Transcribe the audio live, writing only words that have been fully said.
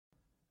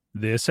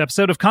This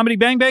episode of Comedy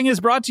Bang Bang is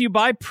brought to you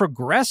by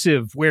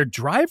Progressive, where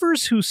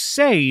drivers who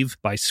save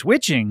by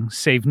switching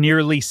save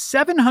nearly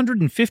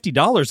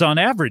 $750 on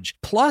average.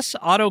 Plus,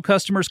 auto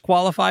customers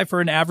qualify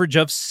for an average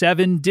of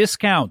 7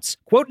 discounts.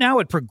 Quote now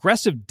at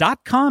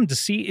Progressive.com to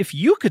see if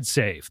you could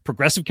save.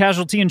 Progressive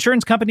Casualty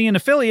Insurance Company and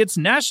Affiliates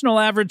national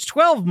average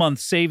 12-month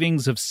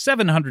savings of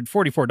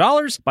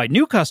 $744 by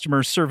new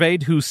customers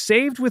surveyed who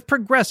saved with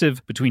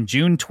Progressive between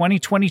June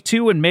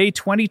 2022 and May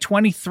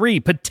 2023.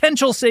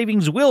 Potential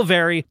savings will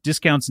vary.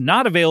 Discounts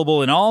not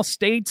available in all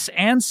states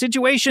and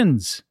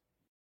situations.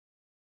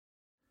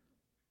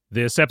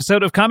 This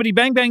episode of Comedy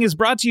Bang Bang is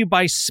brought to you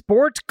by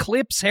Sport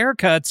Clips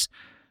Haircuts.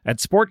 At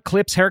Sport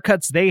Clips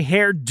Haircuts, they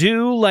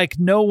hairdo like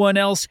no one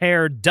else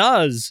hair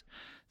does.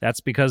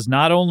 That's because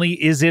not only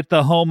is it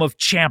the home of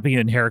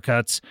champion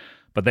haircuts,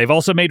 but they've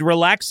also made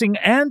relaxing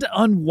and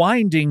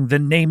unwinding the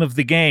name of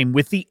the game.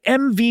 With the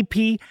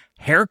MVP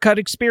haircut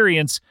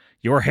experience,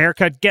 your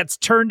haircut gets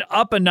turned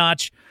up a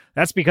notch.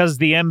 That's because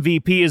the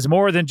MVP is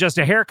more than just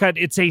a haircut.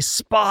 It's a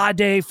spa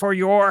day for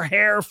your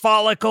hair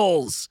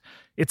follicles.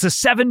 It's a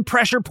 7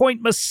 pressure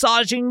point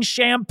massaging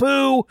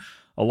shampoo,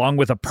 along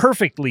with a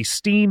perfectly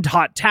steamed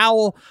hot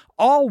towel,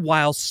 all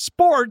while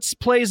sports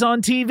plays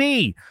on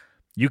TV.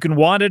 You can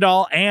want it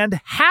all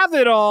and have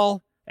it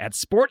all at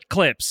Sport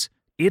Clips.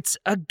 It's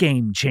a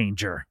game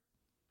changer.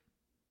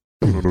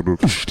 Comedy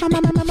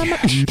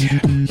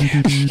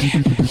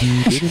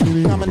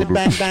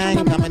bang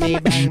bang, comedy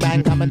bang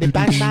bang, comedy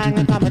bang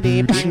bang,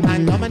 comedy bang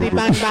bang, comedy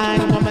bang bang,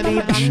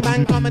 comedy bang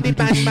bang, comedy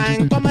bang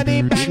bang,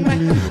 comedy bang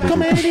bang,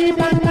 comedy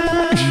bang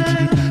bang,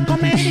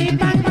 comedy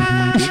bang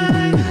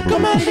bang,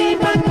 comedy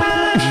bang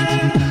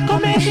bang,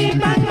 comedy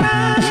bang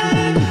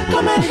bang,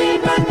 comedy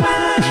bang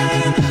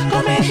bang,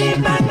 comedy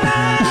bang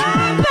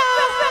bang.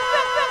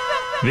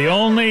 The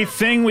only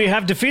thing we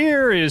have to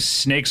fear is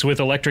snakes with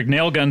electric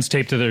nail guns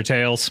taped to their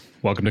tails.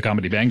 Welcome to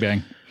Comedy Bang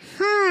Bang.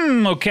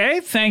 Okay.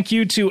 Thank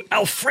you to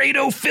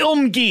Alfredo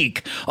Film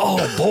Geek.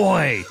 Oh,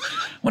 boy.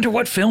 Wonder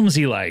what films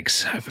he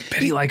likes. I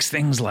bet he likes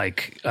things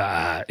like,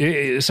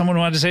 someone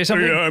wanted to say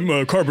something? Yeah, I'm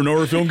a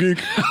carbonara film geek.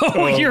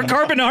 Oh, you're a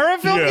carbonara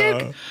film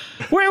geek?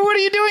 What are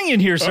you doing in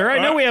here, sir? I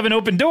know we have an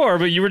open door,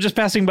 but you were just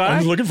passing by?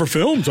 I'm looking for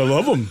films. I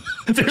love them.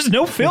 There's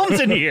no films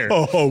in here.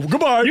 Oh,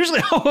 goodbye.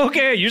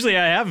 Usually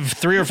I have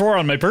 3 or 4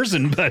 on my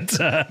person, but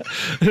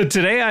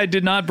today I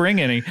did not bring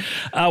any.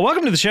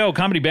 Welcome to the show,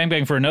 Comedy Bang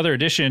Bang, for another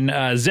edition.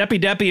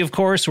 Zeppy Deppy, of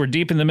course. We're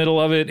deep in the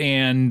middle of it,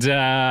 and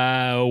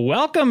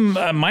welcome.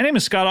 My name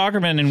is Scott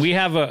Aukerman, and we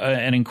have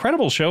an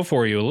incredible show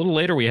for you. A little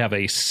later, we have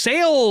a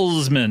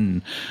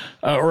salesman,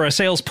 or a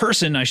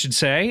salesperson, I should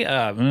say.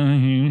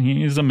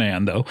 He's a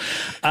man, though.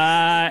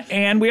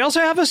 And we also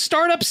have a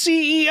startup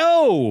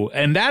CEO,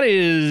 and that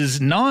is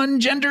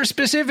non-gender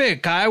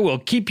specific. I will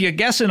keep you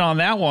guessing on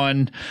that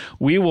one.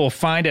 We will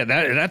find out.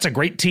 That's a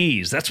great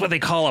tease. That's what they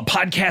call a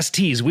podcast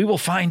tease. We will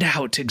find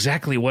out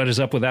exactly what is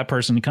up with that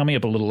person coming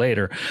up a little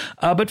later.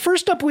 But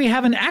first up, we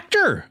have an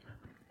actor.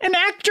 An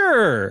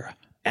actor!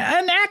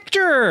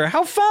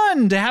 How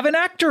fun to have an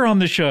actor on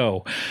the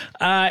show.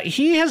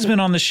 He has been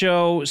on the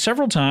show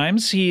several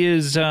times.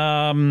 He's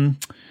on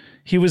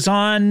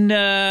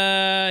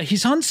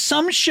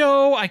some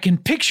show. I can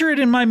picture it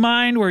in my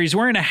mind where he's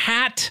wearing a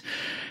hat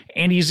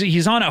and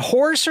he's on a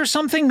horse or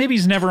something. Maybe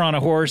he's never on a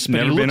horse.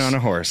 But never been on a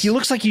horse. He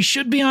looks like he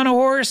should be on a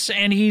horse,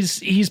 and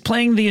he's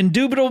playing the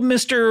indubitable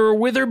Mr.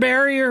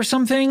 Witherberry or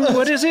something.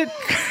 What is it?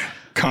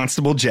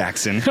 Constable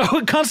Jackson.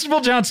 Oh,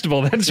 Constable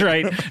Johnstable, that's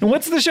right. And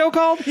what's the show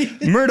called?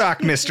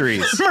 Murdoch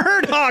Mysteries.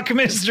 Murdoch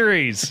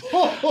Mysteries.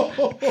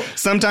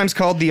 Sometimes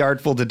called The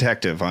Artful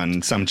Detective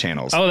on some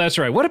channels. Oh, that's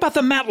right. What about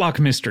the Matlock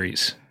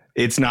Mysteries?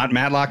 It's not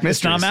Matlock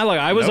Mysteries. It's not Matlock.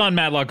 I was on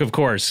Matlock, of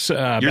course. You're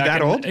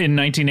that old? In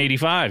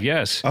 1985,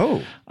 yes.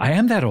 Oh. I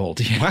am that old,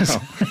 yes.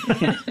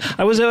 Wow.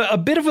 I was a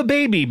bit of a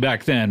baby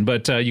back then,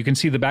 but you can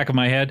see the back of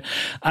my head.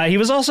 He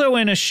was also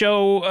in a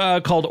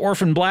show called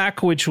Orphan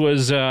Black, which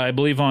was, I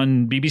believe,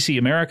 on BBC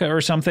America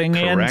or something.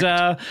 Correct.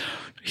 And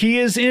he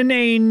is in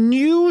a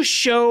new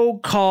show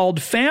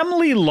called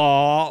Family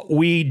Law.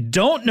 We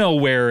don't know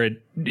where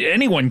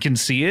anyone can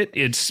see it.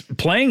 It's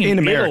playing in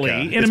America.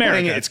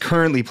 Italy. It's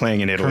currently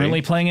playing in Italy.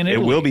 It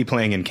will be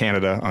playing in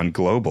Canada on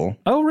Global.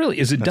 Oh, really?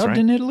 Is it dubbed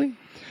in Italy?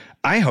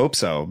 I hope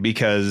so,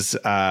 because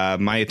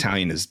my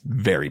Italian is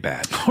very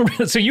bad.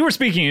 So you were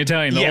speaking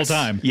Italian the whole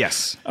time?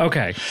 Yes.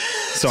 Okay.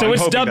 So I'm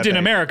it's hoping dubbed that in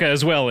America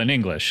as well in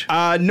English?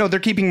 No, they're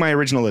keeping my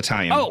original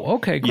Italian. Oh,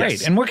 okay, great.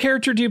 Yes. And what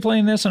character do you play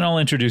in this? And I'll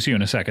introduce you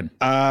in a second.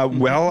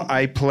 Well,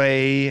 I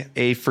play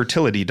a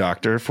fertility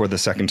doctor for the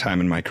second time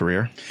in my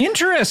career.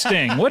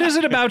 Interesting. What is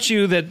it about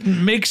you that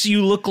makes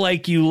you look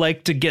like you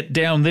like to get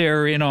down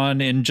there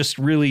and just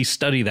really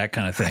study that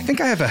kind of thing? I think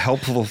I have a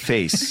helpful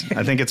face.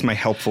 I think it's my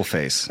helpful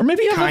face. Or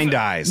maybe you have kind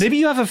eyes. Maybe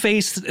you have a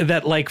face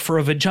that, like, for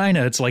a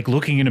vagina, it's like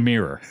looking in a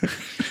mirror.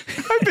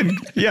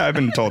 I've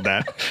been told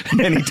that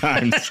many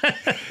times.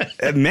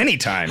 Many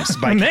times.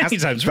 By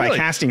really.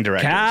 casting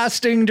directors.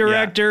 Casting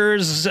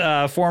directors,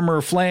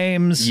 former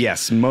Flames.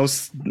 Yes,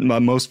 most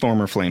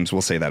former Flames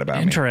will say that about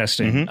me.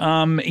 Interesting.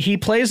 He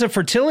plays a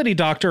fertility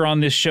doctor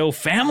on this show,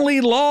 Family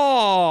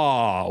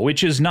Law,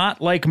 which is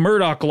not like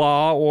Murdoch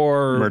Law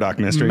or Murdoch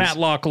Mysteries.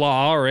 Matlock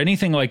Law or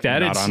anything like that.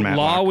 Not It's on Matlock.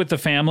 Law with the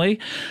Family.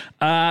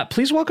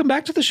 Please welcome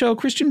back to the show,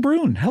 Kristian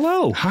Bruun.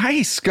 Hello.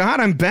 Hi, Scott.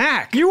 I'm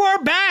back. You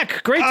are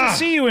back. Great to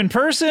see you in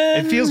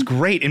person. It feels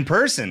great in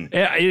person.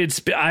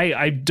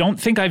 I don't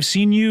think I've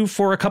seen you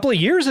for a couple of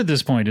years at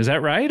this point. Is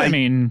that right? I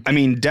mean,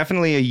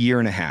 definitely a year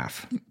and a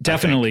half.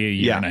 Definitely a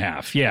year and a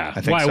half. Yeah.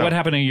 I think Why? so. What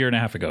happened a year and a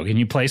half ago? Can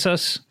you place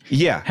us?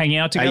 Yeah. Hanging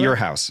out together? At your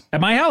house.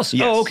 At my house?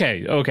 Yes. Oh,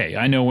 okay. Okay.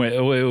 I know.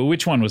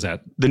 Which one was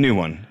that? The new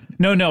one.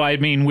 No. I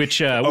mean, which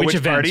which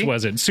event party?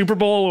 was it? Super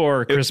Bowl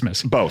or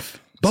Christmas? Both.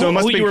 Both? So it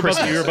must Oh, be you were both-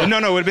 Christmas. you were both- No,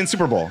 it would have been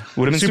Super Bowl.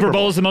 Would have been Super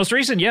Bowl is the most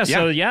recent.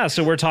 Yeah.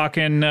 So we're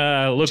talking.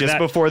 Look, just that,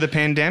 before the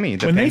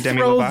pandemic. when they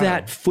throw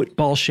that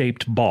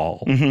football-shaped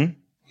ball,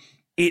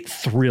 it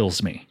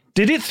thrills me.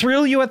 Did it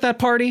thrill you at that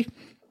party?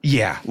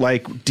 Yeah,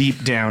 like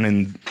deep down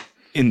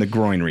in the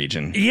groin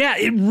region. Yeah,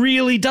 it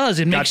really does.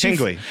 It makes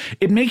tingly.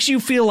 It makes you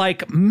feel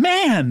like,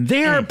 man,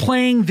 they are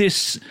playing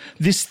this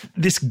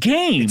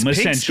game It's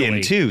essentially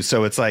pigskin too,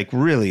 so it's like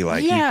really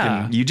like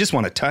Yeah. you just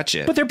want to touch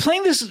it. But they're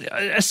playing this.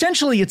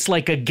 Essentially, it's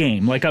like a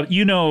game. Like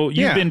you've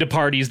Yeah. been to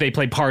parties. They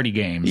play party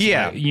games.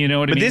 yeah, right? You know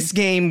what I mean. But this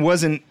game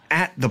wasn't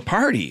at the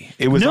party;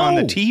 it was on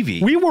the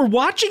TV. We were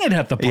watching it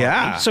at the party.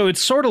 Yeah. So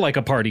it's sort of like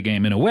a party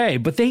game in a way.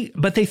 But they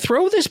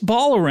throw this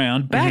ball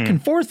around back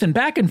and forth and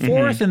back and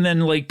forth, and then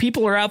like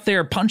people are out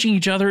there punching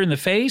each other in the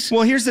face.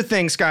 Well, here's the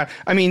thing, Scott.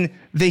 I mean,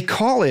 they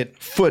call it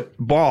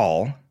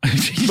football,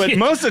 but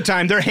most of the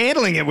time they're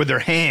handling it with their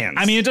hands.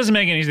 I mean, it doesn't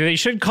make any sense. They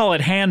should call it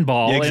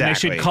handball, and they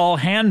Exactly. should call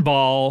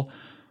handball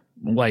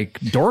like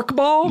dork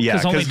ball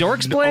because only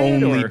dorks play.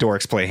 Only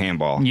dorks play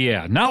handball.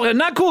 Yeah,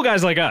 not cool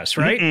guys like us,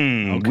 right?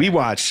 We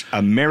watch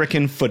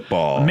American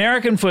football.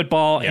 American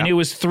football, and it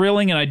was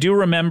thrilling. And I do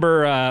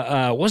remember,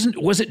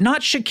 was it not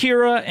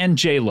Shakira and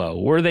J-Lo?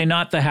 Were they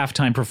not the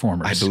halftime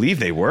performers? I believe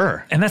they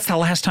were. And that's the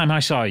last time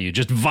I saw you,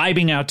 just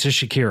vibing out to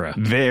Shakira.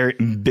 Very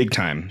big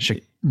time.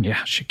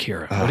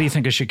 Shakira. What do you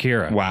think of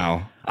Shakira?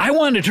 Wow. I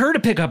wanted her to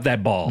pick up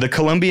that ball. The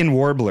Colombian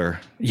warbler.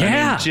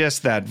 Yeah. I mean,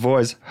 just that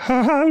voice.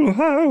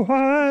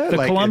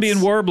 The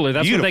Colombian warbler.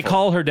 That's what they beautiful.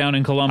 call her down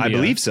in Colombia. I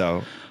believe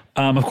so.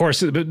 Of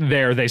course,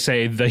 there they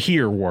say the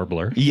here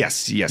warbler.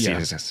 Yes.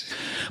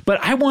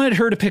 But I wanted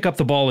her to pick up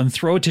the ball and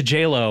throw it to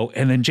J-Lo,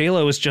 and then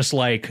J-Lo is just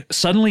like,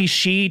 suddenly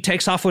she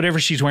takes off whatever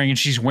she's wearing, and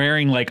she's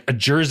wearing like a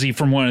jersey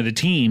from one of the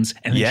teams,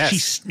 and then she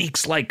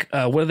sneaks like,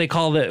 what do they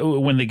call it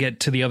when they get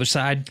to the other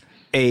side?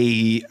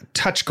 A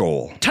touch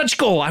goal. Touch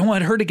goal. I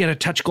wanted her to get a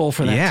touch goal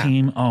for that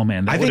team. Oh,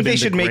 man. That I would think have they been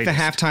should make the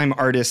greatest. halftime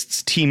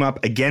artists team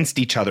up against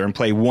each other and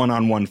play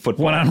one-on-one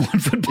football. One-on-one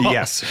football.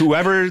 Yes.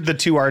 Whoever the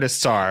two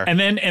artists are. And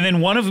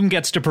then one of them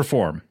gets to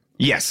perform.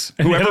 Yes.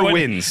 And the Whoever other one-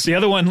 wins. The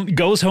other one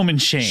goes home in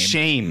shame.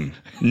 Shame.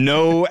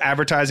 No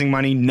advertising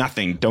money,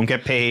 nothing. Don't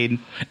get paid.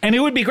 And it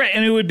would be great.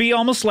 And it would be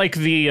almost like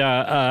the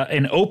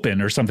an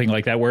open or something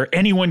like that, where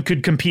anyone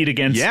could compete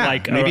against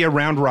like maybe a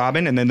round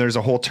robin, and then there's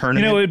a whole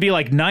tournament. it would be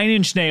like 9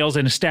 Inch Nails,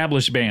 an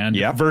established band,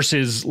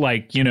 versus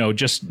like,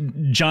 just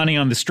Johnny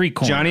on the street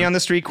corner. Johnny on the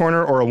street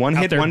corner, or a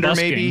one-hit there wonder,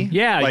 busking. maybe.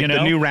 Yeah, like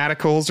the New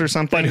Radicals or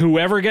something. But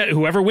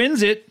whoever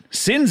wins it,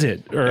 sins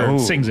it, or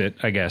sings it,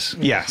 I guess.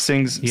 Yeah,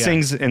 sings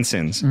and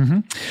sins.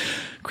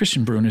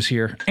 Kristian Bruun is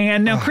here.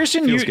 And now,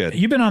 Kristian, feels good.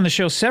 you've been on the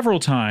show several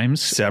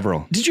times.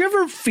 Several. Did you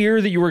ever fear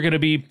that you were going to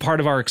be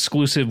part of our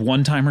exclusive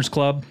One-Timers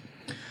Club?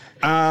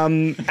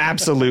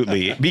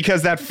 Absolutely.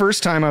 Because that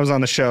first time I was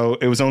on the show,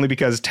 it was only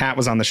because Tat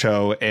was on the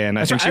show, and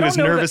I think she was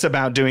nervous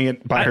about doing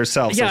it by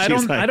herself. Yeah, so she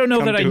was like, I don't know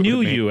 "Come that I do it knew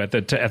with me." you at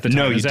the time.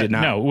 No, you Is that- did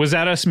not. No, was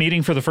that us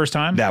meeting for the first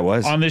time? That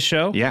was. On this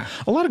show? Yeah.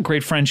 A lot of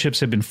great friendships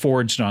have been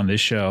forged on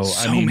this show.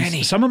 So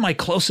many. Some of my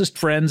closest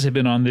friends have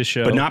been on this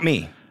show. But not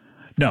me.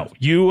 No,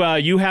 you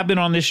have been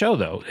on this show,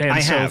 though. And I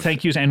so have.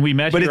 thank you. And we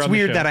met But here it's on the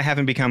weird show. that I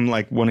haven't become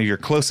like one of your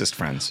closest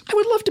friends. I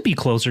would love to be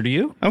closer to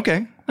you.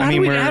 Okay. How I do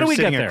mean, we- we're how do we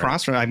sitting get there?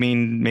 across from,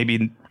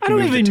 maybe I don't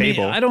move even the mean,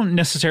 table. I don't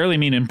necessarily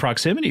mean in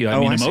proximity. I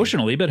mean I see.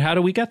 emotionally, but how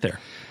do we get there?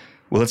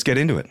 Well, let's get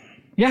into it.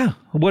 Yeah.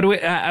 What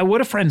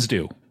do friends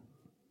do?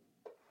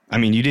 I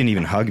mean, you didn't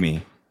even hug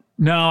me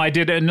No, I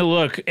did. And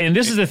look, and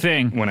this is the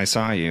thing. when I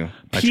saw you.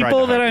 I tried to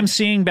People that hug I'm you.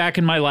 sean back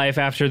in my life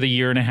after the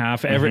year and a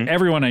half,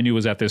 everyone I knew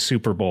was at this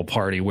Super Bowl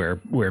party where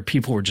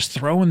people were just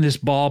throwing this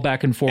ball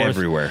back and forth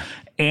Everywhere.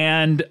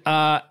 And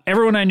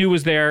everyone I knew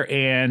was there,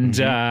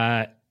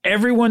 and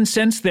everyone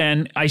since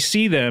then, I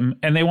see them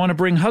and they want to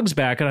bring hugs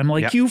back, and I'm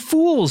like, you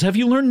fools, have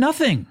you learned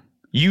nothing?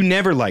 You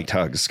never liked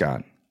hugs,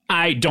 Scott.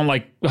 I don't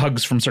like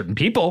hugs from certain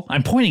people.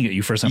 I'm pointing at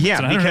you for some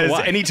reason. I don't know because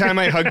why. anytime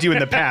I hugged you in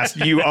the past,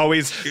 you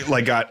always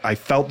I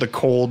felt the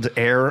cold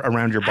air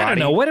around your body. I don't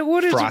know what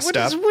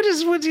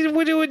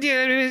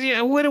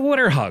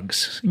are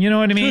hugs? You know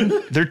what I mean?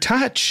 They're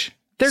touch.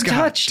 They're Scott,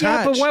 touch.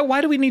 Yeah, but why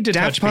do we need to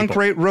Daft touch Punk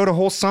people? wrote a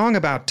whole song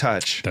about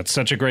touch. That's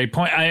such a great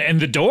point. And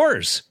the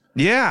Doors.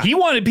 Yeah. He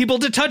wanted people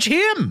to touch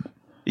him.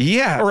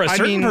 Yeah. Or a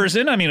certain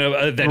person, that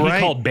he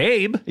called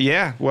Babe.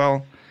 Yeah,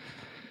 well,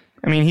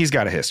 he's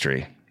got a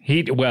history.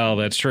 Well,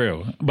 that's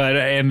true. But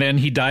and then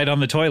he died on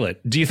the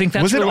toilet. Do you think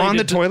that's was it on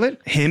the to, toilet?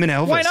 Him and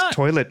Elvis. Why not?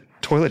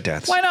 Toilet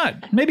deaths. Why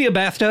not? Maybe a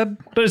bathtub,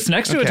 but it's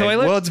next to a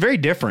toilet. Well, it's very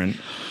different.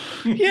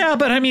 Yeah,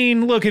 but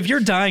look, if you're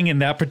dying in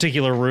that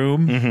particular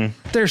room,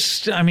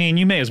 there's,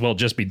 you may as well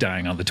just be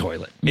dying on the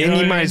toilet. You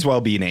might as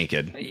well be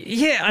naked.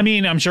 Yeah,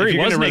 I'm sure he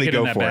was naked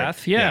in that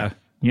bath. Yeah.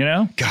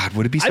 God,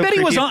 would it be so I bet creepy?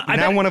 he was on.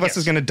 Now one of us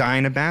is going to die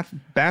in a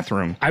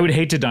bathroom. I would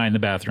hate to die in the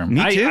bathroom.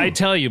 Me too. I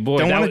tell you, boy.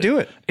 Don't want to do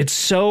it. It's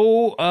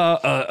so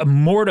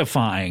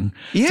mortifying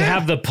to Yeah.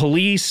 have the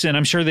police, and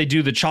I'm sure they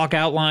do the chalk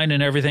outline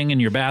and everything in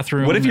your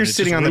bathroom. What if you're and it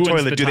sitting just on the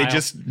ruins toilet? Do they tile?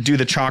 just do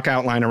the chalk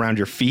outline around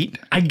your feet?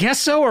 I guess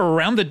so, or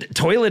around the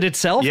toilet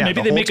itself. Yeah,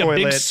 Maybe the they whole make a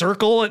big toilet.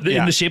 circle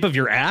in the shape of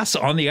your ass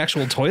on the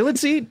actual toilet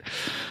seat.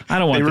 I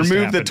don't want They this to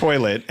remove the happen.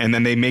 toilet, and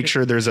then they make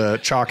sure there's a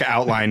chalk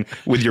outline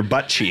with your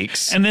butt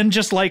cheeks. And then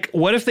just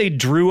what if they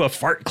drew a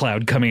fart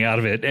cloud coming out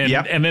of it,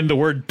 and then the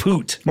word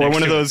poot, Or next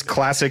one of to it? those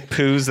classic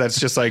poos that's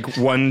just like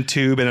one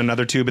tube and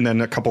another tube and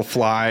then a couple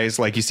flies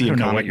like you see in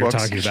know comic what you're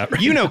books. talking about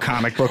right You know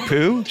comic book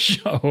poo.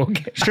 Oh,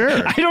 okay. Sure.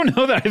 I don't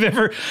know that I've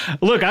ever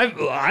look.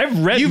 I've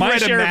read You've my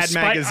read a share Mad of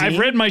magazine. I've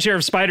read my share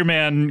of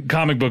Spider-Man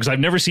comic books. I've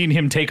never seen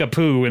him take a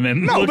poo and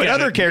then No, look but at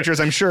other it. characters,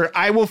 I'm sure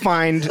I will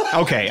find.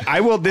 Okay,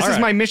 I will. This All is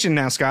right. my mission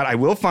now, Scott. I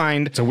will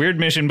find It's a weird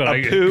mission, but a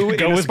I poo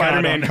go in a with God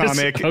Spider-Man on this.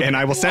 comic, Okay. and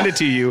I will send it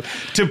to you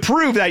to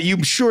prove that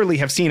you surely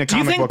have seen a Do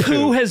you comic think book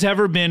poo has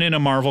ever been in a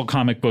Marvel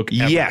comic book?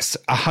 Ever? Yes,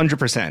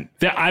 100%.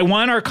 I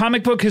want our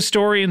comic book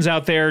historians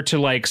out there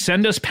to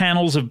send us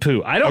panels of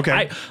poo. I don't.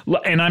 Okay.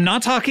 And I'm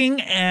not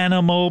talking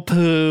animal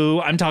poo.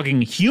 I'm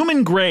talking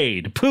human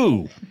grade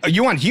poo.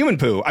 You want human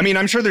poo?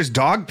 I'm sure there's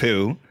dog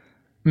poo.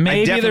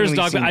 Maybe there's definitely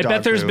dog. seen I bet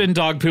dog there's poo. been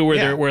dog poo where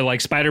Yeah. where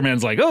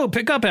Spider-Man's like, oh,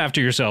 pick up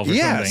after yourself or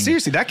Yeah, something.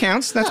 seriously, that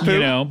counts. That's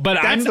poo. But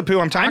that's the poo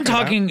I'm talking about.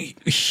 I'm talking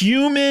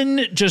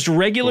human, just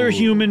regular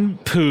human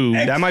poo.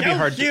 That might be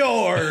hard.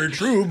 Your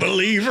true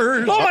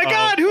believers. Oh my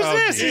God, who's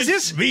this? Is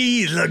It's this?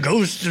 me, the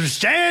ghost of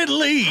Stan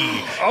Lee.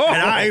 Oh.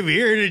 And I'm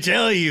here to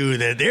tell you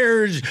that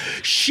there's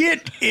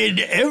shit in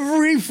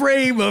every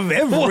frame of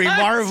every What?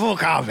 Marvel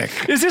comic.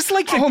 Is this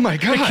like the, Oh my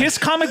God. the Kiss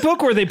comic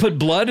book where they put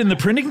blood in the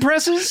printing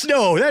presses?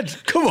 No,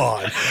 come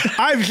on.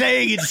 I'm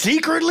saying it's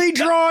secretly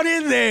drawn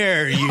in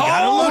there. You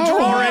gotta look Oh,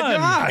 for my it.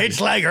 God. It's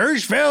like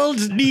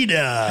Hirschfeld's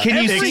Nina.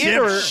 Can you see it,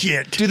 Except or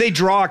shit. do they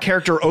draw a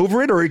character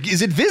over it, or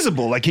is it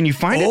visible? Can you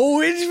find it?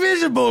 Oh, it's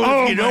visible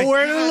Oh if you my know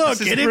where to God, look.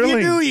 this is And if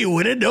thrilling. you do, you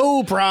win a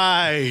no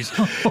prize.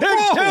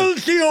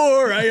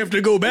 Excelsior! I have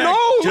to go back No,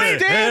 to wait,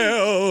 Dan.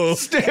 hell.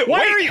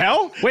 Wait,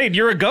 hell? Wait,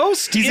 you're a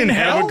ghost? He's in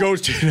hell? I'm a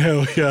ghost in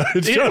hell, yeah.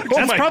 It's, Yeah, Oh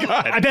that's my probably,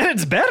 God. I bet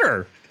it's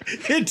better.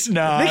 it's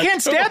not. They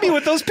can't stab you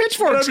with those I'm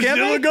pitchforks, can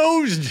still they? a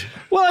ghost.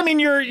 Well, I mean,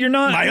 you're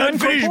not. My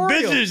unfinished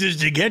non-corporeal. business is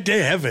to get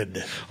to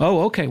heaven.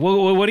 Oh, okay.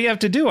 Well, what do you have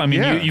to do? I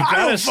mean, Yeah. you've I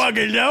got don't to.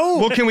 fucking know.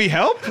 Well, can we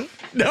help?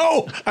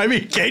 No.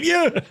 Can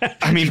you?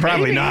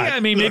 Probably Maybe. not. I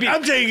mean, Look, maybe.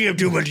 I'm taking up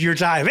too much of your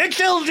time.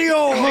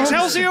 Excelsior!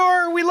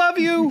 Excelsior, we love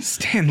you.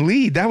 Stan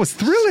Lee, that was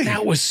thrilling.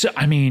 That was.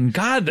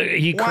 God,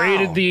 he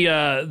created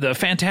the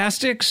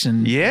Fantastics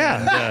and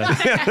Yeah.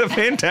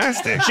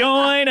 Fantastic.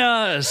 join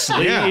us.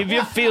 Yeah. Leave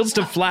your fields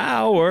to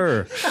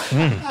flower.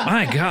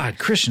 My God,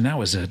 Christian, that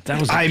was a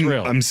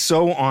thrill. I'm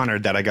so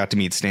honored that I got to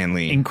meet Stan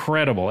Lee.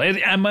 Incredible.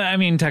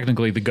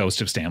 Technically, the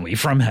ghost of Stan Lee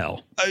from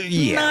hell.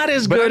 Yeah. Not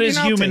as But, good I mean, as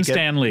I'll human take it.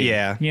 Stan Lee.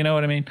 Yeah. You know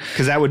what I mean?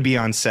 Because that would be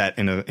on set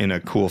in a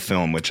cool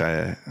film, which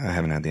I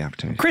haven't had the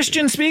opportunity.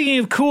 Christian, speaking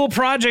of cool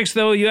projects,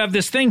 though, you have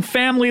this thing,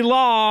 Family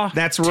Law.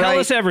 That's Tell right.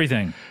 us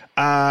everything.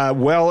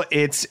 Well,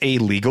 it's a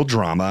legal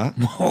drama,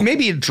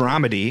 maybe a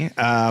dramedy.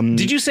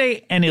 Did you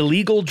say an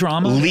illegal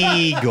drama?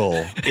 Legal.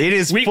 It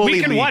is We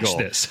fully can legal. watch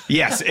this.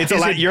 Yes, it's Is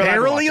a lot. it You're allowed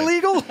to barely watch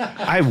it. illegal?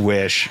 I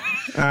wish.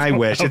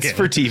 It's Okay.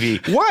 for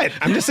TV. What?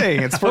 I'm just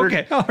saying. It's for.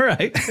 Okay, all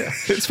right.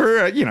 It's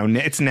for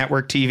it's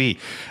network TV.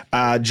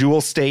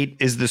 Jewel State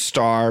is the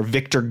star.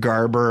 Victor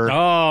Garber.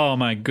 Oh,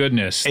 my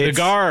goodness. The It's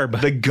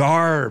garb. The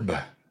garb.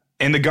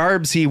 And the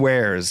garbs he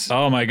wears.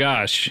 Oh, my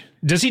gosh.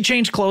 Does he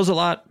change clothes a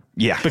lot?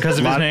 Yeah, Because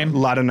of his name? A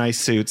lot of nice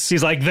suits.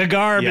 He's like, the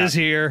garb Yeah. is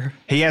here.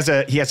 He has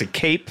a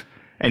cape,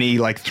 and he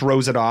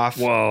throws it off.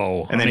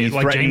 Whoa. And then he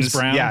like throws James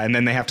Brown? Yeah, and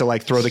then they have to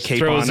throw the cape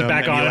Throws on it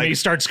back him. on him, he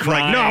starts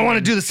crying. No, I want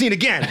to do the scene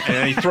again. And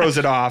then he throws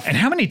it off. And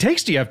how many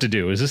takes do you have to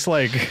do? Is this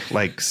like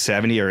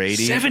 70 or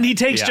 80. 70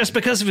 takes Yeah. just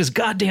because of his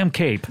goddamn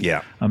cape?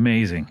 Yeah.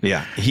 Amazing.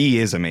 Yeah, he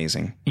is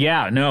amazing.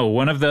 Yeah, no,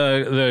 one of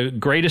the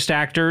greatest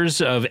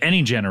actors of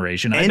any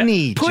generation.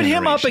 Any Put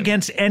him up generation.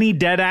 against any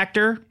dead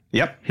actor.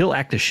 Yep. He'll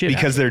act the shit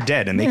Because out they're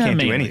dead and they of it. can't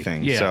do mainly.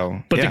 anything. Yeah.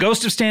 So, but yeah. the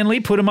ghost of Stan Lee,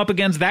 put him up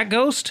against that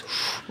ghost.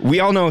 We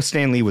all know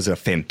Stan Lee was a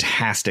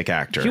fantastic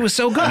actor. He was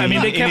so good. I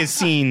mean, they in kept his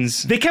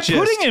scenes. They kept just-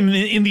 putting him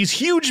in these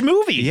huge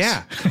movies.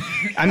 Yeah.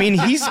 I mean,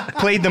 he's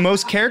played the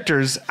most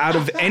characters out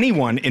of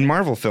anyone in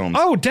Marvel films.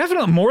 Oh,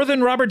 definitely more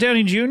than Robert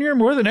Downey Jr.,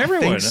 more than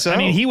everyone. so. I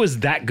mean, he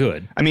was that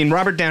good. I mean,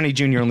 Robert Downey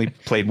Jr. only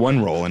played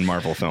one role in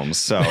Marvel films,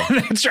 so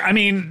That's. I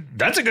mean,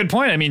 that's a good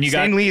point. I mean, you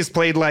Stan got Lee has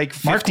played like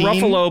 15. Mark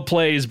Ruffalo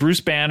plays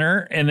Bruce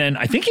Banner, and then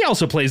I think he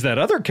also plays that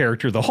other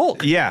character, the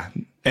Hulk. Yeah.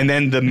 And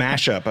then the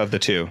mashup of the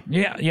two.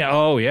 Yeah.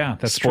 Oh, yeah.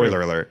 That's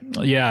Spoiler true. alert.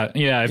 Yeah.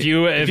 If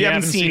you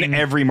haven't seen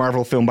every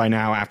Marvel film by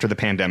now after the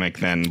pandemic,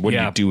 then what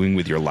are you doing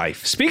with your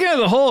life? Speaking of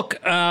the Hulk,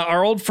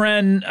 our old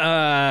friend,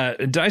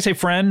 did I say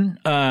friend?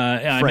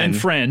 I meant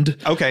friend.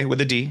 Okay, with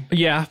a D.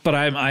 Yeah, but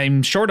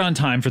I'm short on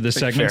time for this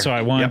segment, Fair. so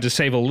I wanted to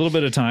save a little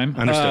bit of time.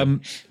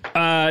 Understood.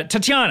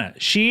 Tatiana,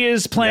 she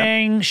is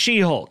playing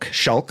She-Hulk.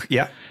 Shulk,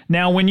 yeah.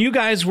 Now, when you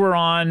guys were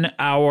on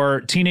our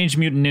Teenage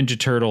Mutant Ninja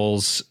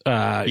Turtles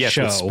show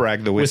with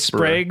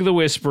Sprague the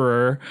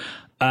Whisperer.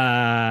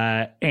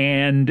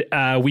 And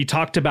we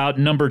talked about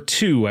number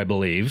 2, I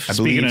believe.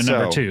 Speaking of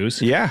number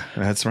 2s. Yeah,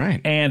 that's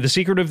right. And The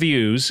Secret of the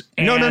Ooze.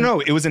 And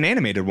No. It was an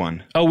animated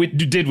one. Oh, we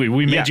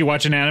made you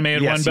watch an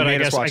animated one, but I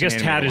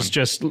guess Tad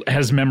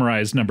has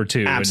memorized number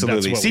 2.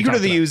 Absolutely. Secret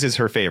of the Ooze is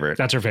her favorite.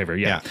 That's her favorite,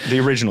 yeah. The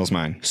original's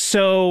mine.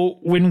 So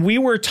when we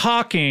were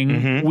talking,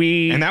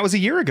 and that was a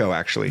year ago,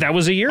 actually. That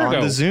was a year ago.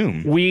 On the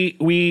Zoom.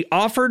 We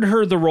offered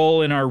her the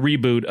role in our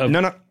reboot of...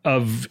 No.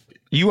 Of...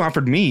 You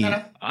offered me.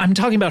 I'm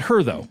talking about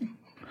her, though.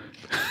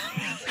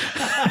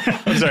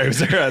 I'm sorry.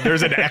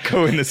 There's an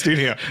echo in the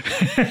studio.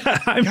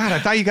 God, I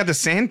thought you got the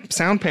sound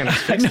panel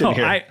fixed in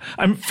here.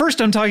 I'm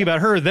talking about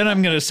her. Then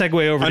I'm going to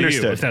segue over to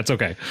you, if that's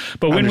okay.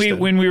 But when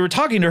we were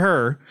talking to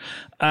her,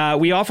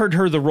 we offered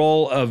her the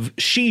role of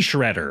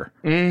She-Shredder,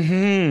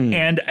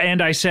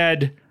 and I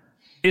said,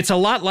 it's a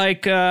lot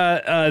like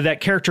that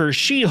character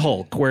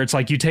She-Hulk, where it's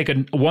like you take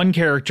one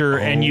character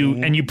and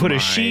you put a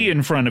she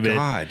in front of it.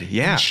 God,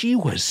 yeah. And she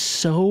was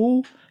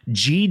so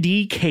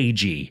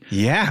GDKG.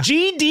 Yeah.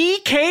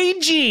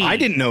 GDKG. I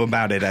didn't know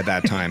about it at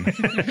that time.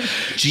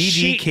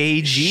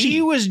 GDKG.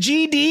 She was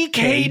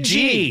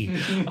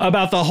GDKG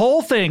about the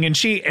whole thing,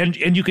 and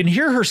you can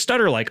hear her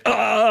stutter like,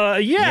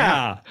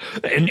 yeah.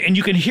 And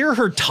you can hear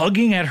her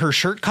tugging at her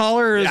shirt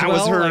collar as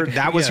well.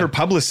 That was her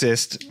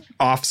publicist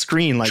off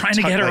screen, like trying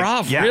to get her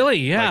off. Yeah, really,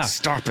 yeah. Like,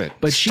 stop it.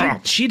 But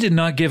she did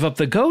not give up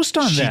the ghost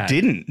on that. She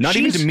didn't. Not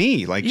even to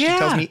me. Like she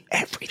tells me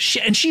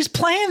everything. And she's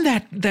playing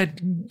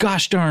that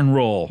gosh darn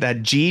role.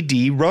 That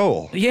GD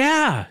role.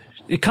 Yeah.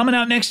 Coming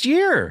out next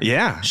year.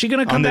 Yeah. She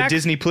gonna come on back? On the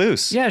Disney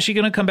Plus. Yeah, she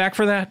gonna come back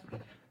for that?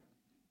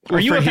 Are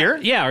you here?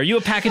 Yeah, are you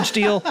a package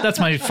deal? That's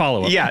my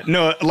follow-up. Yeah,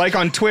 no, like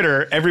on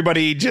Twitter,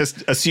 everybody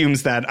just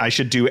assumes that I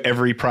should do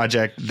every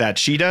project that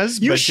she does,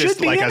 you but should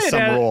just be like in as it.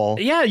 some role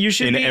you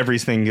should in be,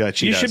 everything that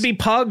she does. You should be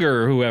Pug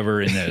or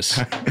whoever in this.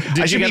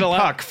 I should be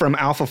Puck from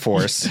Alpha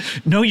Force.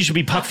 No, you should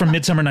be Puck from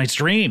Midsummer Night's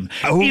Dream.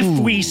 Oh. If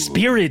we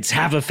spirits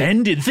have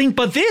offended, think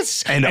but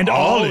this, and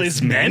all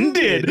is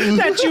mended,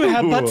 that you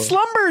have but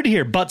slumbered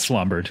here. But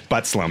slumbered.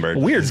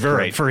 Weird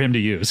verb for him to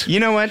use. You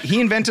know what? He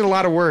invented a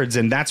lot of words,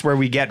 and that's where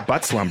we get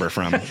butt slumber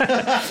from. I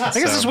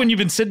guess it's when you've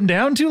been sitting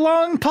down too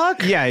long,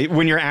 Puck. Yeah,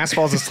 when your ass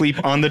falls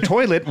asleep on the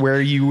toilet where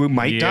you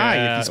might die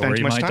if you spend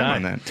too much time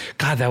on that.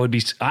 God, that would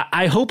be...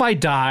 I hope I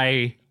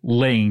die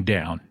laying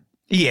down.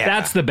 Yeah.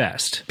 That's the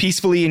best.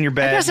 Peacefully in your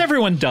bed. I guess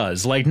everyone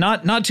does. Like,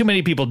 not too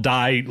many people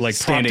die, like,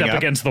 standing propped up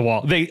against the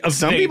wall.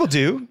 Some people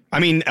do. I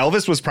mean,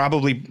 Elvis was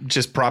probably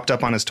just propped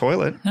up on his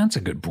toilet. That's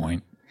a good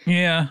point.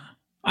 Yeah.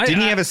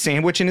 Didn't he have a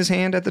sandwich in his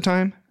hand at the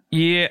time?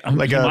 Yeah.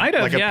 Like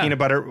a peanut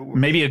butter...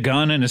 Maybe a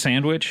gun and a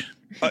sandwich?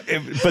 But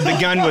the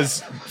gun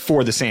was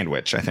for the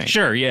sandwich, I think.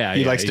 Sure, yeah.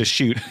 He likes to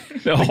shoot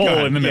the hole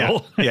gun. in the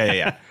middle.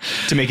 Yeah.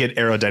 To make it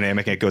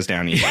aerodynamic, it goes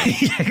down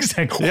easy. Yeah,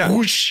 exactly. Yeah.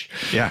 Whoosh.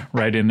 Yeah.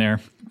 Right in there.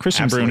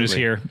 Kristian Bruun is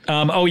here.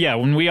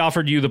 When we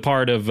offered you the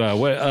part of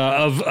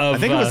I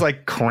think it was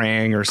like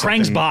Krang or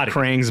something.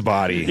 Krang's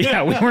body.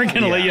 Yeah, we weren't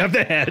going to let you have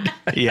the head.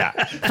 Yeah.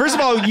 First of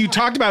all, you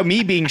talked about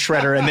me being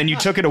Shredder, and then you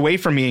took it away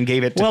from me and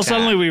gave it to Tad.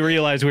 Suddenly we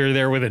realized we were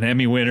there with an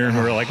Emmy winner, and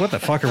we were like, what the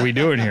fuck are we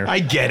doing here? I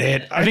get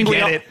it.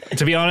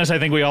 To be honest, I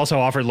think we also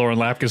offered Lauren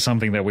Lapkus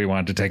something that we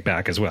wanted to take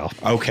back as well.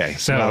 Okay.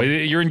 So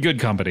you're in good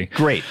company.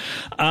 Great.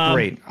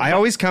 Great. I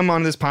always come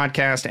on this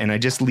podcast, and I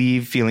just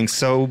leave feeling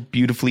so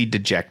beautifully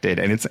dejected,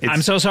 and it's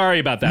I'm so sorry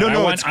about that.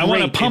 No, I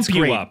want to pump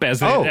you up,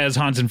 as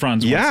Hans and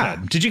Franz once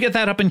said. Did you get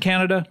that up in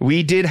Canada?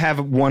 We did have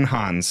one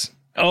Hans.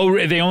 Oh,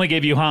 they only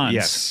gave you Hans?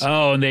 Yes.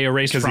 Oh, and they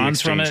erased Franz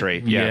from it?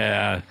 Rate.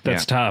 Yeah,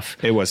 that's tough.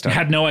 It was tough. You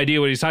had no idea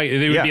what he's talking.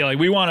 They would be like,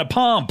 we want to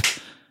pump.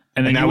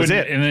 And then that was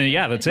it. And then,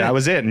 that's it. That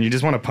was it. And you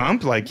just want to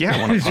pump? Like, yeah, I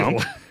want to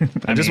pump.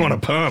 I just want to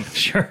pump.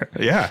 Sure.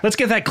 Yeah. Let's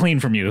get that clean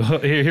from you.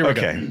 Here we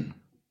go.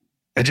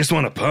 I just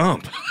want to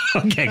pump.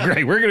 Okay,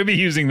 great. We're going to be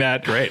using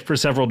that for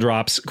several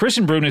drops.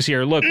 Kristian Bruun is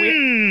here. Look.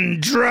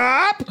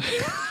 Drop.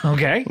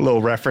 Okay. A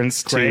little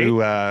reference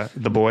to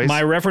The Boys.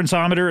 My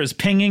referenceometer is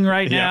pinging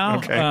right now.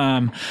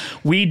 Okay.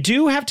 We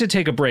do have to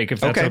take a break, if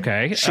that's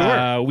okay.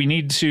 Sure. We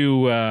need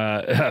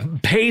to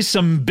pay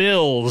some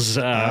bills.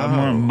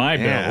 My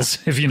bills,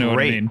 if you know what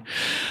I mean.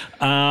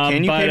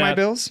 Can you pay my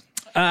bills?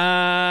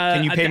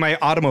 Can you pay my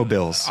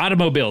automobiles?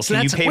 Automobiles.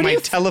 Can you pay my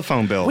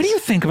telephone bills? What do you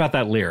think about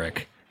that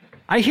lyric?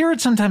 I hear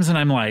it sometimes and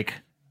I'm like,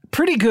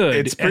 pretty good.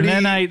 It's pretty...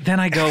 And then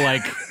I go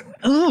like,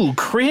 ooh,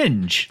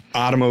 cringe.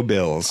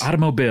 Automobiles.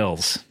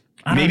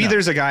 Maybe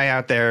there's a guy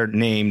out there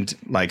named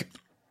like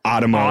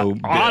Otto.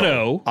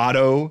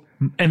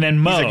 And then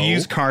Mo. He's a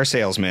used car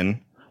salesman.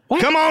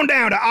 Come on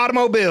down to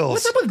automobiles.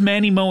 What's up with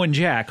Manny, Mo, and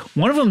Jack?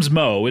 One of them's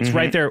Mo. It's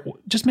right there.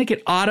 Just make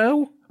it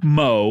Otto,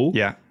 Mo,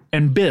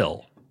 and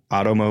Bill.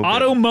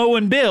 Otto, Mo,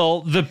 and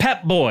Bill, the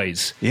Pep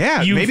Boys.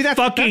 Yeah, you maybe that's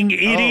fucking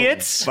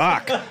idiots. Oh,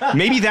 fuck.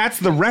 Maybe that's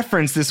the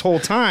reference this whole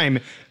time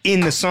in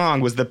the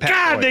song was the Pep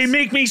God, Boys. they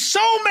make me so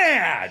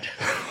mad.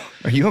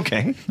 Are you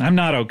okay? I'm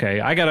not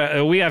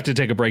okay. We have to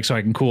take a break so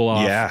I can cool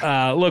off.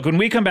 Yeah. Look, when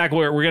we come back,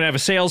 we're going to have a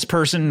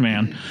salesperson,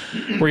 man.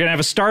 We're going to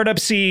have a startup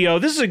CEO.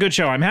 This is a good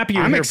show. I'm happy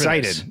you're here for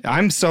this.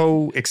 I'm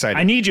so excited.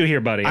 I need you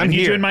here, buddy. I need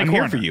you in my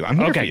corner. I'm here for you. I'm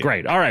here for you. Okay,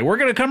 great. All right, we're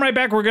going to come right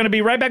back. We're going to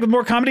be right back with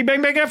more Comedy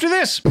Bang Bang after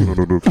this.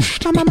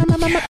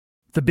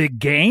 The big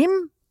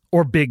game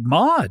or big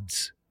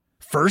mods?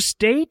 First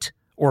date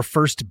or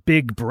first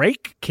big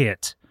break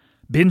kit?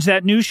 Binge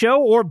that new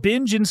show or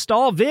binge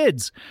install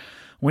vids?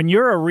 When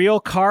you're a real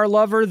car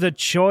lover, the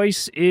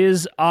choice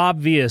is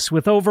obvious.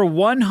 With over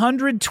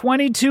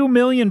 122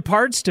 million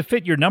parts to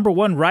fit your number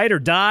one ride or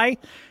die,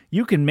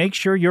 you can make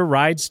sure your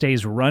ride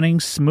stays running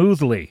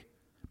smoothly.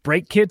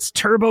 Brake kits,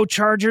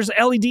 turbochargers,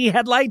 LED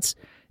headlights,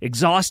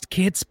 exhaust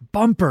kits,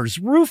 bumpers,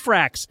 roof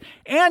racks,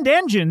 and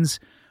engines.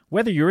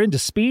 Whether you're into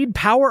speed,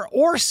 power,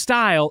 or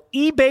style,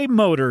 eBay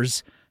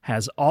Motors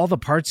has all the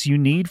parts you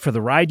need for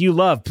the ride you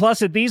love.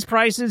 Plus, at these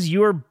prices,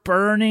 you're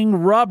burning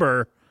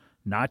rubber,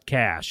 not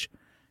cash.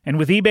 And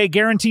with eBay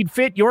Guaranteed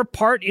Fit, your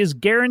part is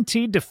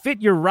guaranteed to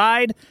fit your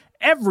ride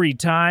every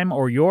time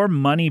or your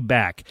money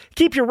back.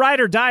 Keep your ride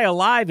or die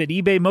alive at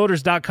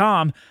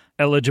ebaymotors.com.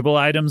 Eligible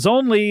items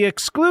only.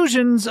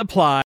 Exclusions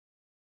apply.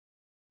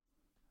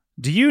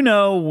 Do you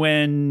know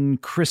when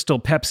Crystal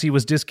Pepsi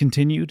was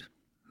discontinued?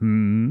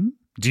 Do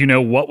you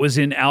know what was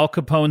in Al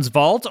Capone's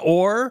vault?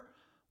 Or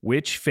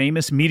which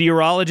famous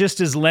meteorologist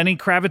is Lenny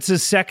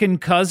Kravitz's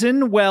second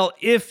cousin? Well,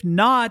 if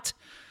not,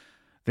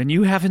 then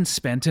you haven't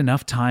spent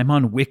enough time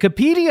on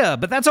Wikipedia.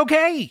 But that's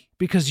okay,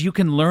 because you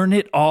can learn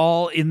it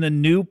all in the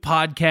new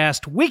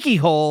podcast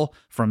WikiHole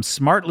from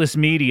Smartless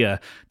Media.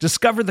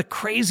 Discover the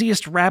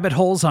craziest rabbit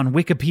holes on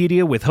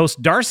Wikipedia with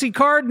host Darcy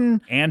Carden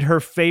and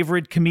her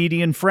favorite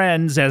comedian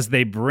friends as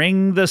they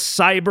bring the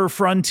cyber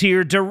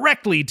frontier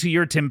directly to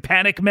your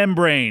tympanic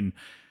membrane.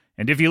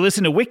 And if you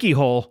listen to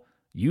WikiHole,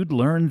 you'd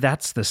learn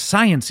that's the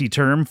sciencey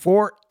term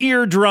for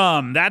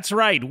eardrum. That's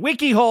right,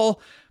 WikiHole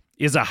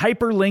is a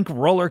hyperlink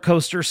roller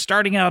coaster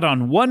starting out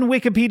on one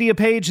Wikipedia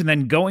page and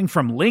then going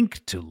from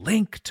link to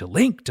link to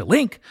link to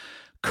link,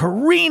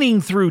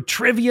 careening through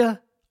trivia,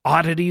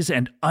 oddities,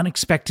 and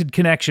unexpected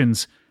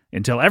connections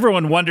until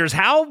everyone wonders,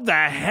 how the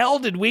hell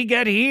did we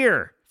get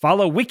here?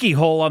 Follow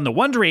WikiHole on the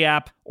Wondery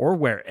app or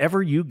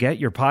wherever you get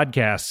your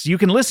podcasts. You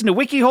can listen to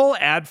WikiHole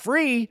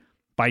ad-free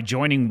by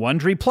joining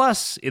Wondery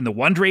Plus in the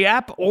Wondery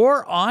app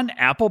or on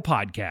Apple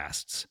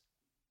Podcasts.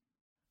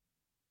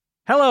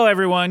 Hello,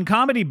 everyone.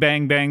 Comedy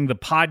Bang Bang, the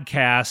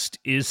podcast,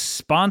 is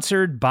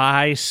sponsored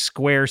by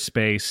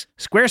Squarespace.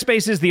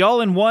 Squarespace is the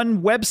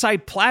all-in-one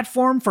website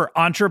platform for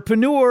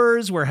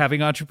entrepreneurs. We're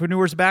having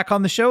entrepreneurs back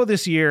on the show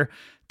this year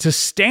to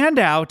stand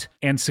out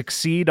and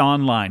succeed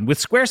online. With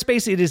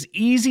Squarespace, it is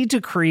easy to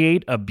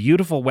create a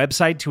beautiful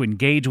website to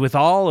engage with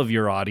all of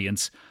your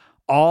audience,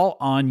 all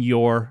on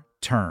your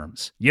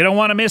terms. You don't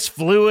want to miss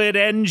Fluid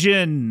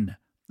Engine,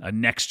 a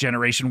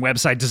next-generation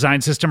website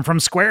design system from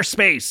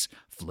Squarespace.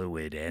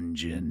 Fluid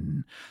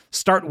Engine.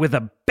 Start with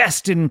a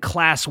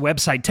best-in-class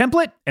website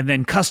template and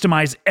then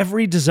customize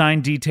every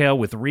design detail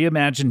with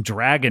reimagined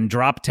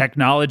drag-and-drop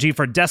technology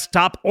for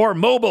desktop or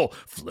mobile.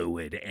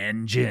 Fluid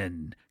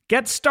Engine.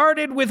 Get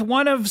started with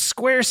one of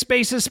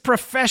Squarespace's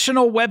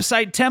professional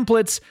website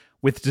templates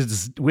with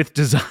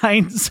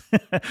designs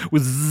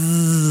with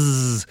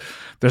zzz.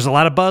 There's a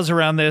lot of buzz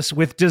around this.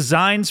 With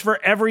designs for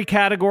every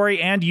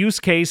category and use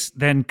case,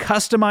 then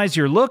customize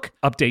your look,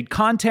 update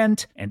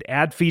content, and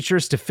add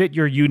features to fit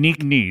your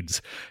unique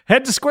needs.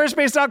 Head to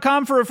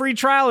squarespace.com for a free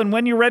trial, and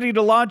when you're ready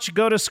to launch,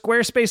 go to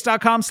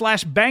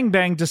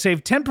squarespace.com/bangbang to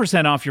save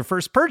 10% off your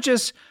first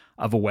purchase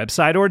of a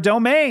website or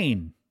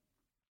domain.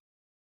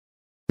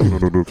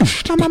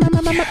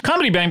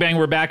 Comedy Bang Bang,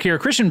 we're back here.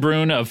 Kristian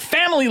Bruun of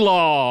Family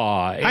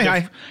Law.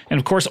 Hi. And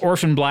of course,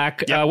 Orphan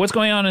Black. Yep. What's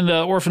going on in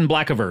the Orphan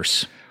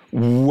Blackiverse?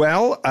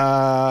 Well,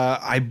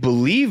 I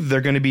believe they're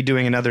going to be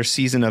doing another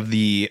season of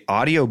the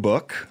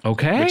audiobook.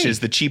 Okay. Which is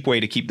the cheap way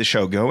to keep the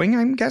show going,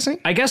 I'm guessing.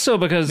 I guess so,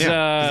 because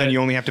then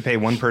you only have to pay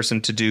one person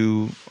to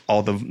do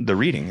all the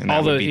reading. And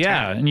that would be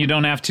 10. and you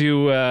don't have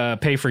to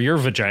pay for your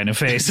vagina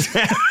face.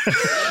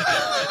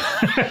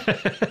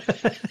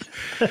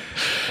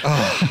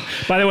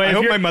 By the way, I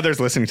hope my mother's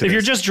listening to this. If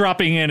you're just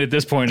dropping in at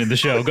this point in the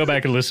show, go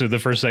back and listen to the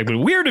first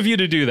segment. Weird of you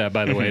to do that,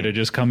 by the way, to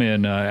just come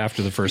in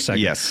after the first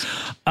segment. Yes.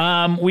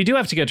 We do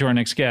have to get to our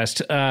next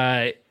guest.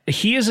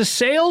 He is a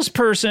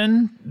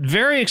salesperson.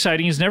 Very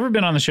exciting. He's never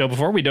been on the show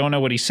before. We don't know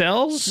what he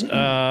sells.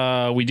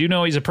 We do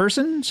know he's a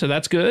person, so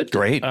that's good.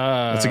 Great.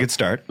 That's a good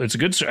start. It's a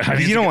good start.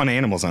 You don't want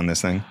animals on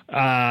this thing.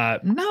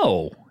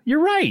 No,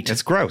 you're right.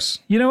 It's gross.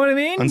 You know what I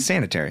mean?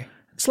 Unsanitary.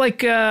 It's like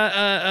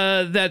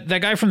that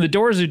guy from The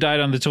Doors who died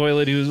on the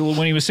toilet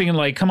when he was singing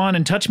like "Come on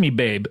and touch me,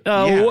 babe."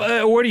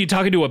 What are you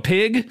talking to, a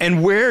pig?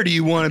 And where do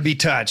you want to be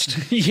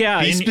touched? Yeah,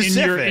 Be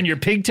specific. in your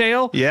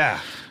pigtail. Yeah.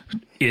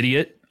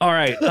 Idiot. All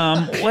right,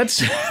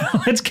 let's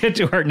get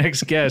to our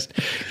next guest.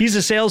 He's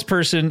a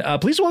salesperson.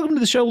 Please welcome to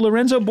the show,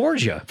 Lorenzo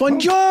Borgia.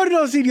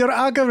 Buongiorno, Signor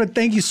Alcavert.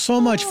 Thank you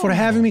so much for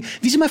having me.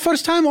 This is my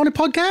first time on a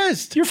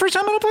podcast. Your first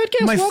time on a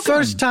podcast? My Welcome.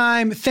 first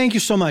time. Thank you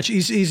so much.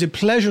 It's a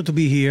pleasure to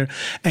be here,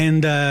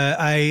 and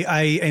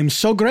I am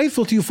so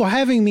grateful to you for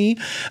having me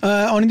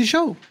on the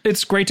show.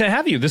 It's great to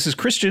have you. This is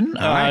Kristian.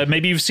 right.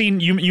 Maybe you've seen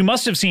you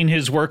must have seen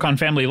his work on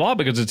family law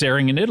because it's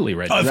airing in Italy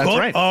right now. That's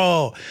right.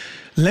 Oh,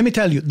 let me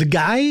tell you, the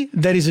guy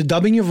that is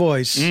dubbing your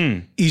voice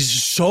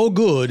is so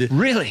good.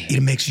 Really?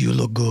 It makes you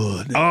look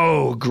good.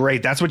 Oh,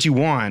 great. That's what you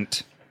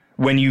want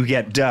when you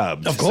get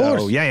dubbed. Of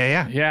course. So,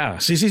 yeah. Yeah.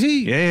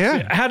 See.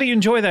 Yeah. How do you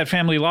enjoy that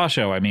family law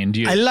show? I mean,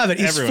 do you? I love it.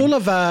 It's full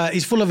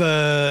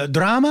of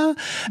drama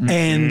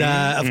and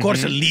of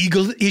course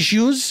legal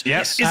issues.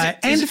 Yes.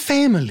 And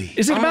family.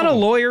 Is it about a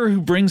lawyer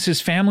who brings his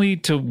family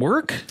to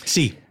work?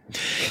 See,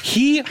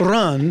 he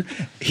runs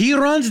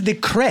the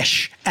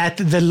creche at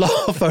the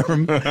law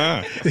firm.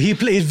 He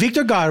plays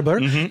Victor Garber,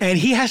 and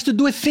he has to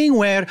do a thing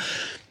where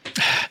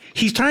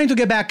he's trying to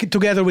get back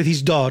together with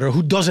his daughter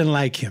who doesn't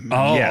like him.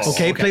 Oh, yes.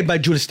 Okay, played by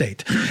Julia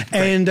State.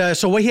 And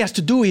so what he has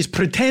to do is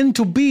pretend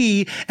to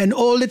be an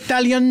old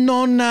Italian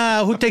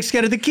nonna who takes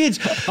care of the kids.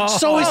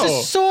 So it's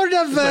a sort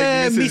of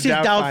like Mrs.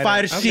 Mrs.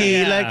 Doubtfire.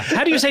 Okay. Like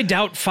How do you say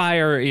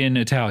Doubtfire in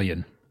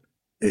Italian?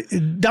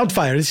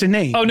 Doubtfire, it's a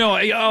name. Oh no!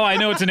 I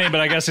know it's a name,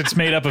 but I guess it's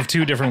made up of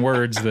two different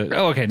words.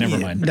 Okay, never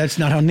mind. That's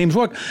not how names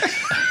work.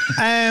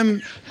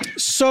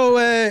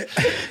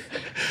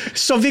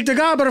 So Victor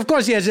Garber, of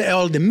course, he has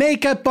all the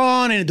makeup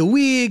on and the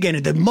wig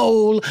and the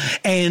mole,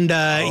 and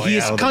he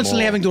is the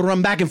constantly mole. having to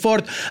run back and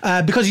forth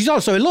because he's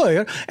also a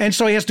lawyer, and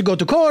so he has to go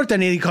to court,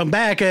 and then he come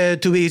back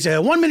to his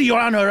 1 minute,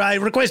 Your Honor, I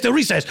request a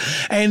recess,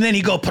 and then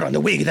he go put on the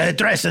wig, the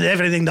dress, and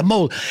everything, the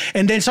mole,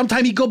 and then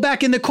sometime he go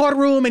back in the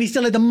courtroom and he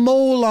still had the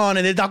mole on,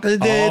 and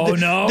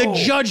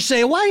the judge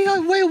say,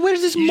 where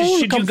does this mole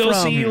Should come you go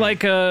from? see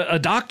like a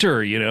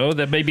doctor?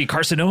 That may be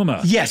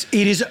carcinoma. Yes,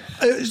 it is.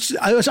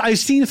 I've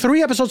seen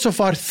 3 episodes so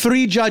far.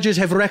 3 judges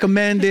have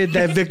recommended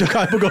that Victor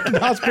Garber go to the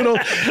hospital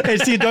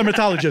and see a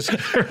dermatologist.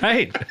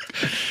 Right.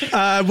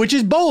 Which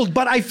is bold,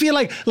 but I feel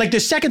like the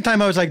second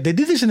time I was like, they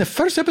did this in the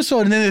first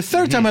episode, and then the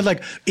third time I was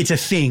like, it's a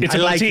thing. It's I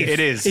a like motif. it. It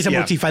is, It's a yeah.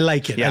 motif. I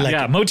like it. I Yeah. like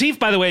Yeah. it. Motif,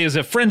 by the way, is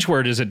a French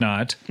word, is it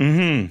not?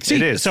 It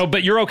is.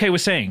 But you're okay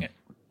with saying it.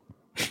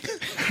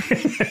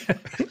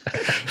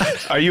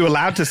 Are you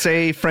allowed to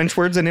say French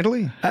words in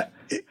Italy?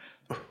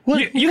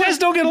 You guys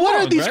don't get along. What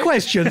are these right?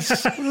 questions?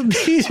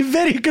 These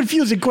very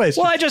confusing questions.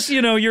 Well, I just,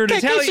 you're an Che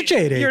Italian.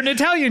 succede? You're an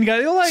Italian guy.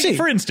 Like, Sì.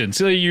 for instance,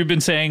 you've been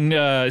saying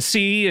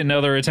 "si" and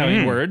other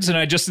Italian words, and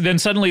I just then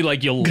suddenly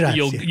like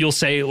Grazie. you'll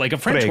say like a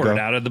French Prego. word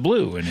out of the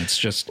blue, and it's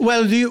just.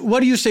 Well, what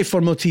do you say for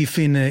motif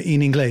in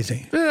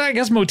Inglese? I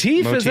guess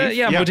motif, is that? Motif?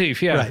 Yeah, Yeah.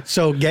 motif. Yeah. Right.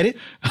 So get it?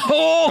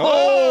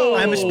 Oh.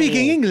 I'm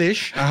speaking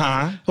English.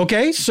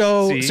 Okay,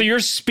 so So you're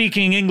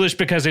speaking English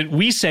because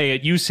we say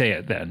it, you say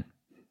it then.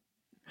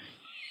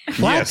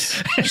 what?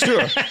 Yes.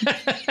 Sure.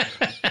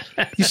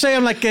 You say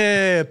I'm like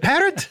a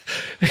parrot?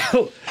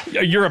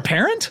 You're a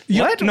parent?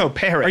 What? No,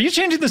 parrot. Are you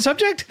changing the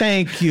subject?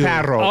 Thank you.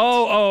 Parrot.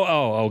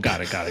 Oh,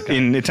 got it.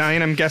 In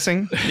Italian, I'm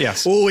guessing?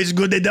 Yes. Oh, it's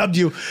good they dubbed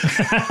you.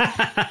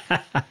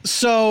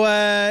 So,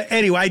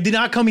 anyway, I did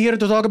not come here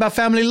to talk about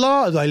family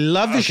law. I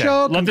love the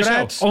show. Love the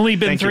Congrats. show. Only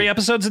been Thank 3 you.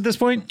 episodes at this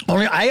point?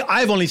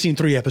 I've only seen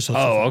 3 episodes.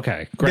 so Oh, far.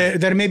 okay. Great.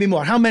 There may be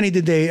more. How many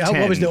did they?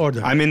 What was the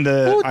order? I'm in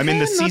the Oh, 10, 10,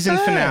 not season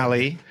bad.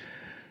 finale.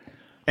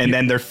 And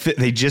then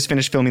they just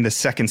finished filming the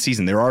second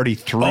season. They're already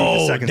through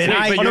the second then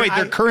season.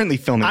 They're currently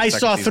filming the I second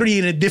saw season. 3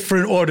 in a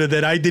different order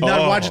that I did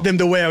not watch them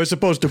the way I was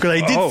supposed to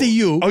because I did see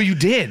you. Oh, you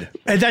did?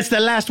 And that's the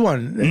last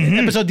one,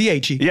 episode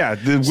 10. Yeah,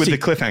 with See. the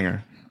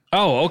cliffhanger.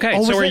 Oh, okay.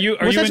 Oh, so was are you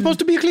that supposed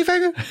to be a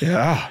cliffhanger?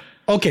 Yeah.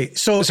 Okay,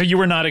 so So you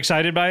were not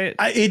excited by it?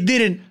 it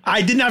didn't.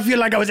 I did not feel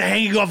like I was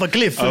hanging off a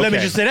cliff. So let me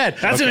Okay. just say that.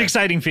 That's an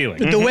exciting feeling.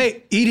 The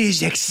way it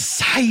is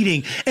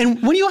exciting,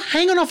 and when you're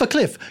hanging off a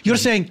cliff, you're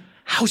saying,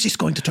 "How's this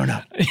going to turn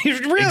out?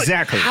 Really?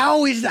 Exactly. How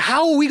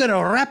are we going to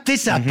wrap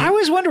this up?" I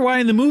always wonder why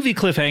in the movie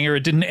Cliffhanger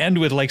it didn't end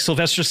with like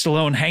Sylvester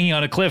Stallone hanging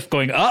on a cliff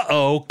going,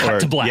 "Uh-oh,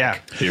 cut to black." Yeah.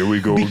 Here we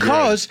go.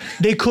 Because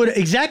they could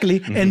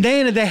exactly, and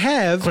then they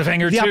have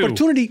Cliffhanger the 2.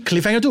 opportunity.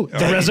 Cliffhanger 2.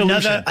 Then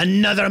resolution.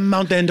 another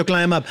mountain to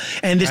climb up,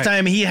 and this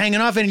time he hanging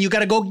off, and you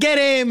got to go get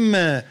him.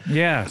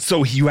 Yeah.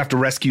 So you have to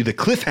rescue the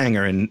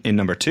cliffhanger in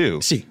number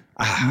 2. See,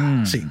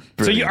 see.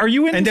 So are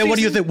you in And then what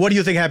do you season- think? What do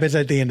you think happens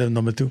at the end of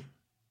number 2?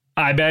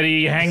 I bet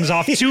he hangs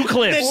off 2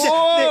 cliffs.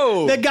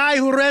 The guy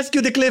who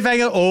rescued the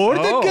cliffhanger or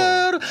the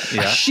girl,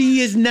 she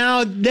is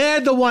now,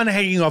 they're the one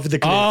hanging off the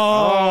cliff.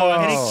 Oh,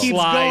 and it keeps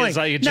slides.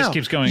 going. It just Now,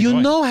 keeps going. You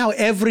going. know how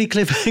every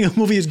cliffhanger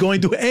movie is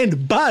going to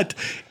end, but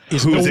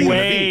It's Who's it motif.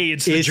 gonna be?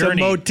 It's the It's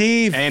journey. a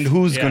motif. And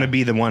who's Yeah. going to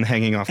be the one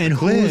hanging off And the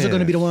cliff? who's going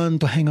to be the one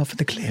to hang off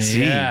the cliff? Sí,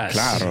 Yes.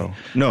 claro.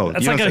 No,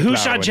 That's you like don't a say who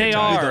claro shot when you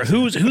JR?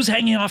 tell it. Who's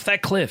hanging off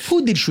that cliff?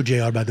 Who did shoot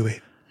JR, by the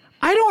way?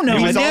 I don't know.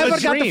 It was I all never a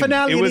got the dream.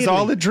 finale It in was all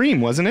Italy. a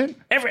dream, wasn't it?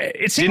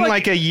 It seemed Didn't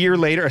like a year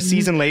later, a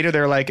season later,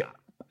 they're like,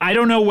 I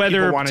don't know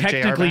whether People wanted JR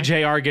technically back?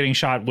 JR getting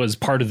shot was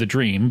part of the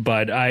dream,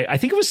 but I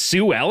think it was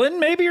Sue Ellen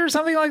maybe or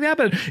something like that.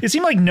 But it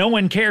seemed like no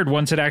one cared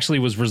once it actually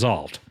was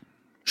resolved.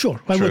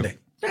 Sure, why would they?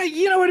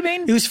 You know what I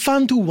mean? It was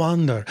fun to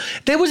wonder.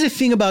 There was a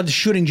thing about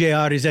shooting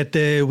JR is that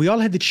we all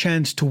had the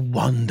chance to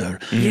wonder.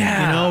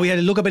 Yeah. You know, we had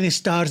to look up in the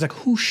stars like,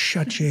 who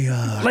shot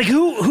JR? Like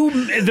who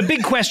the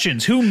big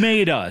questions, who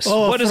made us?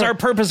 What is our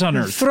purpose on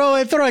earth? Throw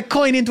a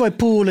coin into a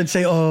pool and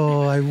say,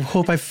 oh, I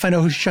hope I find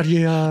out who shot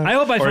JR. I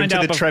hope I or find into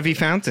out. the Trevi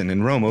Fountain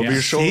in Rome over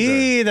your shoulder.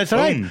 See, that's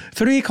right. Boom.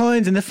 3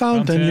 coins in the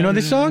fountain. You know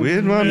this song?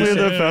 With one with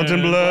the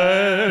fountain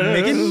blood.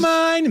 Make it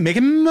mine, make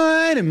it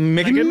mine,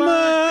 make it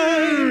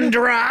mine.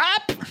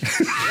 Drop.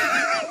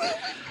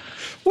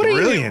 What are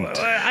Brilliant.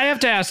 you? I have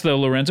to ask though,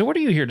 Lorenzo. What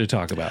are you here to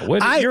talk about?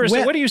 What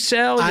do you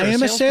sell? I You're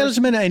am a salesperson?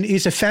 salesman, and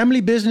it's a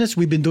family business.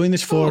 We've been doing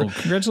this for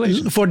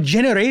congratulations. for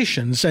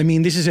generations. I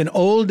mean, this is an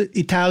old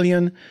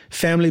Italian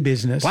family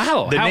business.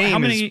 Wow. The how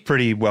name many? is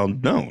pretty well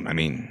known. I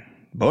mean,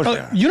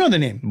 Borgia. You know the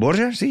name.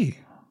 Borgia, sí.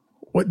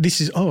 What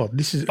this is?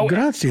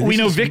 Grazie. We This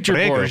know is- Victor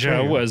Prego, Borgia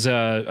prego. was.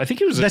 I think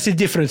he was. That's a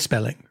different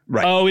spelling.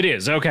 Right. Oh, it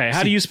is. Okay.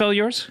 How do you spell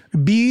yours?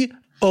 Borgia.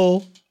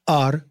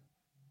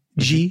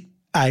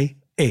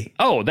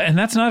 Oh, and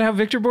that's not how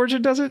Victor Borgia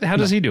does it? How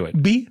does he do it?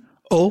 Borge.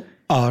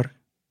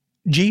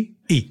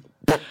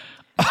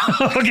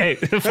 Okay,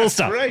 full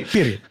stop. Right.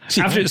 Period.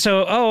 See,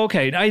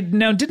 Okay.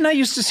 Didn't I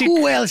used to see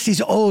who else is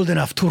old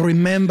enough to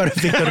remember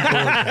Victor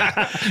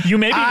Borgia? you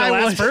may be the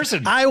last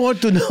person? I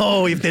want to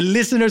know if the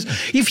listeners,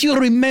 if you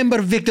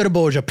remember Victor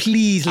Borgia,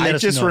 please let I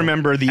us just know.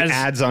 remember the As-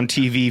 ads on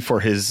TV for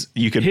his.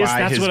 You could buy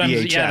that's his what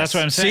VHS. that's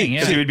what I'm saying.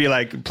 Because he would be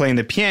like playing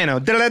the piano,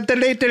 and And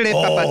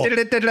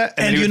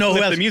you you know who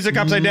flip else? the music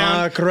upside down.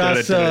 Mark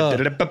Russell.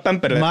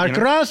 Mark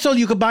Russell,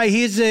 you could buy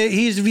his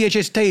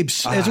VHS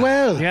tapes as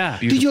well. yeah.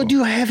 Do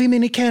you have him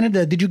in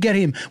Canada? Did you get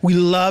him? We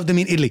loved him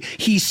in Italy.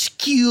 He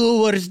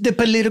skewers the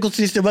political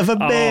system of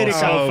America.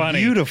 so funny.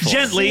 beautiful.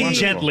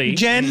 Gently.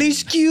 Gently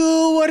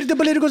skewers the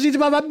political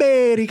system of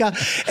America.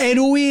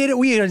 And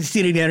we are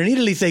sitting there in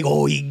Italy saying,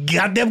 oh, he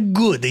got them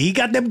good.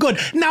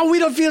 Now we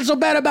don't feel so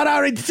bad about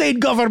our insane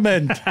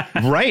government.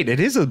 Right. It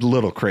is a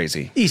little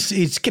crazy.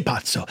 It's che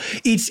pazzo.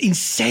 It's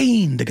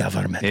insane, the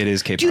government. It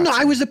is che Do you know,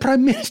 pazzo. I was the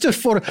prime minister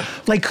for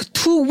like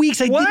 2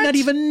 weeks. I What? did not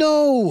even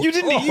know. You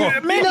didn't. You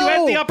had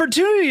the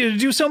opportunity to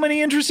do so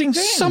many interesting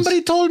things.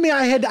 Somebody told me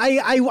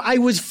I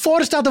was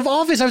forced out of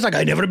office. I was like,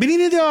 I've never been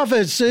in the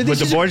office. But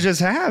the Borgias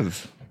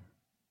have.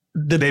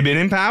 They've been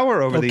in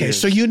power over the Okay, years.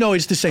 so you know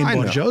it's the same I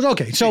know. Borgia.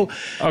 Okay, so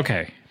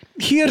Okay.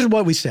 here's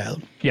what we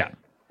sell. Yeah.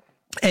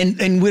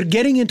 And we're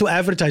getting into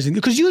advertising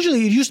because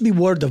usually it used to be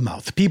word of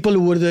mouth. People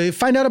would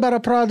find out about a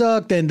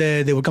product and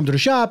they would come to the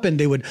shop and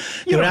they would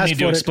You don't ask need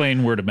to for it.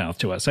 explain word of mouth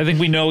to us. I think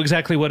we know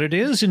exactly what it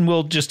is, and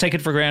we'll just take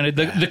it for granted.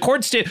 The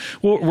court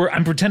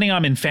I'm pretending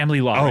I'm in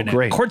family law right now.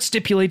 great. Court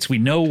stipulates we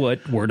know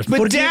what word of mouth.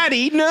 But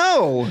Daddy,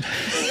 no.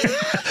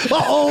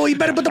 Oh, you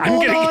better put the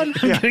ball on.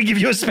 I'm gonna give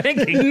you a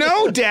spanking.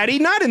 No, Daddy,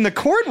 not in the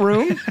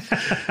courtroom.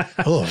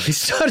 Oh, it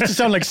starts to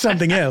sound like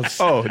something else.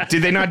 Oh,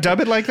 did they not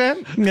dub it like that?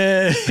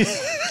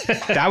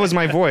 That was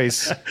my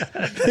voice.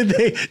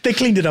 They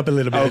cleaned it up a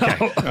little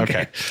bit.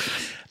 Okay.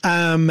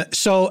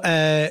 So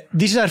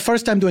this is our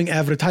first time doing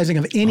advertising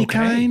of any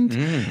kind,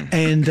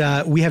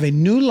 and we have a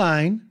new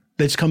line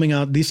that's coming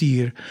out this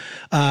year.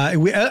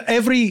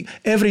 Every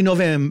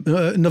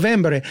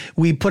November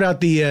we put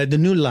out the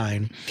new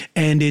line,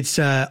 and it's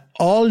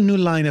all new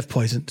line of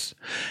poisons,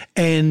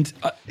 and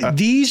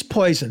these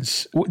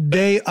poisons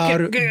they are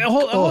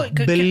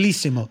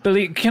bellissimo.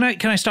 Billy, can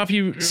I stop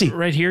you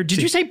right here?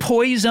 Did you say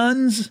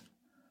poisons?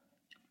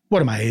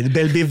 What am I,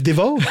 Belle Biv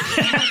DeVoe?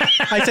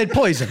 I said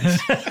poisons.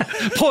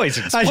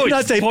 Poisons. I did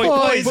not say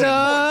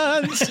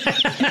poisons. poisons.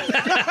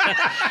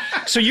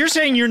 So you're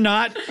saying you're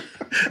not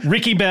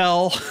Ricky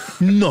Bell?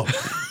 No.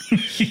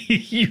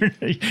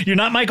 you're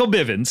not Michael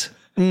Bivins.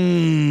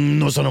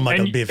 No sono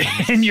Michael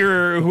Bivins. And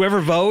you're whoever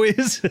Vo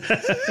is?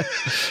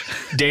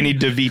 Danny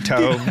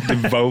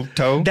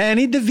DeVito.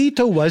 Danny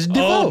DeVito was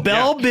DeVoe. Oh,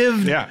 Bell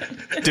Biv Yeah.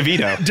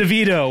 DeVito.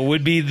 DeVito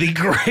would be the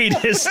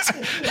greatest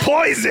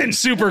Poison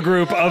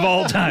supergroup of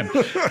all time.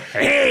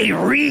 Hey,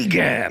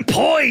 Regan,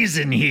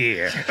 Poison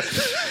here.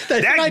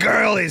 That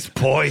girl is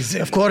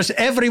poison. Of course,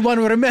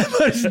 everyone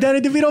remembers Danny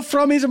DeVito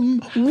from his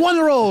one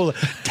role,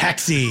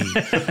 Taxi.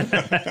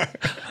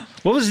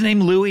 What was his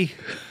name? Louis?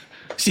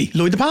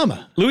 Louis De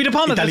Palma. Louis De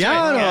Palma. that's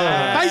Italiano.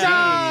 right.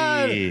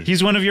 Paisan.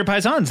 He's one of your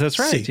paisans. That's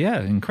right. Si. Yeah,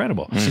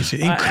 incredible.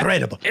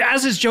 Incredible.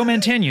 As is Joe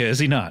Mantegna, is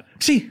he not?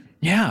 See,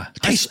 Yeah.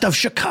 Taste of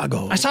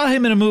Chicago. I saw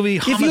him in a movie.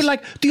 Do you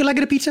like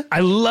the pizza? I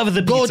love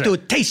the Go pizza. to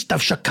Taste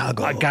of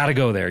Chicago. I gotta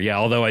go there. Yeah,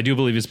 although I do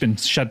believe it's been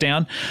shut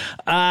down.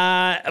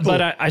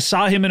 But I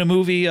saw him in a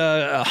movie,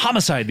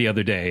 Homicide, the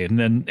other day, and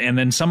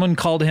then someone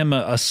called him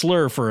a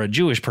slur for a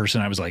Jewish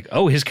person. I was like,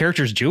 oh, his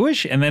character's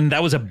Jewish, and then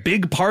that was a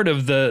big part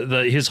of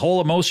his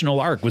whole emotional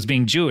arc was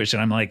being Jewish,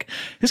 and I'm like,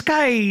 this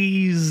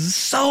guy's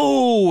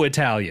so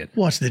Italian.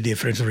 What's the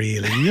difference,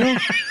 really? You know?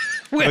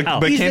 Well,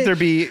 But can't there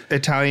be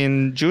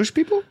Italian Jewish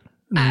people?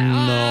 No.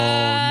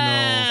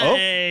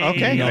 Oh,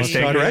 okay. No, I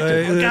stand sorry.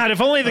 corrected. God,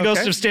 if only the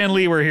ghost of Stan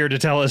Lee were here to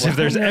tell us if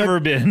there's ever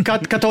been.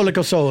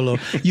 Cattolico solo.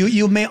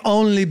 You may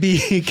only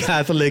be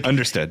Catholic.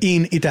 Understood.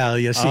 In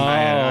Italia. See.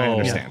 I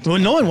understand. Well,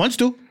 no one wants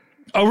to.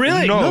 Oh,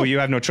 really? No, you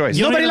have no choice.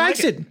 Nobody even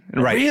likes like it.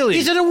 Right. Really?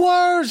 Is it the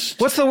worst?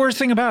 What's the worst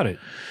thing about it?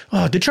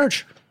 Oh, the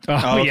church. Oh,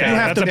 okay. yeah, You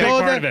have that's to a big Oh,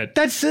 part of it.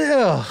 That's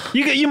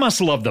You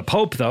must love the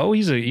Pope, though.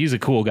 He's a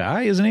cool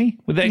guy, isn't he?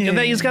 With that,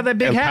 he's got that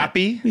big hat.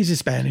 Papi? he's a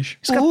Spanish.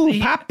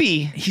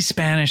 Papi. He's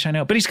Spanish, I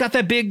know, but he's got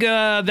that big,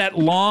 that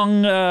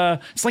long.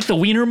 It's like the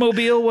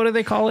Wienermobile. What do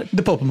they call it?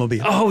 The Pope-mobile.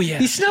 Oh,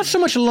 yeah. It's not so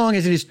much long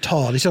as it is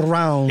tall. It's a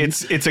round.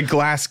 It's a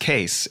glass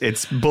case.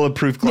 It's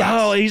bulletproof glass.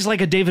 Oh, he's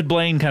like a David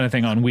Blaine kind of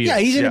thing on wheels. Yeah,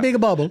 he's in a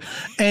big bubble,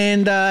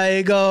 and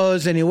he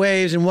goes and he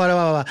waves and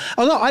whatever.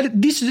 Although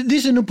this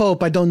is a new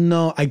pope, I don't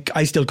know.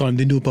 I still call him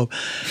the new pope.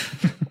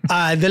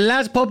 The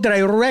last pope that I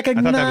I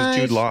recognize. thought that was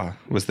Jude Law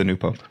was the new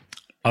pope.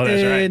 Oh,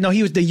 that's right. No,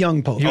 he was the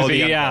young pope. He was the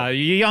young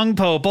young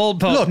Pope,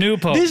 old Pope, Look, new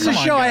Pope. this is a Come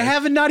on, show I guys.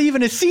 haven't not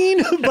even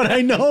seen, but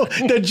I know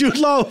that Jude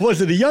Law was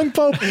the young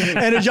pope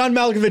and that John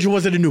Malkovich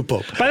was the new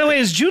pope. By the way,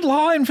 is Jude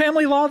Law in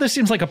Family Law? This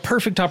seems like a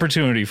perfect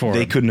opportunity for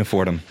They him. couldn't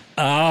afford him.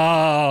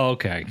 Oh,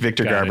 okay.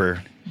 Victor Got it.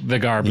 Garber. The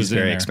Garb He's is in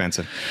very there.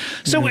 expensive.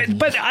 So,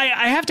 but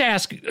I have to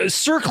ask,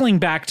 circling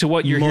back to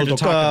what you're here to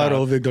Molto talk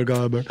caro, about. Victor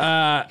Garber.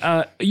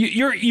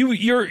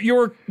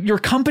 Your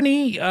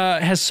company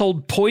has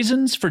sold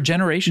poisons for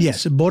generations.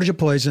 Yes, Borgia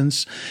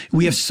poisons.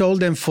 We have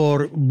sold them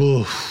for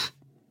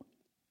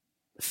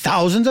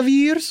thousands of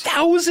years.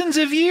 Thousands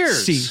of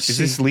years. Is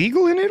this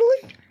legal in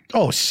Italy?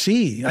 Oh,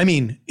 see. I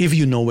mean, if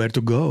you know where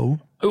to go.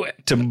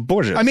 To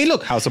Borgia's. I mean,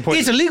 look, House of Poison.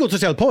 it's illegal to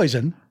sell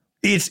poison.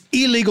 It's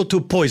illegal to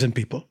poison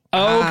people.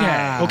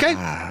 Okay. Okay?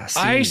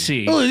 I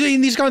see. Oh,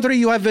 in this country,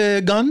 you have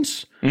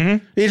guns.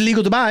 Mm-hmm. It's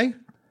illegal to buy.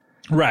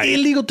 Right.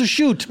 Illegal to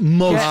shoot,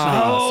 mostly.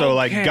 So,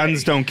 like, Okay.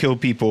 guns don't kill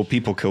people,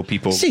 people kill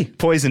people. See.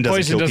 Poison doesn't,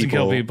 Poison doesn't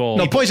kill people.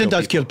 No, poison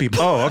does kill people.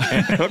 Oh,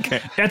 okay.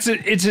 Okay.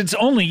 It's its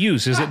only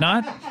use, is it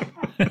not?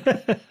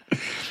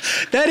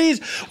 That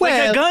is,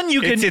 well, Like a gun, you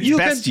can it's you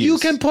best can you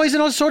use. can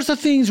poison all sorts of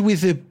things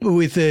with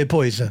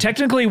poison.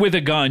 technically with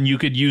a gun you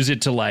could use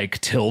it to like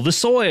till the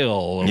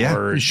soil Yeah.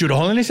 or Shoot a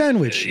hole in a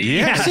sandwich.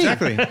 Yeah, See,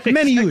 exactly.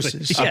 many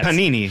uses. A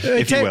panini,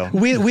 if you will.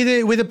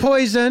 With a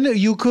poison,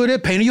 you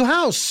could paint your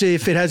house.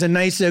 If it has a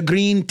nice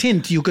green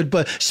tint, you could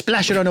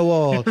splash it on a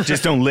wall.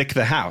 Just don't lick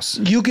the house.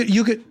 You could.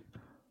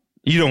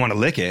 You don't want to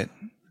lick it.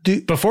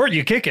 before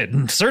you kick it.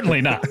 Certainly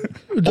not.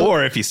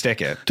 Or if you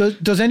stick it.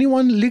 Does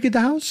anyone lick at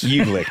the house?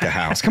 You lick the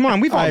house. Come on,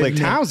 we've all I licked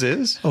know.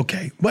 houses.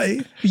 Okay, well,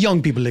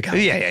 young people lick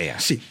houses. Yeah.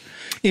 See,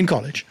 in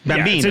college.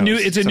 Yeah, it's a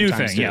new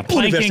sometimes thing. do. Yeah,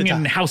 planking Università.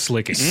 and house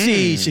licking.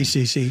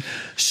 See.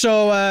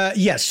 So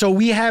yes, so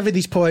we have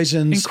these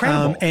poisons,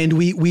 Incredible. and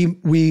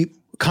we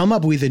come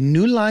up with a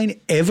new line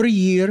every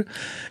year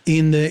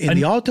in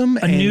the autumn.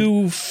 A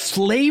new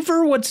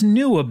flavor? What's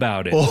new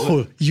about it?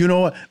 Oh, you know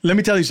what? Let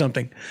me tell you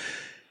something.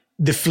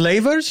 The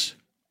flavors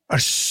are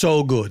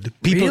so good.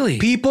 Really?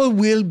 People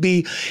will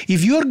be,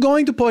 if you're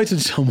going to poison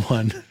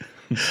someone,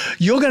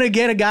 you're going to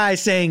get a guy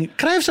saying,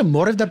 "Can I have some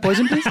more of that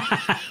poison, please?"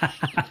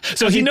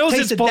 So he knows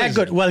it's tasted poison. that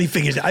good. Well, he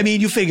figures it. I mean,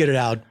 you figured it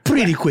out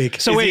pretty quick.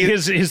 So wait,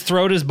 his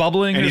throat is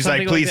bubbling, And or he's like,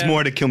 something please that?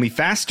 more to kill me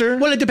faster.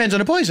 Well, it depends on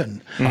the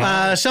poison.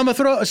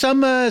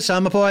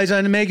 Some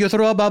poison make you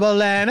throw a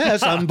bubble, and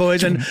some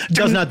poison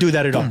does not do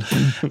that at all.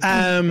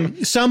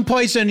 Some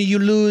poison you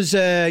lose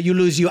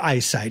your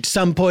eyesight.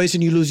 Some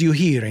poison you lose your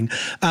hearing.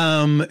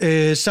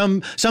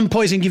 Some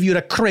poison give you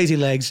the crazy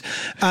legs.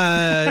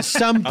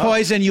 Some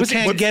poison you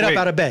can't get up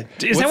out of bed.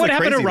 Is that What's what the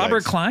happened to crazy Robert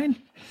legs? Klein?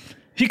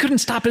 He couldn't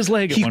stop his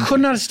leg. At He one could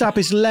not stop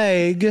his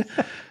leg.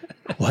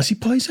 Was he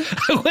poisoned?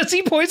 point. Was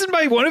he poisoned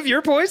by one of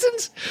your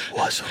poisons?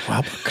 Was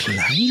Robert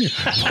Klein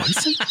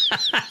poisoned?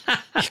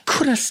 He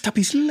could not stop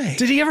his leg.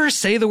 Did he ever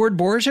say the word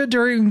Borgia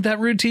during that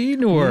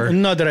routine, or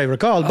Not that I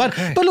recall. But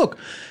look,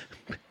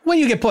 when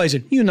you get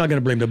poisoned, you're not going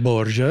to blame the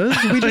Borgias.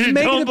 We just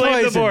make Don't it a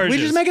blame the poison. We Borgias.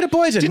 just make it a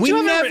poison. Did We you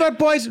have a never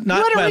poisoned. you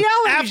had a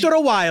reality After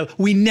a while,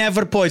 we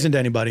never poisoned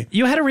anybody.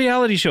 you had a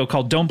reality show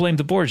called "Don't Blame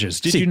the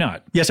Borgias"? Did you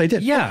not? Yes, I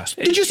did. Yeah.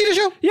 Did you see the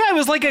show? Yeah, it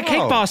was like a Cake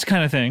Oh. Boss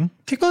kind of thing.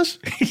 Kickboss?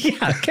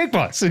 Yeah,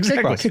 kickboss,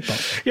 exactly.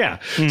 Kickboss. Yeah.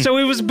 So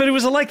it was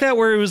like that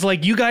where it was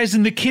like you guys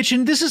in the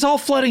kitchen. This is all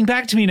flooding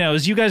back to me now.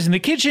 Is you guys in the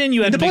kitchen?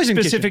 You had The to make poison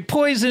specific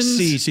poisons.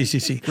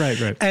 See.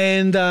 Right.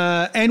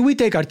 And we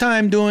take our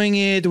time doing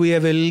it. We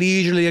have a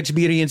leisurely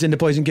experience in the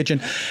poison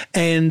kitchen,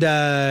 and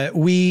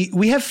we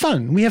have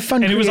fun. We have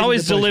fun. And it was creating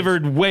always the poisons.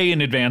 delivered way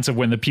in advance of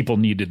when the people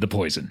needed the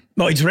poison.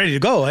 No, it's ready to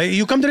go.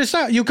 You come to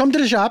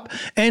the shop,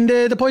 and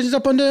the poison's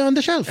up on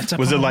the shelf.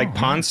 Was it like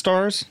Pawn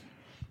Stars?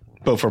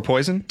 But for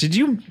poison? Did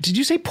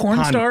you say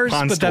porn stars?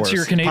 Pawn But that's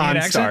your Stores. Canadian Pawn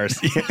accent.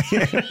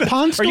 Stars.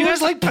 Pawn Are you stores?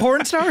 guys like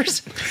porn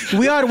stars?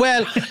 We are.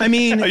 Well, I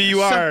mean, You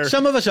are.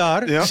 Some of us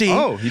are. Yeah. See,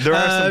 Oh, there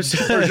are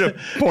some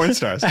porn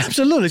stars.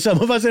 Absolutely. Some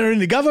of us are in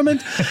the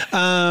government.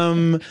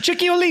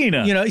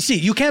 Chickiolina. You know, see,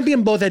 you can't be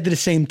in both at the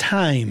same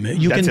time.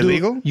 That's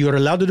illegal? You're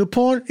allowed to do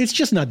porn. It's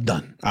just not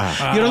done.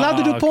 You're allowed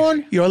to do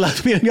porn. You're allowed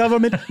to be in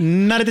government.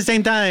 Not at the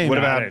same time. What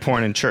Got about it.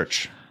 porn in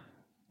church?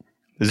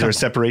 Is there a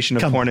separation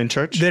of porn in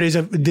church? There is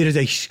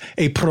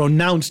a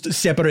pronounced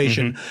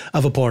separation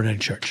of a porn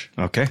and church.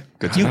 Okay,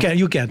 good.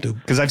 You can't do.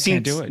 Because I've seen.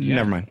 Can't do it, yeah.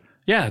 Never mind.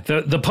 Yeah,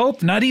 the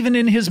Pope, not even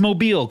in his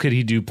mobile could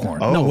he do porn.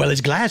 No, well,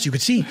 it's glass. You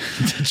could see.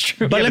 That's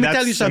true. But Yeah, let me but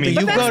tell you that's- something.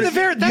 I mean- You But go, that's the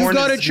very- that's you go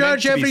porn to is church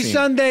meant to be every seen.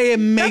 Sunday. It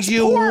makes That's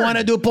you porn. want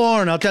to do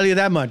porn. I'll tell you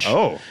that much.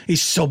 Oh.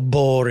 It's so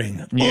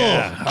boring.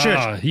 Yeah. Oh,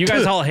 church. You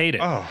guys all hate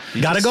it. Oh,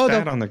 you Gotta just go,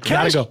 spat though. on the Can I,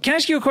 Gotta ask, go. can I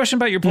ask you a question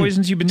about your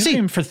poisons? You've been doing See.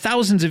 them for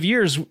thousands of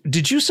years.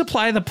 Did you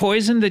supply the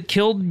poison that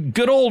killed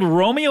good old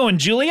Romeo and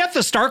Juliet,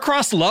 the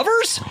star-crossed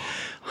lovers?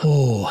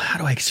 Oh, how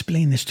do I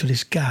explain this to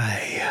this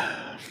guy?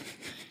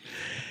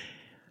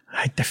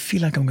 I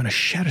feel like I'm going to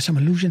shatter some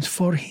illusions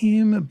for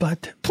him,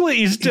 but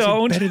Please is it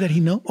don't. better that he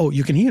know? Oh,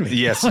 you can hear me.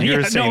 Yes,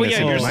 you're saying this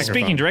in you're the microphone.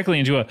 speaking directly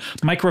into a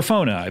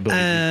microphone, I believe.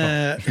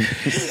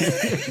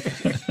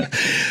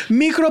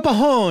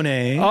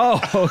 Micropahone.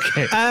 Oh,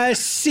 okay.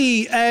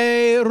 Sì,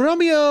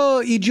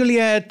 Romeo e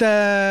Juliet,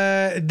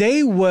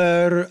 they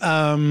were,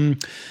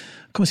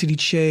 come si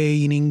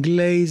dice in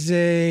inglese,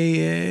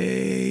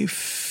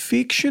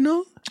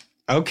 fictional?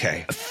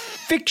 Okay.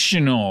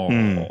 Fictional.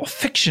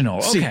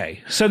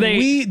 Okay. So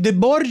The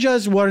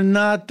Borgias were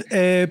not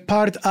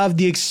part of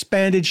the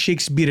expanded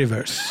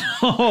Shakespeareverse.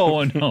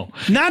 Oh, no.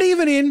 Not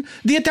even in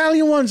the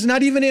Italian ones.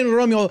 Not even in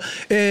Romeo,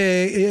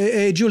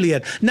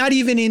 Juliet. Not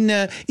even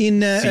in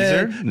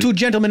Caesar? Two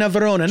Gentlemen of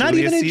Verona. Not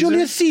Julius even in Caesar?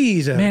 Julius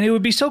Caesar. Man, it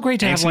would be so great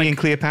to have Antony like and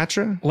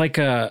Cleopatra? like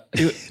a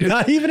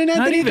Not even in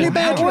Antony and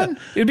Cleopatra.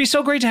 It would be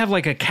so great to have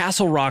like a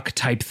Castle Rock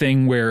type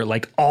thing where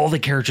like all the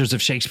characters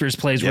of Shakespeare's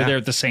plays were Yeah. there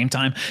at the same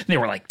time. And they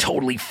were like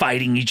totally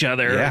fighting each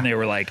other, Yeah. and they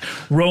were like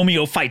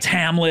Romeo fights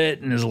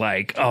Hamlet, and is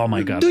like, oh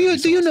my god. Do that'd you be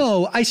so do you awesome.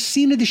 know? I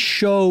seen the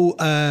show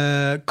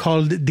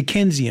called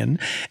Dickensian,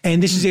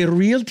 and this is a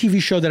real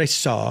TV show that I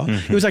saw.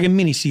 It was like a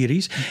mini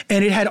series,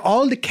 and it had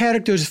all the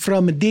characters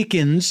from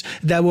Dickens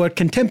that were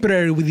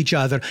contemporary with each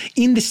other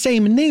in the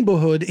same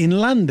neighborhood in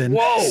London.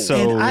 Whoa!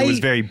 So And it was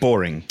very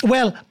boring.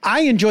 Well,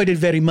 I enjoyed it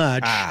very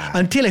much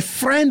until a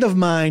friend of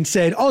mine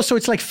said, "Oh, so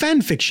it's like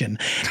fan fiction,"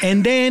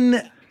 and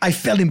then I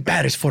felt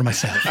embarrassed for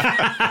myself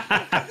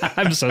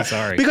I'm so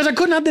sorry. because I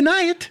could not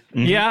deny it.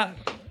 Yeah,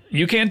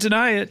 you can't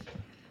deny it.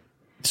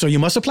 So you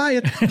must apply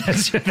it.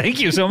 Thank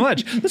you so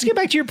much. Let's get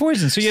back to your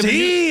poison. So you have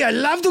See, I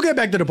love to get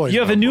back to the point.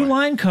 a new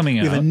line coming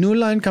out. We have a new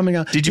line coming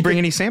out. Did you bring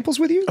any samples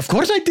with you? Of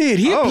course I did.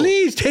 Here, Oh.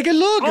 please take a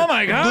look. Oh,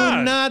 my God.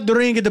 Do not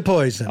drink the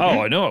poison.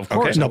 Oh, I know, of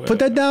course. No, put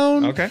that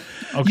down. Okay.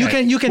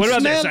 Okay. You can What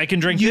about smell. this? I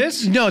can drink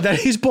this? No,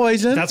 that is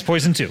poison. That's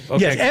poison too.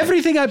 Okay. yes.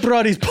 Everything I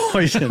brought is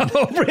poison.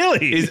 Oh,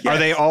 really? Are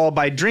they all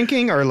by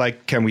drinking or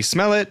like, can we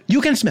smell it?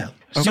 You can smell.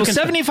 So You can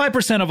smell.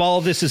 75% of all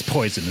of this is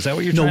poison. Is that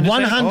what you're No, trying to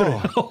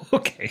 100. say? Oh,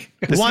 okay.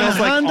 It smells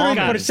like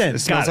almonds. 100%. It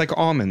smells like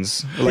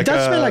almonds. Like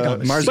does smell like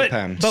almonds.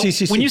 marzipan. But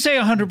See. when you say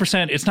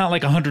 100%, it's not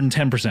like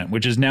 110%,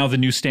 which is now the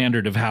new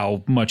standard of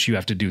how much you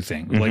have to do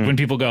things. Like when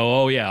people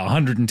go, oh, yeah,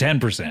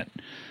 110%.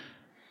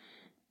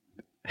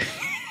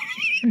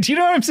 Do you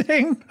know what I'm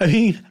saying? I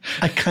mean,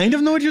 I kind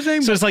of know what you're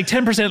saying. So it's like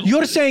 10%.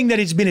 You're saying that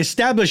it's been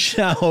established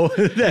now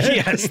that,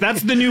 Yes,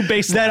 that's the new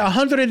baseline. that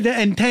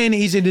 110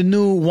 is in the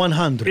new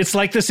 100. It's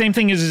like the same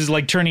thing as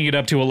like turning it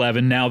up to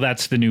 11. Now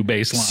that's the new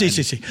baseline.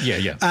 See.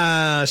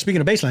 Yeah. Speaking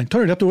of baseline,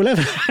 turn it up to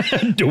 11.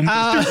 Doom,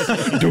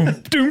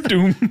 doom, doom,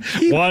 doom.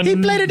 He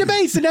played the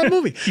bass in that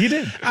movie. He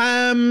did.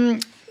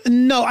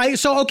 No,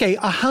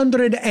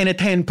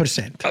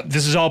 110%.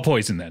 This is all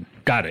poison then.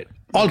 Got it.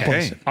 All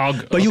Okay.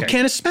 poison. But you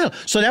can't smell.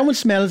 So that one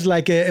smells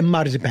like a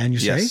marzipan, you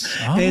say. Yes.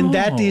 And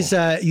that is,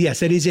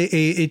 yes, it is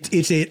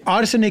it's a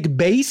arsenic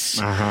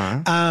base.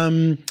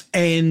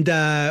 And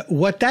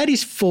what that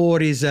is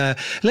for is,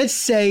 let's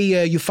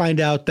say you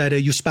find out that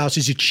your spouse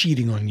is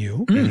cheating on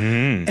you.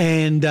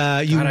 And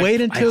you God,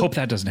 wait I until... hope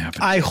that doesn't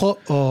happen. I hope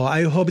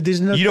it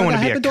does not You don't gonna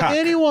wanna be a happen to cuck.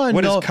 anyone.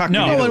 What is no, cuck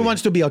no in one Italy?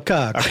 wants to be a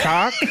cuck. A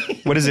cock?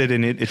 What is it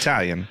in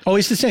Italian? Oh,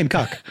 it's the same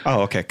cuck.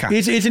 Oh, okay. Cock.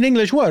 It's an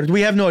English word.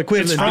 We have no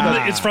equivalent.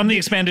 It's from the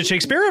expanded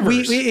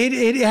Shakespeareverse.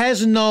 It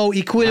has no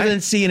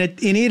equivalency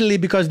in Italy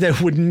because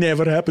that would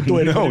never happen to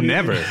anybody. No,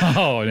 never.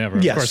 Oh, never.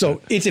 Yeah, of course so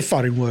not. it's a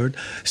foreign word.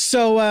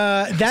 So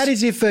that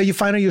is if you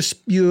find out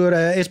your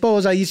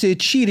esposa is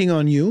cheating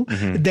on you,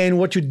 then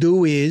what you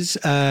do is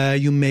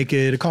you make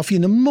a coffee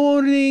in the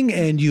morning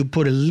and you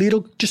put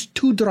just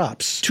 2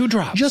 drops. 2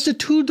 drops. Just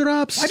 2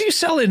 drops. Why do you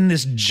sell it in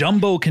this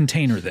jumbo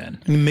container then?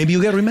 Maybe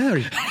you get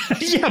remarried.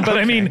 Yeah, but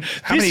I mean,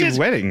 How many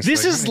weddings?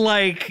 This is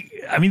like,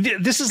 I mean,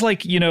 this is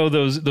like, you know,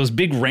 those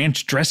big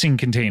ranch dressing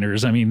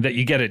containers. I mean, that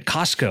you get at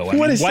Costco.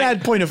 What a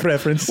sad point of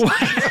reference.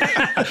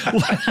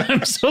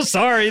 I'm so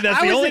sorry.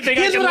 That's the only thing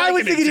I Here's can what I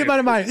was liken it thinking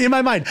to. in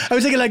my mind. I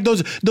was thinking like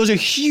those are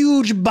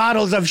huge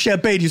bottles of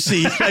champagne you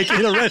see like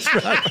in a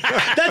restaurant.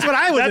 That's what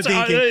I was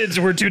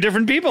thinking. We're 2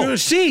 different people.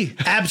 See,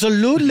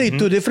 absolutely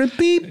 2 different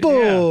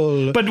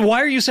people. Yeah. But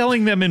why are you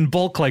selling them in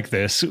bulk like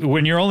this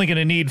when you're only going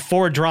to need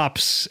 4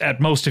 drops at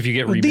most if you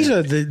get remarried? These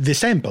are the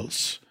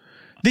samples.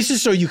 This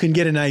is so you can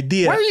get an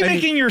idea. Why are you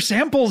making your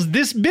samples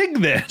this big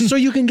then? So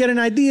you can get an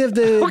idea of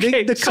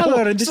the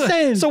color and the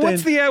scent. So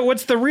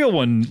what's the real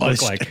one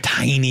look like?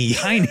 Tiny.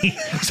 Tiny.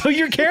 So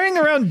you're carrying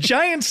around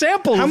giant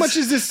samples. How much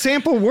is this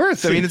sample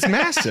worth? I mean, it's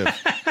massive.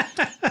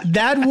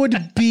 That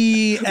would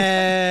be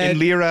In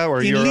lira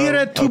or euro? In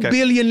lira, 2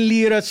 billion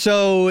lira,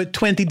 so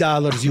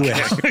 $20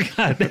 US.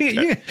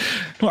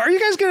 Are you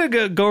guys going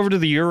to go over to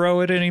the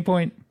euro at any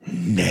point?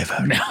 Never.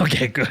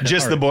 Okay, good.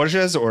 Just the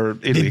Borgias or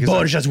Italy? The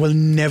Borgias will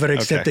never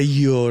accept a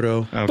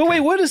euro. But wait,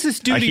 what does this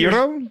do A to your...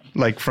 hero?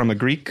 Like from a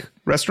Greek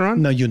restaurant?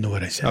 No, you know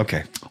what I said.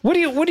 Okay. What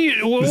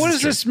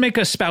does this make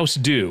a spouse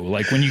do?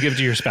 Like when you give it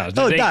to your spouse?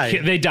 Die.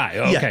 They die.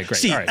 Oh, Yeah. okay, great.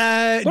 See, All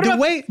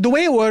right. the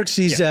way it works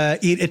is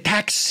it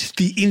attacks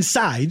the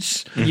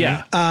insides.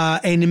 Yeah.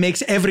 And it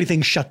makes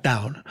everything shut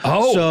down.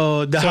 Oh,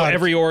 so heart,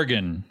 every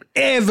organ.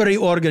 every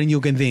organ you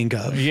can think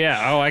of.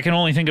 Yeah. Oh, I can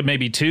only think of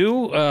maybe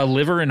 2: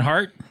 liver and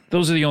heart.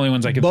 Those are the only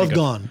ones I can Both think of.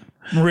 gone.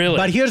 Really?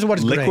 But here's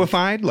what's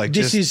Liquefied? Like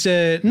this just-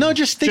 is no,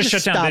 just they Just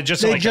just shut down.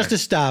 stop. Just a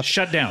stop.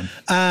 Shut down.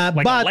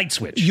 Like a light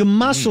switch. Your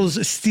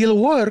muscles still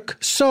work.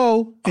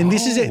 So, and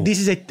this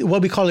is a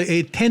what we call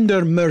a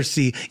tender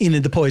mercy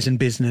in the poison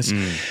business.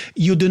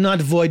 You do not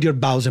void your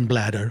bowels and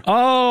bladder.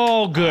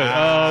 Oh, good.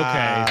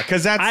 Okay.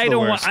 Because that's I the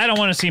don't worst. want. I don't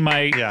want to see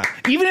my.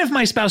 Even if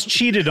my spouse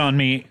cheated on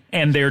me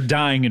and they're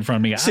dying in front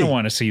of me, I don't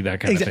want to see that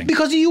kind of thing.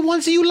 Because you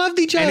loved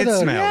each other. And it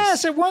smells.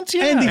 Yes, it once.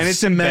 Yeah. And, And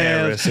it's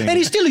embarrassing. And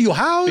it's still your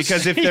house.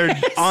 Because if they're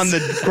on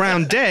the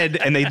ground dead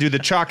and they do the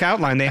chalk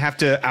outline, they have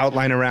to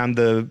outline around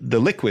the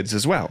liquids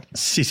as well.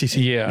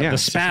 Yeah, Yeah. the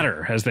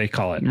spatter, as they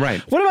call it. Right.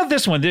 What about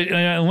this one?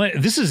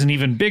 This is an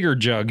even bigger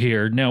jug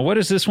here. Now, what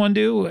does this one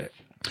do?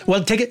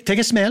 Well, take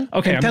a smell.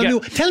 Okay, and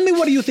tell me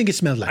what do you think it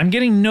smells like? I'm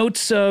getting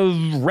notes of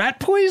rat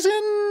poison.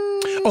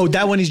 Oh,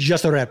 that one is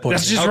just a rat poison.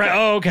 That's just rat.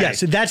 Oh, okay.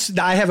 Yes,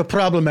 I have a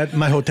problem at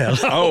my hotel.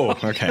 Oh,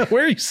 okay.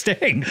 Where are you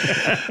staying?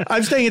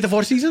 I'm staying at the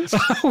Four Seasons.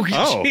 Oh,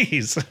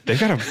 jeez. They've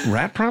got a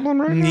rat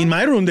problem right now? In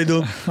my room, they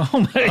do.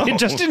 Oh my!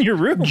 Just in your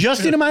room.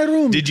 Just in my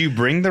room. Did you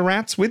bring the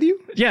rats with you?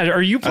 Yeah.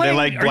 Are you playing?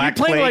 like are you Black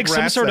playing Plague like some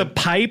rats sort of that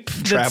pipe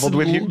that's traveled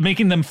with you?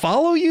 making them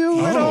follow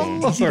you at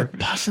all? Is it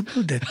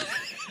possible that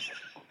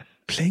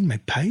playing my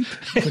pipe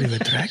could have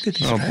attracted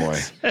these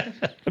rats?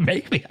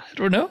 Maybe, I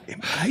don't know. Am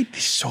I the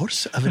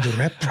source of the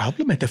rat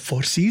problem at the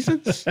Four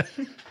Seasons?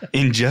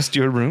 In just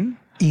your room?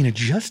 In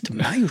just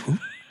my room?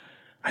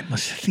 I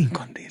must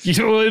think on this.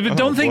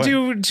 Don't think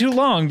boy. too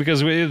long because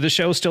the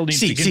show still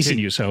needs to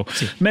continue. So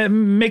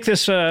make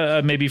this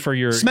maybe for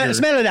your Smell of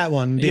that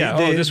one.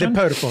 This the one?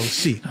 purple.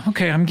 See.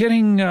 Okay, I'm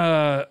getting.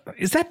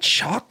 Is that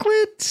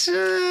chocolate?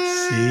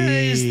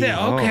 Is that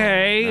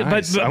okay?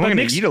 Nice. But I'm going to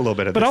mix- eat a little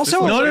bit of but this. also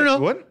This looks No.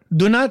 like- What?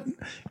 Do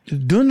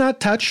not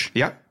touch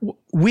Yeah.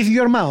 with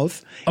your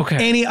mouth Okay.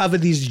 any of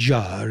these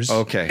jars.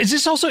 Okay. Is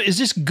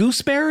this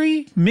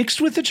gooseberry mixed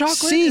with the chocolate?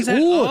 See, Is that,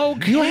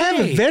 you have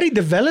a very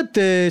developed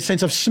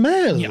sense of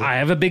smell. I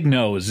have a big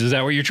nose. Is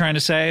that what you're trying to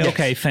say? Yes.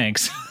 Okay,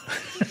 thanks.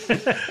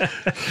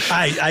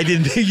 I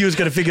didn't think you was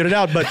going to figure it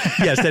out, but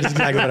yes, that is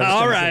exactly what I was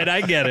All trying to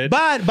right, say. I get it.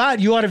 But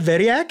you are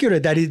very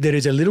accurate. There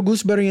is a little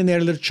gooseberry in there,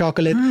 a little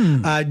chocolate.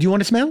 Do you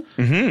want to smell?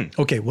 Mm-hmm.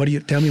 Okay,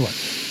 tell me what?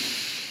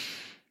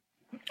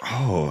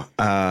 Oh,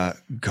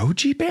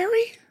 goji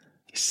berry?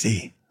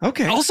 See.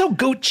 Okay. Also,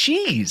 goat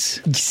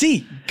cheese.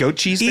 See. Goat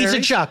cheese It's berry?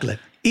 a chocolate.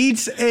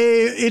 It's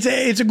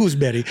a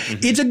gooseberry.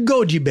 It's a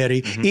goji berry.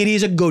 It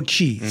is a goat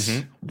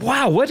cheese.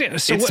 Wow, what?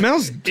 So It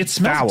smells It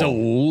smells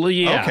foul.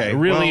 Okay,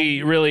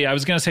 really. I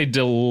was gonna say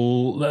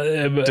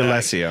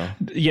Delicio.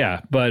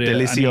 yeah, but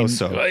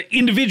Delicioso.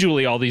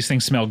 Individually, all these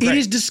things smell great. It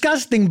is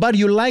disgusting, but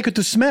you like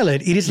to smell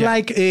it. It is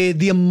like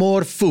the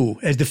amour fou,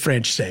 as the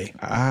French say.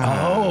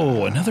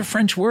 Oh, another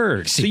French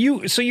word. So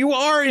you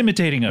are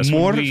imitating us.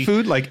 More when we-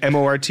 food, like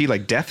M-O-R-T,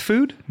 like death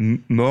food?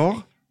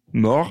 More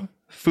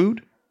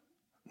food?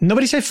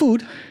 Nobody say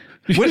food.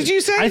 What did you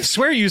say? I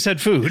swear you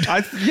said food.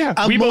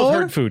 Yeah. We both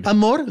heard food.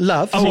 Amor,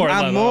 love. Amor,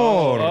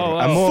 Amor.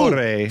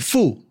 Amore.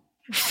 Fou.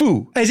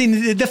 Foo. As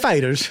in the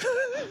fighters.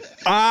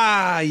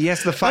 Ah,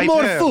 yes, the fighters.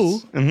 Amor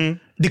fou.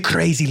 The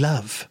Crazy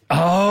Love.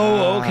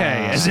 Oh,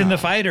 okay. As in the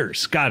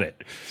Fighters. Got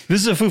it.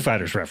 This is a Foo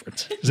Fighters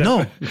reference. Is that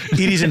No, it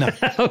is not.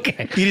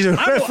 Okay. It is a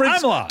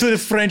reference I'm lost. to the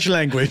French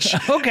language.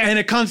 Okay. And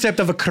a concept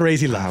of a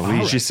crazy love.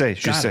 Oui, je sais.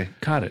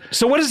 Got it.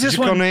 So what is this Je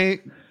one? connais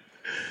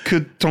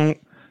que ton...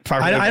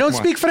 I don't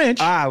speak French.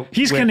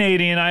 He's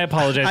Canadian. I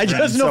apologize. I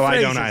friends. just know So I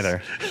phrases. don't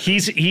either.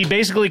 He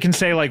basically can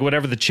say like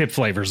whatever the chip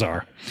flavors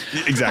are.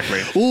 Exactly.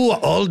 Ooh,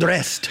 all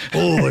dressed.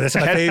 Oh, that's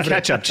my favorite.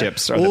 Ketchup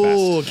chips are the Oh,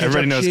 best. ketchup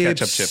Everybody knows chips.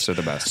 ketchup chips are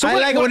the best. I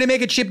like it when they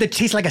make a chip that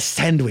tastes like a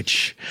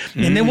sandwich.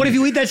 And then what if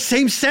you eat that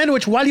same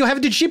sandwich while you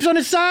have the chips on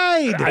the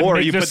side? Or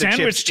Make you the put the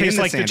sandwich chips in taste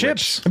the like the sandwich.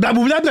 chips. Blah,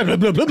 blah, blah,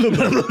 blah, blah, blah,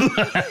 blah,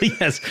 blah.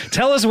 Yes.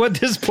 Tell us what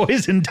this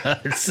poison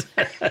does.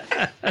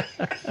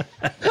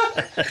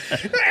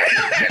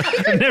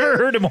 I've never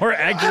heard a more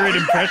accurate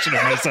impression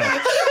of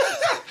myself.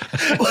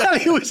 Well,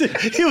 he was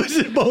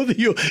both of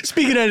you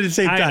speaking at the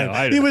same I time. know,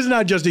 I know. It was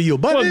not just a you,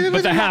 but, Well, it but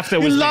was the half that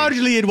was me.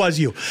 largely it was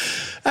you.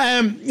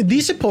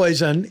 This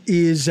poison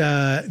is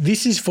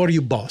this is for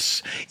you,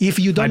 boss. If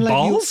you My don't like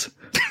balls?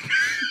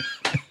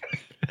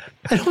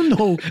 I don't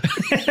know.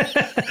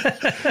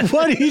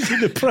 What is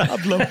the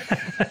problem,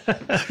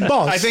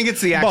 boss? I think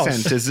it's the Boss.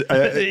 accent.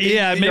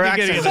 Yeah, maybe your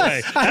getting accent. it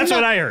away. That's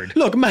what I heard.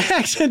 Look, my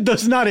accent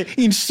does not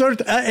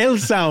insert a L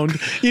sound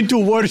into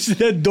words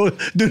that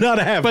do not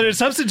have. But it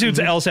substitutes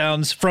L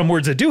sounds from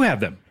words that do have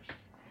them.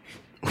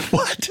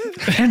 what?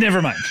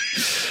 Never mind.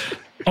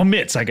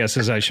 Omits, I guess,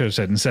 as I should have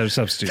said, instead of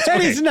substitutes. That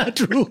Okay. is not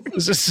true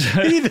Is this-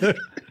 either.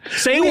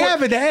 say We wa-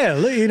 have an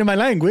L in my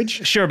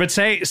language. Sure, but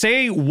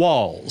say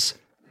walls.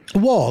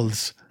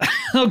 Walls.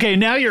 Okay,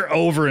 now you're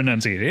over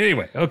enunciating.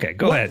 Anyway, okay,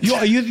 go ahead.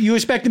 You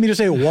expected me to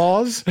say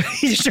was?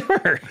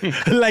 Sure.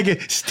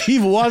 Like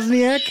Steve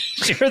Wozniak?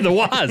 Sure, the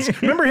Woz.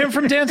 Remember him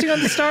from Dancing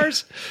on the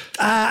Stars?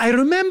 I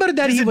remember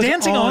that Is he it was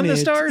Dancing on the it.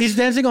 Stars? It's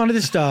Dancing on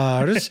the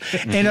Stars.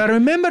 And I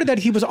remember that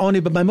he was on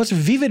it, but my most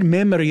vivid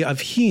memory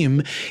of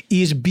him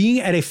is being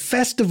at a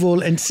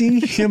festival and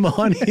seeing him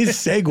on his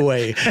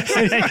Segway.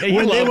 You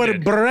when they loved were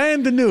it.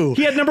 brand new.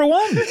 He had number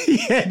one. He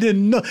had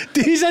no,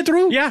 is that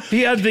true? Yeah,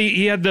 he had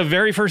the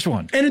very first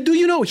one. And do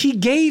you know, he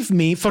gave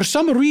me, for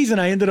some reason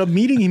I ended up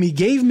meeting him, he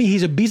gave me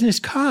his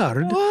business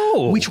card,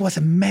 Oh. which was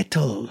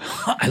metal.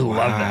 I love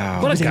that.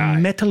 It What was a guy. a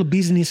metal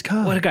business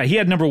card. What a guy. He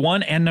had number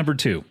one and number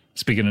two.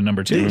 Speaking of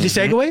number two. The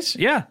Segways?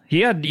 Yeah, he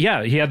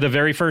had the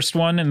very first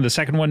one and the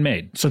second one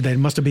made. So that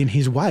must have been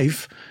his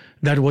wife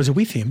that was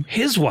with him.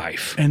 His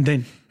wife. And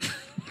then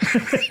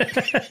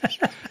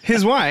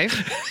His wife.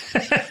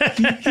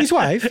 his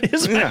wife.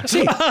 His wife.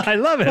 See, I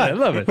love it. I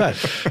love it. Right.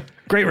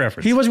 Great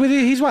reference. He was with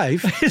his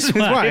wife. his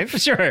wife.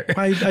 Sure.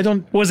 I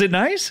don't. Was it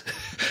nice?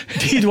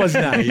 It was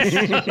nice.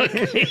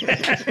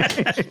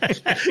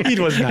 It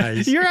was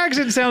nice. Your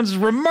accent sounds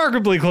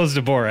remarkably close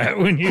to Borat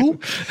when you.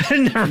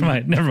 Never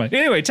mind.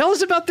 Anyway, tell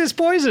us about this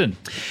poison.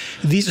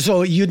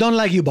 So you don't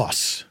like your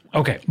boss.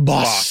 Okay.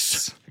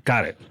 Boss.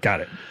 Got it.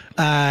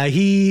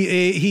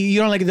 You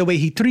don't like the way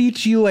he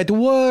treats you at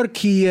work.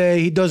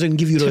 He doesn't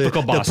give you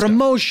Typical the boss stuff.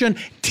 promotion.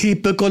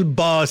 Typical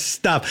boss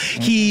stuff.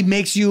 He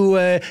makes you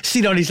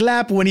sit on his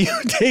lap when you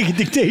take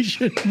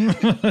dictation.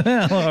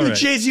 All He right.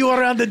 chases you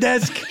around the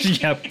desk.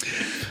 Yep.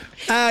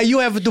 You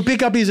have to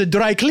pick up his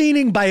dry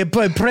cleaning, buy a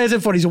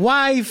present for his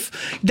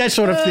wife, that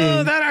sort of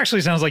thing. That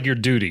actually sounds like your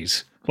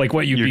duties. Like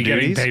what you'd Your be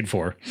getting duties? paid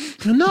for.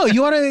 No,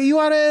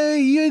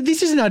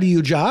 this is not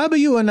your job.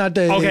 You are not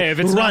Okay, if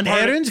it's run not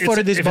part errands of,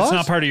 for this if boss. it's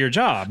not part of your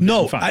job,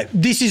 No, then fine.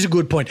 this is a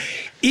good point.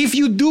 If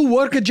you do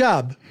work a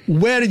job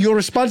where your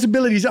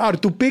responsibilities are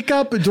to pick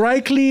up,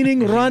 dry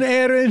cleaning, run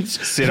errands,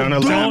 Sit on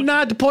a do lap.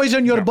 not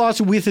poison your boss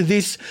with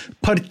this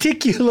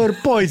particular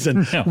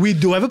poison. No. We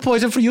do have a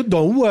poison for you,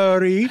 don't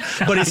worry,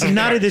 but it's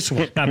not this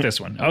one. Not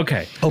this one.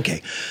 Okay.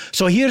 Okay,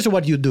 so here's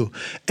what you do.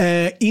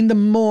 In the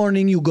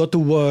morning, you go to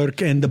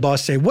work and the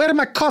boss say, "Where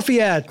my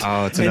coffee at?"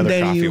 Oh, it's And another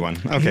then coffee you- one.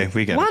 Okay,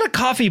 we A get lot it. of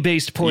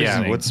coffee-based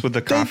poisoning. Yeah, what's with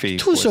the They- coffee?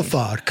 Two so poison?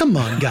 far. Come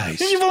on,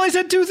 guys. You've only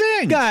said two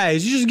things.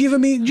 Guys, you just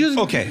giving me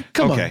Okay.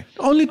 Come okay.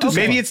 on. Only two. so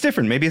Maybe far. it's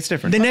different.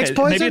 The next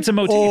poison. maybe it's a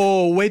motif.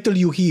 Oh, wait till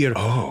you hear.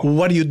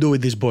 What do you do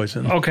with this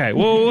poison? Okay.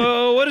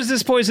 Well, what does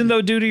this poison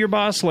though do to your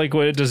boss? Like,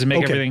 what does it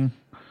make Okay. everything?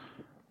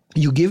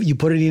 You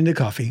put it in the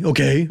coffee.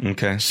 Okay.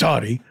 Okay.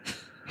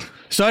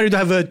 Sorry to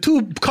have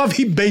two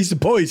coffee-based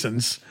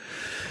poisons.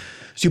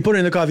 So you put it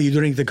in the coffee. You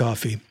drink the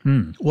coffee.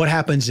 What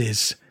happens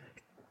is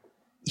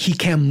he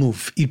can't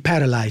move. It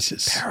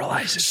paralyzes.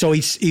 So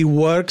it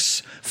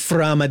works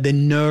from the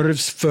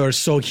nerves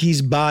first. So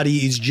his body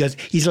is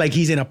he's like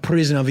he's in a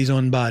prison of his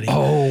own body.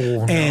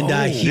 Oh,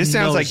 and he This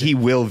sounds knows like it. he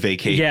will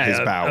vacate his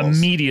Yeah, bowels.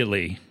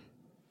 immediately.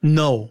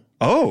 No.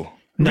 Oh.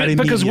 Not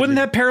Because wouldn't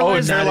that immediately. Oh,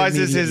 it paralyze? not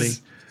paralyzes immediately.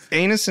 his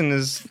anus and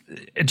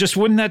his...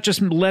 Wouldn't that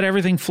just let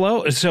everything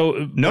flow?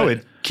 So No, but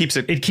it keeps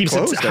it it keeps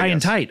closed, it I high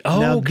and guess. tight. Oh,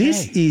 Now, okay.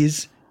 this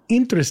is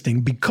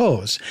interesting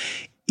because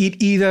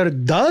it either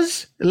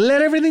does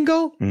let everything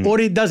go or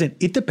it doesn't.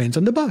 It depends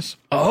on the boss.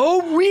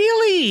 Oh,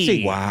 really?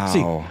 See,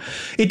 Wow.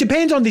 it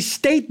depends on the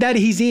state that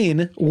he's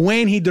in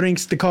when he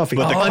drinks the coffee.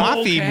 But the Oh,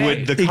 coffee okay.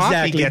 would... The coffee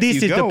exactly. gets This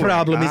you is the going.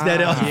 problem. Is that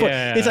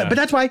Yeah. but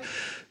that's why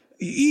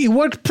it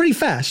worked pretty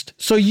fast.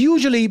 So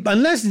usually,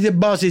 unless the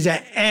boss is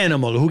an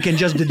animal who can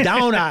just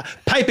down a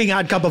piping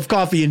hot cup of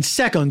coffee in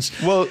seconds.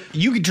 Well,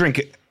 you could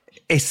drink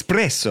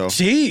espresso.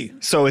 See?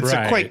 So it's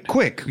Right. quite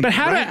quick. But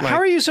how right? how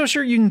are you so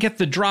sure you can get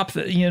the drop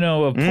that,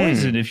 of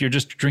poison if you're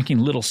just drinking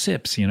little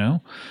sips,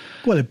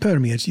 Well, it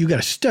permeates. You got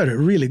to stir it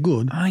really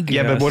good. I guess.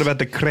 Yeah, but what about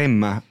the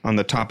crema on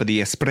the top of the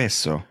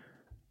espresso?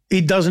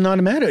 It does not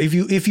matter. If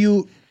you If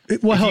you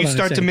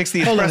start to mix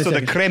the espresso,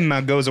 the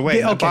crema goes away.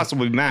 Yeah, The okay. boss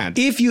will be mad.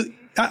 If you,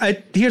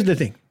 here's the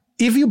thing.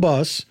 If your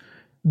boss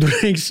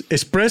drinks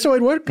espresso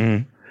at work,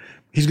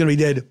 he's going to be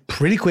dead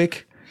pretty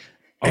quick.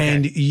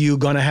 And you're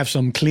going to have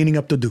some cleaning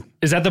up to do.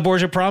 Is that the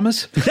Borgia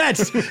promise?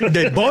 That's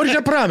the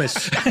Borgia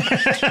promise.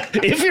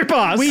 If your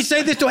boss. We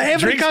say this to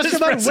every Drinks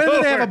customer, espresso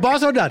whether they at have a work.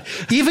 boss or not.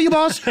 If your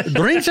boss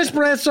drinks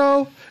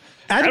espresso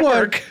at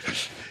work,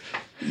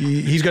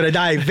 he's going to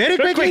die very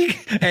quickly,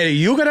 and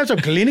you're going to have some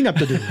cleaning up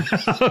to do.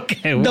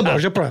 Okay. The wow.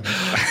 Borgia promise.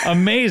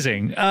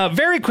 Amazing.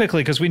 Very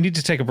quickly, because we need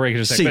to take a break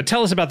in a second. See. But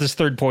tell us about this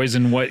third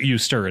poison, what you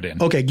stir it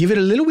in. Okay, give it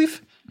a little whiff.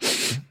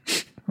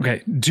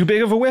 Okay. Too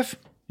big of a whiff?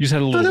 You just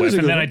had a little that was whiff, a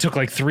and good then one. I took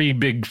like 3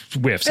 big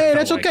whiffs. I Hey, felt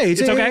that's like. okay.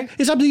 It's okay?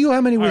 It's up to you how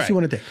many whiffs right. you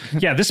want to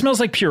take. Yeah, this smells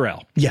like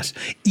Purell. Yes,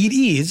 it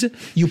is.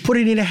 You put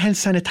it in a hand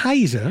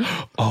sanitizer.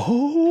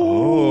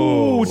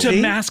 Oh, to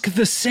See? mask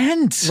the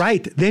scent.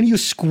 Right. Then you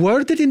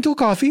squirt it into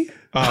coffee.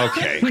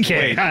 Okay.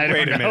 Okay, Wait I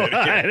don't a know. minute.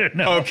 I don't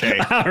know. Okay.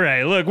 All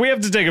right. Look, we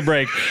have to take a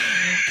break.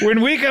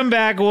 When we come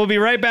back, we'll be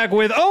right back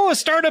with, a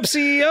startup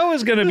CEO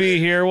is going to be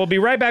here. We'll be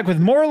right back with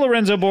more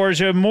Lorenzo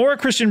Borgia, more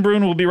Kristian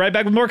Bruun. We'll be right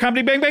back with more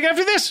Comedy Bang Bang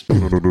after this.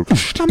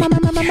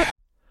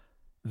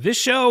 This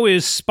show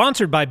is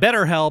sponsored by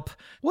BetterHelp.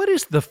 What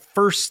is the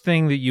first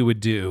thing that you would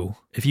do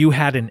if you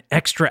had an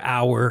extra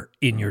hour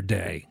in your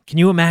day? Can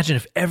you imagine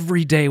if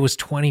every day was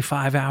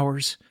 25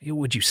 hours?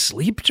 Would you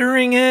sleep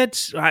during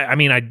it?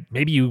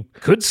 Maybe you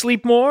could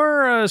sleep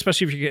more,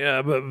 especially if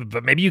you,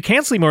 but maybe you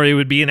can't sleep more. It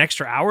would be an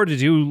extra hour to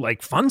do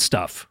like fun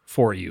stuff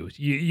for you.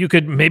 You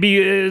could, maybe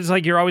it's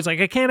like you're always like,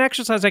 I can't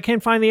exercise, I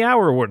can't find the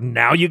hour. Well,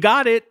 now you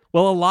got it.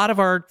 Well, a lot of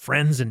our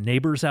friends and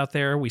neighbors out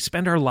there, we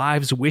spend our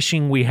lives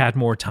wishing we had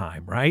more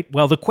time, right?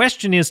 Well, the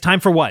question is, time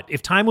for what?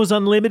 If time was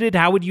unlimited,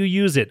 how would you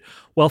use it?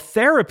 Well,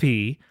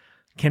 therapy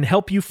can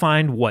help you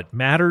find what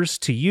matters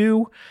to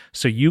you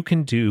so you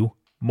can do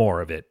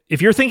more of it.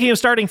 If you're thinking of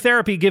starting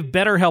therapy, give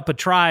BetterHelp a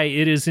try.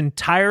 It is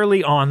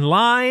entirely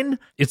online.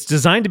 It's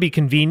designed to be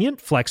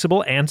convenient,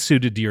 flexible, and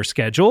suited to your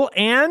schedule.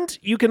 And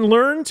you can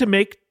learn to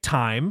make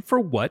time for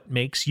what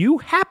makes you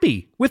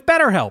happy with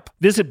BetterHelp.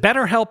 Visit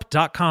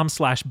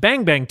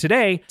BetterHelp.com/bangbang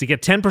today to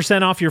get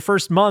 10% off your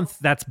first month.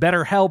 That's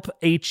BetterHelp,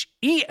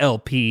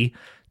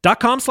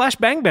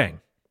 HELP.com/bangbang.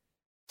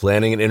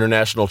 Planning an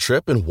international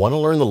trip and want to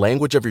learn the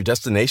language of your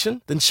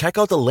destination? Then check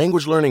out the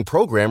language learning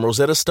program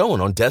Rosetta Stone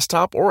on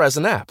desktop or as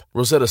an app.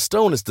 Rosetta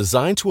Stone is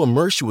designed to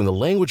immerse you in the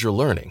language you're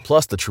learning.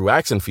 Plus, the True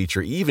Accent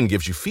feature even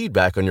gives you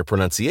feedback on your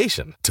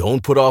pronunciation.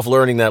 Don't put off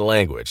learning that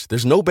language.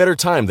 There's no better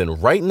time than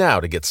right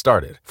now to get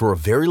started. For a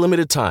very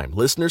limited time,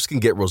 listeners can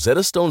get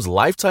Rosetta Stone's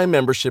lifetime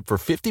membership for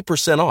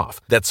 50% off.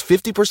 That's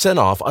 50%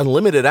 off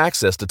unlimited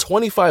access to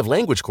 25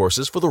 language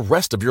courses for the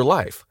rest of your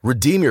life.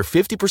 Redeem your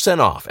 50%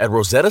 off at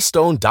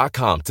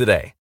rosettastone.com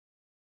today.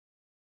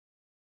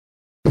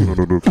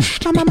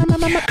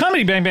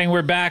 Comedy Bang Bang,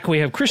 we're back. We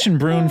have Kristian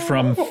Bruun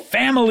from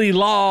Family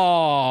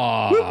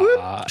Law.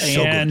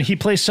 And he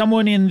plays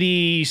someone in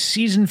the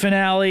season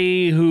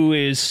finale who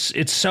is,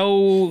 it's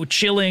so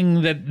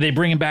chilling that they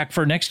bring him back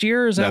for next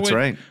year. Is that That's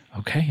right.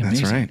 Okay,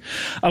 amazing. That's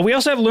right. We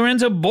also have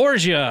Lorenzo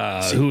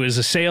Borgia, who is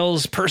a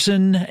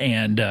salesperson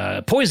and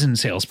poison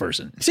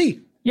salesperson. See,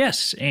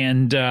 Yes,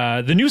 and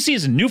the new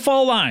season, new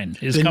fall line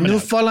is the coming new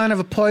out. fall line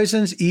of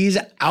poisons is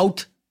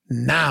out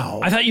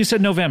now. I thought you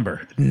said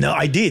November. No,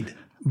 I did.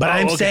 But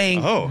I'm okay.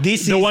 saying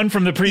this The is one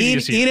from the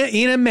previous year.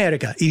 in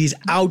America. It is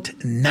out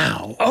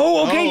now.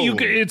 Oh,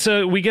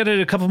 okay. We get it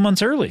a couple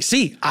months early.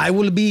 See, I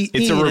will be.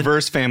 It's a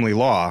reverse Family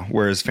Law,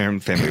 whereas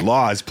Family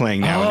Law is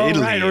playing now in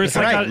Italy. Right, or it's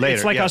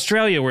later, like yes.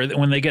 Australia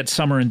when they get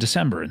summer and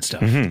December and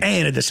stuff.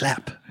 and the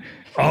slap.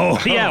 Oh,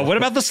 yeah. What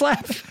about the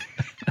slap?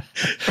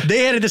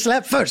 They added the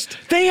slap first.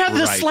 They had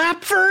the Right.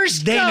 slap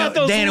first. Then,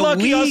 those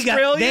lucky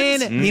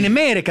Australians. in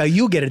America,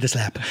 you get the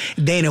slap.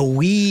 Then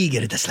we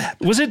get the slap.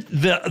 Was it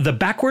the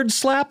backward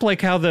slap,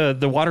 like how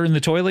the water in the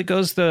toilet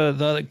goes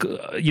the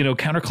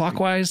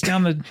counterclockwise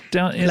down?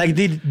 Like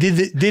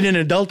did an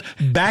adult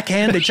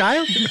backhand a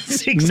child?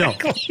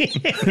 Exactly.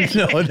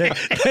 No,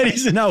 that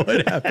is not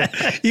what happened.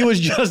 It was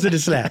just a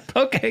slap.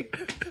 Okay.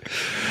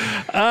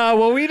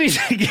 Well, we need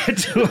to get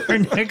to our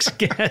next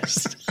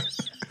guest.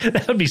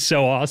 That would be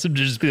so awesome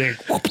to just be like,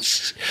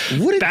 whoops,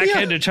 Would it be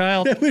backhand a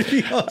child. That would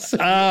be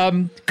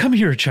awesome. Come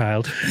here,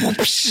 child.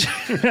 Whoops.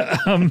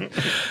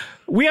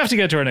 We have to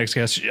get to our next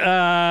guest. They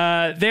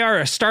are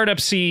a startup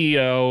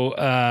CEO.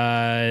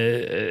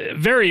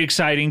 Very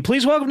exciting.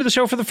 Please welcome to the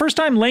show for the first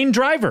time, Lane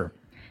Driver.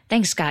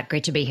 Thanks, Scott.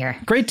 Great to be here.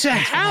 Great to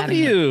have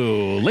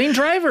you. Lane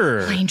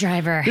Driver. Lane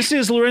Driver. This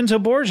is Lorenzo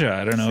Borgia.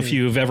 I don't know if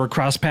you've ever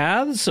crossed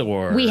paths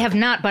or... We have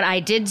not, but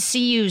I did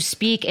see you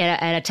speak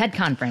at a TED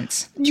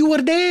conference. You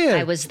were there.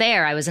 I was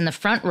there. I was in the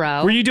front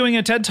row. Were you doing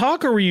a TED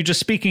Talk or were you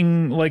just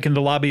speaking like in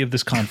the lobby of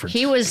this conference?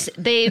 He was,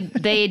 they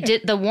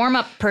did, the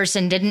warm-up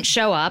person didn't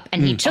show up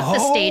and he took the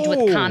stage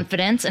with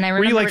confidence. And I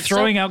remember... Were you like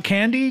throwing out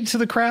candy to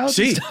the crowd?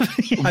 See,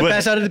 I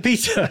passed out of the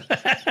pizza.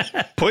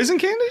 Poison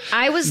candy?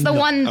 I was the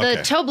one, the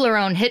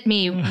Toblerone hit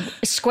me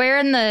square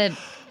in the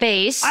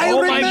face.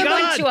 Oh my I God.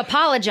 went to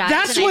apologize.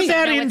 That's and I what said,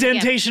 that "No, it's a gift."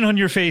 indentation on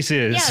your face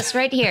is. Yes,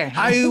 right here.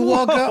 I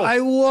walk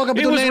up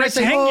It to was Lane and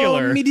say,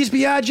 rectangular. "Oh, mi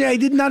dispiace, I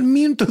did not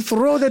mean to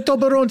throw the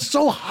Toblerone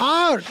so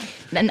hard."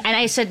 And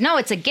I said, no,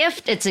 it's a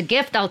gift. It's a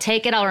gift. I'll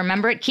take it. I'll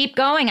remember it. Keep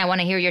going. I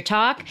want to hear your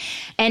talk.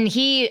 And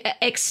he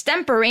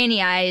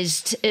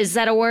extemporaneized, is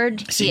that a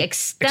word? He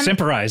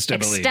Extemporized, I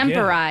believe.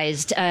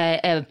 Extemporized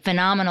a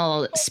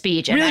phenomenal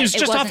speech. And Really? It was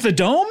just off the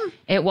dome?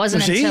 It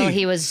wasn't Was he? until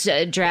he was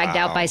dragged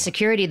out by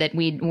security that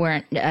we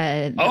weren't.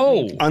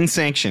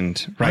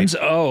 Unsanctioned, right?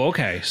 Oh,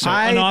 okay. So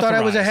I thought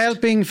I was a unauthorized.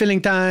 helping,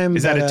 filling time.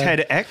 Is that but, a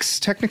TEDx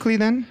technically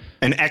then?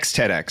 An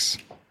ex-TEDx.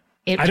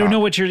 I don't know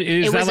what you're...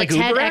 Is It that was like a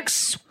UberX? TEDx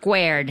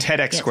squared. TEDx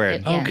Yes,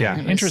 squared. yeah. Yeah.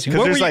 Interesting. Because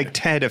What there's were you- like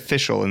TED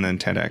official and then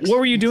TEDx. What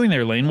were you doing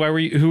there, Lane?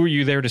 Who were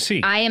you there to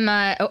see? I am,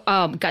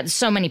 oh, God,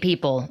 so many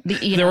people.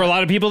 There were a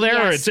lot of people there?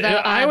 Yes, or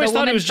I always the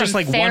thought it woman was just from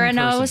like one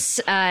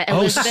Theranos,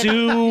 person.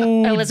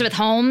 Sue... Elizabeth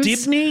Holmes.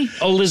 Dibney?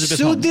 Oh, Elizabeth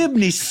Sue Holmes.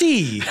 Dibney,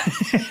 see,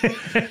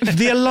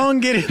 the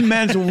elongated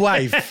man's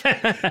wife.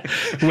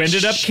 Who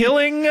ended up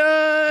killing...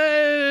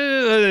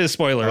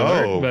 spoiler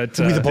alert. But,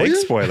 With the Big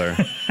poison? spoiler.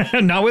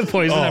 not with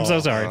poison, I'm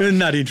so sorry.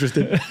 Not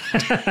interested.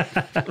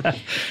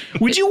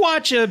 Would you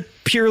watch a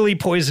purely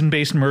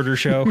poison-based murder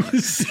show?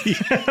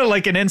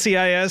 Like an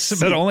NCIS,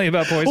 but only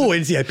about poison? Oh,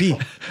 NCIP.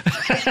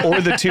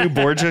 Or the two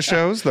Borgia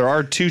shows. There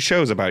are two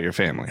shows about your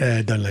family.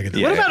 Don't like it.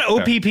 Yeah. What about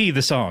OPP,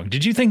 the song?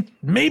 Did you think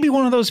maybe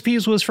one of those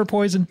P's was for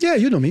poison? Yeah,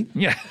 you know me.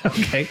 Yeah.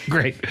 Okay,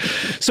 great.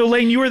 So,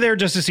 Lane, you were there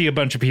just to see a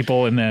bunch of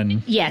people and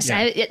then... Yes.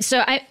 Yeah.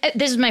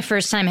 This is my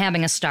first time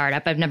having a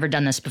startup. I've never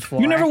done this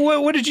before. You never...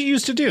 What did you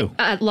used to do?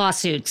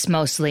 Lawsuits,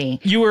 mostly.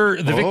 You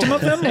were the victim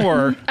of them,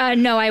 or...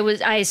 No,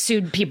 I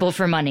sued people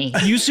for money.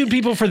 You sued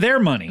people for their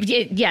money?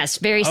 Yes,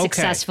 very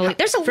successfully.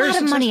 There's a Very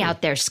lot of money successful.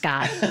 out there,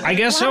 Scott. I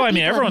guess A lot so. of I mean,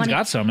 people have everyone's money.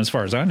 got some, as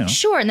far as I know.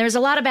 Sure, and there's a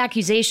lot of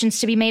accusations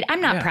to be made.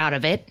 I'm not proud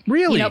of it.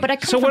 Really? You know, but I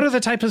come so what from are the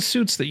type of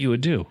suits that you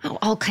would do?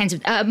 all kinds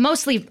of,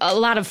 mostly a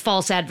lot of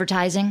false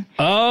advertising.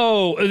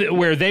 Oh,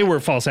 where they were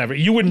false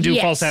advertising. You wouldn't do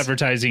Yes. false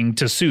advertising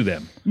to sue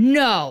them.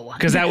 No.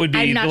 Because that would be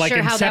I'm not like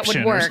sure how that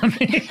Inception would or work.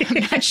 something.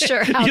 I'm not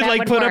sure how You'd that like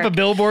would put work. up a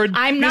billboard.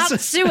 I'm not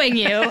This- suing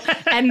you,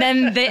 and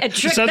then they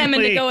trick them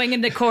Suddenly- into going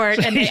into court,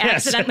 and they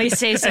Yes. accidentally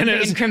say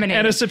something incriminating.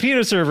 And a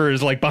subpoena server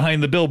is like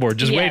behind the billboard,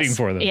 just Yes. waiting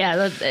for them.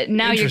 Yeah.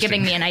 Now you're Interesting.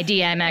 giving me an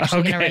idea. I'm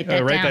actually going to write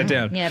that write down.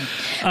 that down.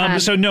 Yeah.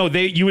 So no,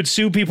 you would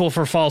sue people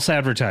for false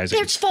advertising.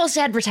 There's false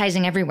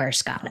advertising everywhere,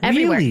 Scott.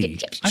 Everywhere. Really?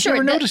 I've Sure.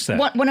 never noticed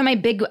that. One of my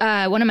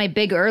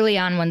big early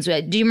on ones.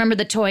 Do you remember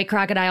the toy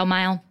crocodile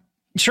mile?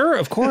 Sure,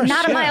 of course.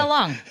 Not a yeah. mile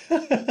long.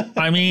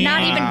 I mean,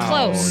 Not even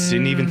close.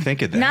 Didn't even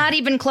think of that. Not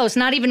even close.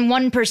 Not even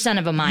 1%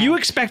 of a mile. you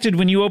expected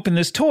when you opened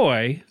this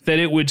toy that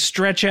it would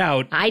stretch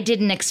out. I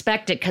didn't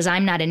expect it because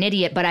I'm not an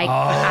idiot, but I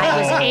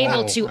was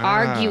able to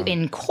argue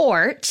in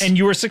court. And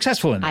you were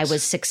successful in this. I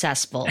was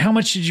successful. How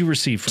much did you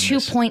receive from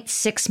this?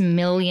 $2.6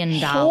 million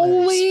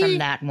Holy from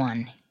that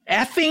one.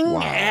 Effing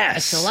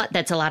yes. That's a lot.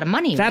 That's a lot of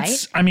money,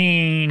 That's, right? I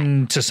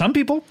mean, to some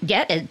people.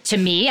 Yeah, to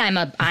me,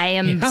 I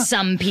am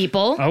some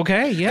people.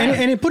 Okay, yeah.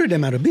 And it put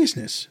them out of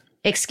business.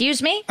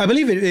 Excuse me? I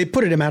believe it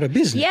put them out of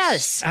business.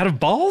 Yes. Out of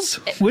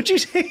balls? Would you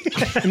say?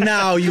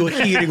 Now you're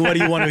hearing what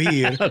you want to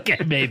hear. Okay,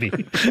 maybe.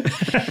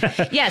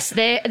 Yes,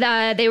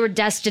 they were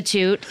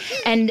destitute,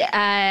 and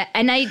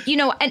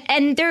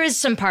and there is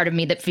some part of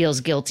me that feels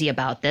guilty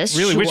about this.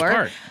 Really? Sure. Which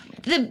part?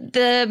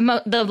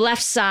 The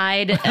left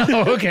side.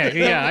 Oh, okay.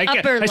 Yeah, I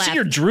upper see left.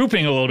 you're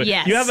drooping a little bit.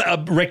 Yes. You have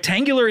a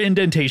rectangular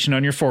indentation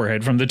on your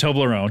forehead from the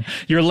Toblerone.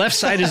 Your left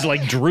side is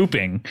like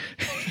drooping.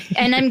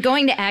 And I'm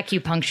going to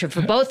acupuncture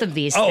for both of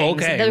these Oh,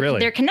 things. okay, really?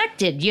 They're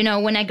connected. You know,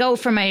 when I go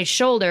for my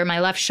shoulder, my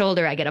left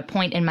shoulder, I get a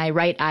point in my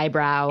right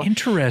eyebrow.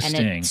 Interesting.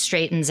 And it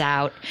straightens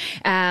out.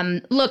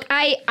 Look,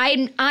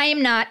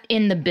 I'm not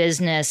in the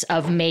business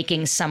of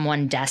making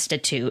someone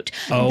destitute.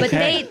 But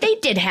Okay. they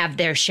did have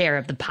their share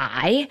of the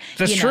pie.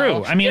 That's you true. know.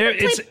 I mean, You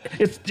know,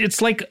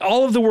 it's like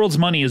all of the world's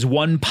money is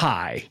one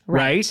pie,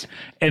 right?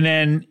 And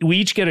then we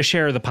each get a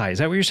share of the pie. Is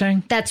that what you're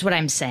saying? That's what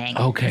I'm saying.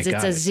 Okay, 'Cause it's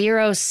got a it.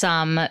 zero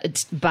sum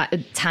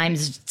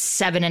times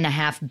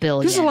 $7.5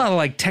 billion. This is a lot of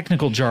like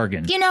technical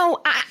jargon. You know,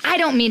 I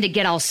don't mean to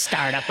get all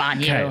started up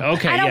on you.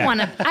 Okay, I don't yeah.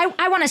 want to.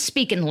 I want to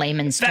speak in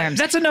layman's terms.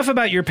 That's enough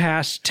about your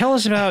past. Tell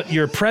us about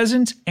your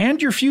present and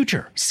your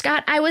future.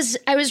 Scott, I was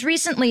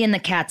recently in the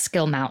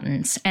Catskill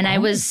Mountains, and I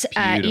was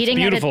eating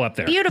Beautiful at up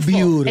there. Beautiful.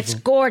 Beautiful. It's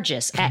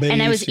gorgeous.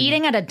 and I was Bellissimo.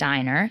 eating at a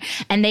diner,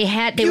 and they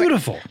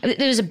Beautiful. It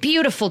was a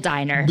beautiful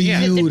diner.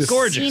 Beautiful.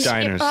 Gorgeous.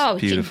 Diner's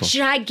beautiful.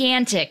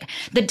 Gigantic.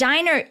 The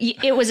diner.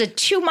 It was a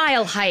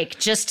 2-mile hike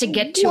just to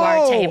get to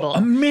our table.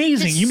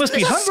 Amazing. You must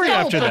be The hungry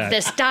scope after of that.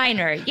 this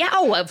diner. Yeah.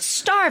 Oh, I'm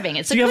starving.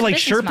 It's Do you have like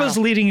business Sherpas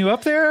model. leading you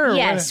up there? Or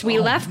Yes, what? we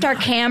left our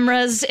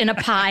cameras in a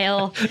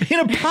pile. In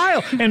a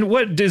pile. And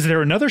what, is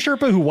there another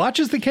Sherpa who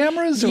watches the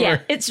cameras? Or? Yeah,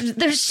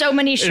 there's so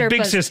many A Sherpas.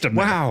 big system.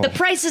 Wow. The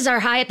prices are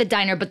high at the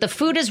diner, but the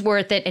food is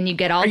worth it, and you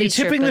get all Are you these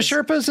tipping the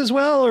Sherpas as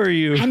well, or are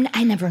you?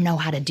 I never know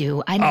how to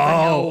do. I never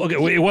Oh, know. okay.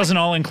 Well, it wasn't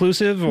all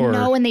inclusive, or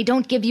No, and they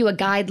don't give you a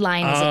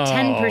guideline. Is it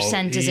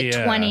 10%? Is it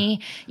yeah. 20?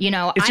 You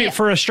know,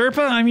 for a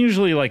Sherpa, I'm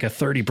usually like a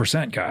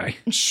 30% guy.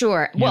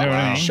 sure. know what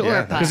I mean? Sure.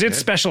 Yeah, but Because it's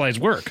specialized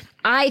work.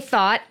 I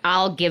thought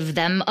I'll give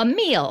them a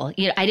meal.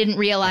 I didn't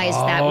realize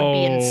that would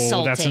be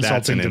insulting. That's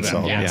insulting an to them.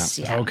 insult, Yes,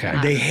 yeah. Okay.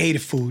 They hate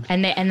food.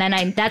 And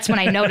then that's when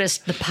I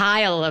noticed the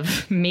pile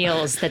of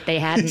meals that they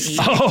hadn't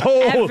eaten.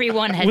 Oh,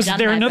 Everyone had was done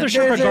there that another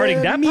before. Sherpa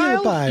guarding that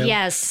meal pile?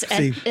 Yes,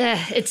 See.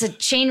 it's a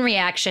chain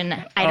reaction.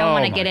 I don't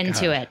want to my get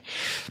into it.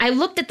 I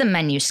looked at the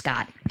menu,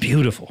 Scott.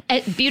 Beautiful.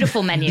 A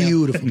beautiful menu.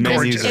 Beautiful.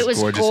 Menus It is was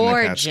gorgeous in the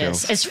gorgeous.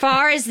 Catskills. As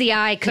far as the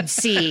eye could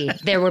see,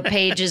 there were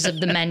pages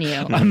of the menu.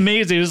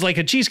 Amazing. It was like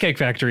a Cheesecake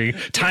Factory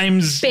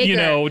times,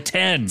 Bigger.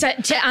 10.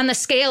 On the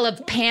scale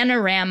of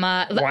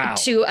panorama Wow.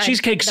 to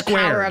Cheesecake the squared.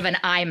 power of an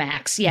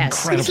IMAX.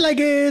 Yes. It's like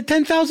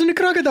 10,000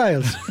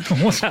 crocodiles.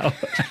 Wow.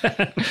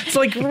 It's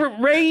like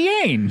Ray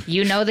Yane.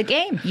 You know the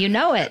game. You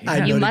know it. I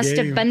know You the must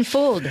game. have been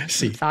fooled.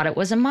 See. Thought it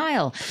was a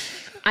mile.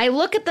 I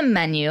look at the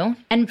menu,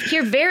 and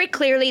here very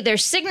clearly their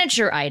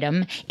signature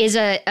item is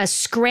a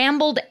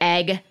scrambled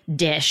egg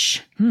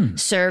dish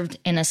served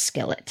in a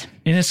skillet.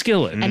 In a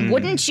skillet. And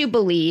wouldn't you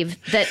believe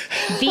that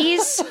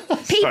these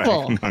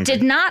people I'm hungry.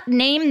 did not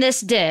name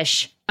this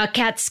dish a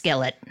cat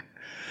skillet?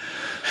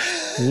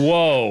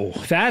 Whoa.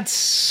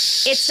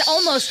 That's... It's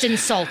almost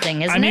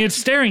insulting, isn't I mean, it? it's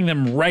staring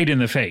them right in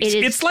the face. It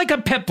is- It's like a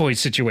Pep Boys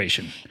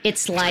situation.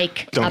 It's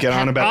like Don't a get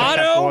on pep- about the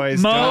Pep Otto, Boys.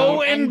 Mo,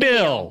 Don't. and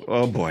Bill.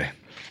 Oh boy.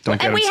 Don't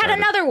get And we them had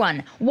started. another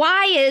one.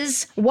 Why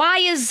is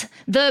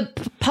the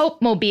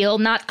Pope-mobile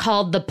not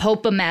called the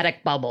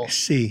Pope-O-Matic bubble?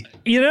 See,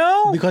 You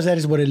know? because that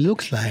is what it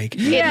looks like.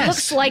 It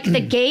looks like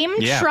the game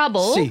Yeah.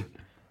 Trouble See.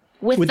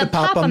 with With the the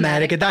Pop-O-Matic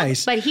Pop-O-Matic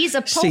dice. But he's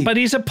a Pope. See. But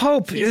he's a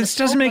Pope. This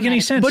doesn't make any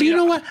Pope-O-Matic. sense. But you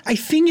know what? I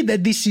think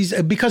that this is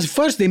because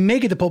first they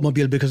make it the Pope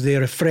Mobile because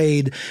they're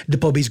afraid the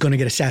Pope is going to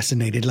get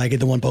assassinated, like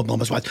the one Pope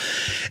almost was,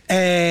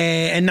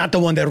 and not the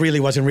one that really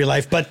was in real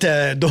life, but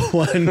the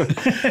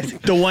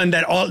one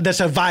that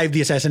survived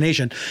the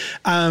assassination.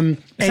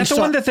 Is that the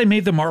one that they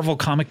made the Marvel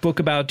comic book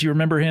about? Do you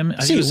remember him?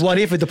 See, what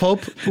if the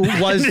Pope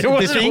was There the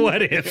wasn't a thing?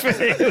 what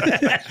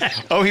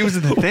if. Oh, he was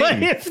the What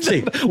thing. if the,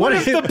 See, what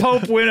if the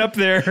Pope went up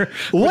there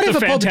What with if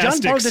the a Pope John Paul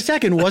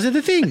Fantastics? II wasn't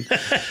the thing?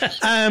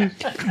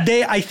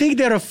 I think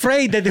they're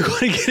afraid that they're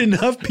going to get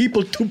enough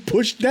people to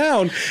push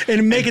down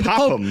and make it the pop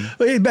Pope 'em.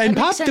 and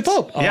pop the sense.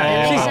 Pope. Yeah,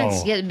 That yeah. makes Oh.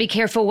 sense. Yeah, be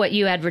careful what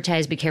you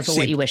advertise. Be careful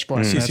what you wish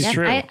for. That's Yeah,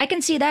 true. I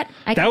can see that.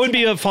 That would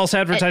be a false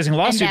advertising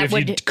And lawsuit that if you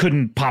would-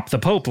 couldn't pop the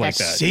Pope like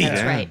That's, that.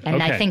 that's Yeah. right.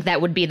 And I Okay. think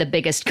that would be the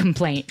biggest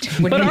complaint.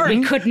 When But we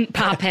aren't- couldn't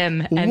pop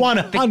him. And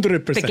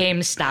 100%. The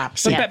game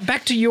stops. But Yeah.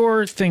 back to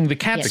your thing, the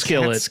cat Yes.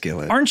 skillet. Cat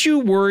skillet. Aren't you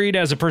worried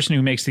as a person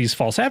who makes these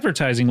false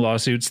advertising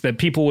lawsuits that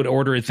people would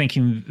order it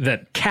thinking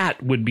that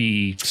cat would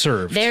be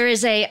served? There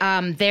is a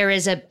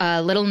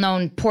little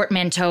known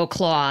portmanteau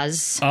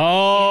clause.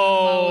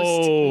 Oh,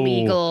 Most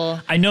legal.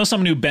 I know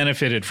someone who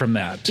benefited from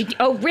that.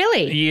 Oh,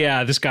 really?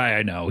 Yeah, this guy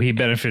I know. He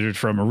benefited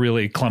from a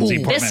really clumsy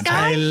Ooh. portmanteau. This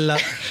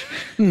guy?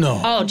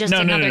 No. Oh, just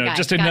No, another no, no, guy.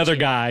 just Got another you.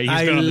 guy. He's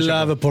I been on the show.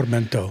 love a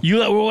portmanteau.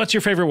 What's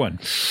your favorite one?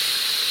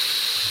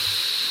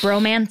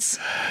 Bromance.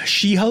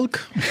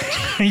 She-Hulk?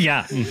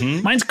 Yeah,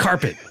 mine's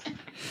carpet.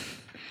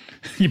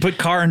 You put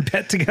car and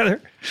pet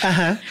together.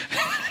 I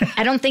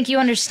don't think you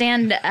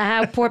understand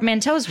how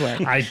portmanteaus work.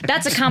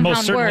 That's a compound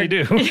most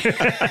certainly word. do.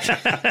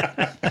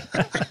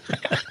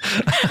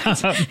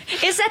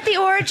 Is that the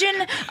origin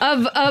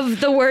of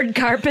the word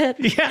carpet?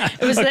 Yeah,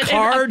 It was a that-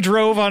 car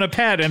drove on a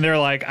pet, and they're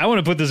like, "I want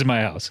to put this in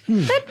my house."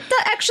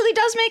 That actually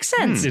does make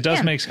sense. It does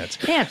Yeah. make sense.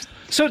 Yeah.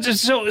 So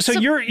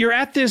you're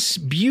at this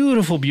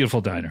beautiful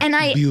diner. And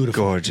I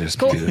Beautiful. Gorgeous.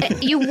 go, Beautiful.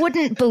 you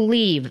wouldn't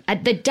believe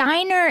the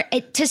diner.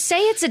 To say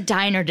it's a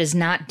diner does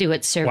not do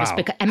it service. Wow.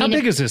 Because I How mean,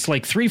 big is this?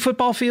 Like 3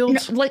 football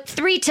fields? like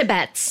 3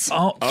 Tibets.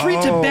 Oh,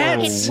 3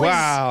 Tibets.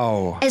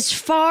 Wow. As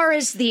far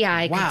as the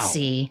eye Wow. could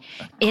see,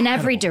 in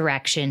every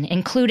direction,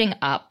 including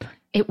up.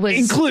 It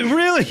was.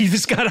 Really?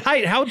 This got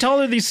height. How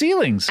tall are these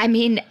ceilings? I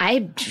mean,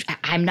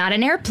 I'm not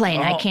an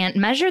airplane. I can't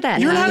measure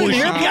that. You're not high. an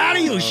air. She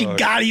got you. She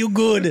got you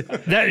good.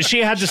 That,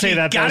 she had to say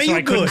that, though, got so you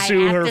I couldn't good. I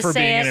sue have her to for say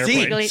being an it. airplane.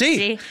 Legally,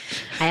 See.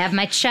 I have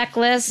my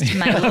checklist.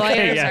 My lawyers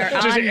Okay, yeah.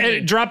 are Just, on me.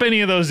 drop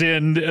any of those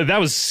in. That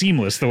was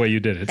seamless the way you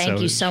did it. Thank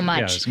you so much.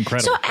 Yeah, it's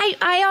incredible. So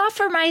I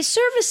offer my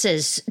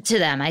services to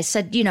them. I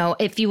said,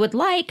 if you would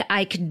like,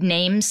 I could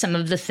name some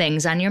of the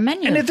things on your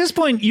menu. And at this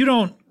point, you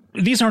don't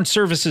these aren't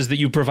services that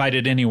you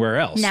provided anywhere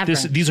else. Never.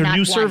 These are Not new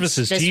once.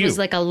 services This to you. was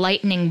like a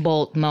lightning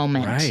bolt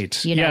moment.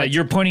 Right. You know, yeah, it's-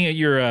 you're pointing at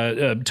your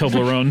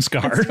Toblerone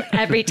scar.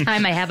 every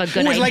time I have a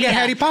good It was idea. like a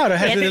Harry Potter,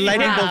 has the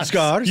lightning bolt Yes.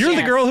 scars. You're the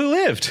Yes. girl who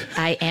lived.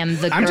 I am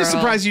the girl. I'm just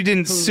surprised you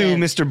didn't who sue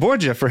lived. Mr.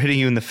 Borgia for hitting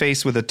you in the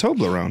face with a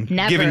Toblerone,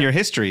 Never. given your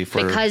history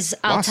for Because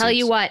I'll tell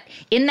you lawsuits.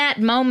 what, in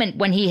that moment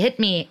when he hit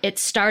me, it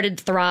started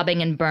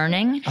throbbing and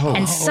burning.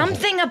 And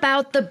something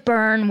about the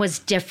burn was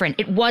different.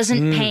 It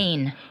wasn't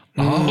pain.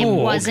 It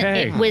wasn't.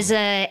 okay. It was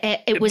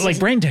a. It was like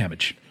brain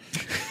damage.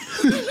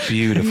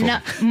 Beautiful. no,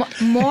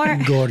 more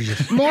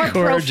Gorgeous. more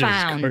Gorgeous,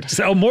 profound. gorgeous.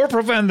 Oh, more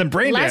profound than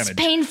brain Less damage.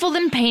 painful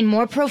than pain,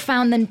 more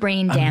profound than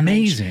brain damage.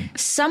 Amazing.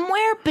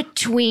 Somewhere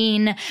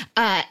between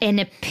an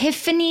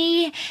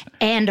epiphany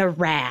and a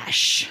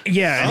rash.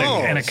 Yeah,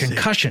 and a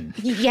concussion.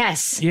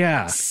 Yes.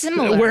 Yeah.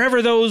 Similar.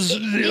 Wherever those,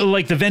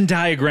 like the Venn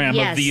diagram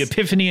Yes. of the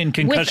epiphany and With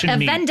concussion a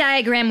meet. Venn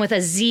diagram with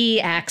a Z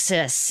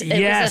axis. It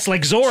Yes, was a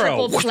like Zorro.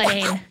 Triple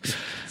plane.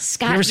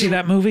 Scott, You ever see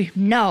that movie?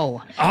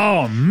 No.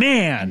 Oh,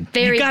 man.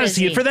 Very you got to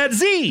see busy. it for that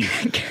Z.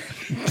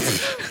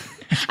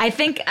 I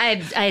think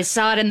I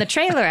saw it in the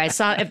trailer. I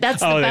saw if that's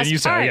the Oh, best you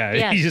saw part. it. Yeah,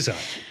 Yes. you saw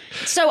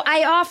it. So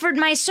I offered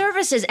my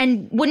services,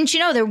 and wouldn't you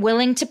know, they're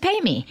willing to pay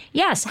me.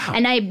 Yes,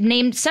 and I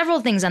named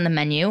several things on the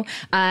menu.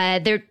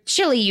 Their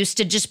chili used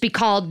to just be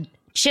called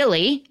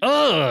chili.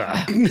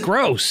 Ugh,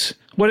 gross.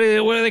 What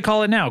do they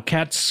call it now?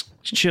 Cat's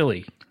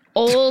chili.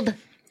 Old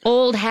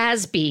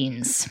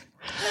has-beens.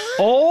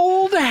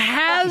 Old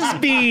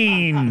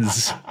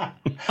has-beens.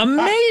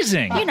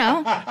 Amazing. You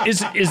know, Is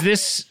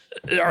this?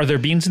 Are there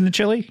beans in the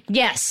chili?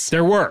 yes.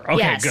 There were. Okay,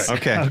 Yes. good.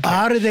 Okay.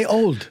 Are they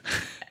old?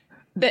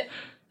 But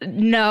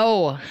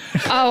no.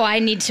 Oh, I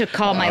need to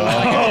call my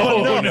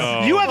lawyer. Oh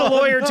no! You have a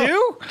lawyer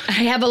too? I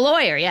have a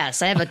lawyer.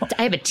 Yes, I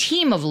have a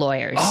team of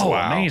lawyers. Oh,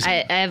 amazing!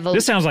 I have a,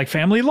 This sounds like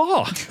family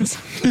law.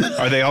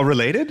 Are they all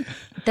related?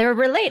 they're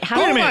related.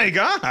 How? Oh my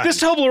God. This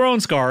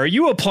Toblerone scar, are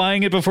you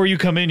applying it before you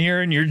come in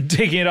here and you're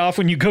taking it off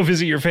when you go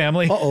visit your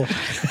family? Uh-oh.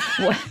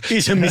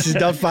 Is a Mrs.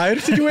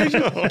 Doubtfire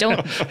situation?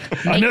 Don't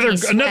make me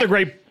sweat. Another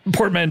great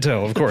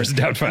portmanteau, of course,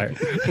 Doubtfire.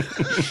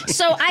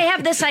 So I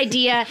have this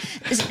idea,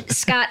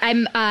 Scott.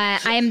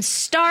 I'm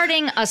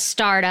starting a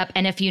startup,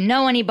 and if you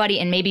know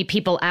anybody, and maybe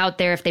people out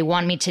there, if they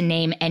want me to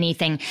name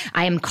anything,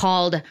 I am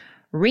called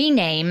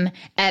Rename,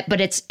 but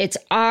it's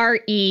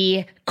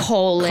RE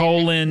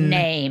colon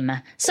name.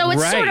 So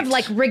it's sort of Right.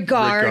 like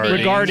regarding.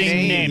 Regarding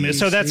Name. name.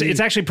 So it's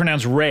actually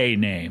pronounced Ray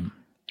name.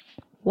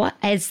 What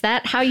is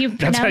that? How you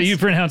pronounce? That's how you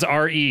pronounce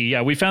RE.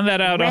 Yeah, we found that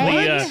out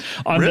Ray?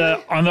 on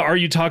the Are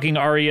You Talking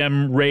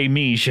REM Ray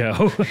Me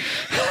show.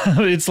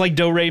 It's like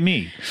Do Re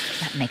Mi.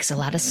 That makes a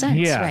lot of sense.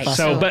 Yeah. Right.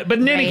 So, but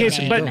in any case,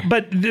 Rename.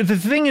 but the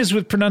thing is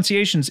with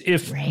pronunciations,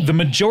 if Ray. the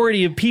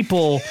majority of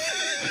people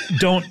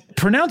don't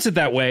pronounce it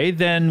that way,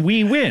 then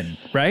we win,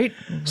 right?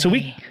 So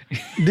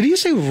Did you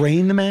say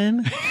Rain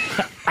Man?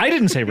 I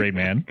didn't say Rain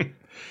Man.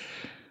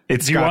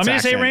 It's Do you want Scott's me to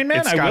say accent. Rain Man?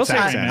 It's I will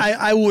Scott's say Rain accent. Man.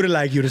 I would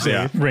like you to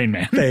say it. Rain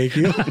Man. Thank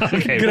you.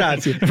 Okay,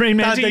 Grazie. Rain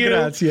Man to Tante you.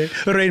 grazie.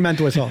 Rain Man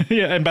to us all.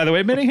 Yeah, and by the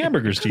way, many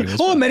hamburgers to you.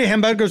 As Oh, well. many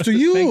hamburgers to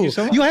you. Thank you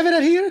so much. You have it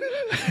out here?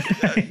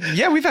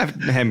 Yeah, we've had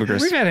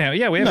hamburgers. We've had we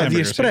have No, the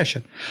hamburgers.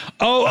 expression.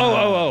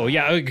 Oh,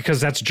 yeah,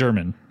 because that's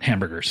German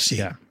hamburgers.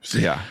 Yeah.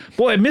 Yeah.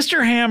 Boy,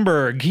 Mr.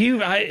 Hamburg,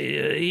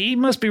 he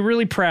must be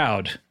really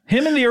proud.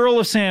 Him and the Earl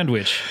of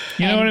Sandwich.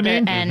 You know what I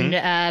mean?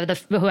 And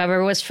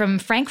whoever was from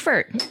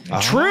Frankfurt.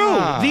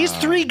 True. These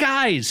three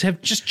guys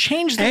have just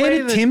changed the way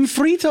And that... Tim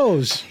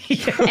Fritos.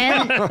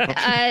 And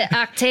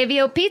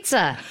Octavio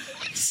Pizza.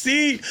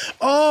 See?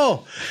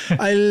 Oh,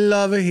 I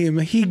love him.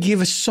 He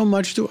gives so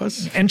much to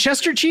us. And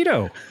Chester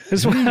Cheeto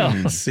as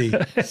well. See.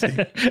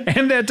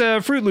 And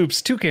that Fruit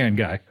Loops toucan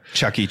guy.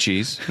 Chuck E.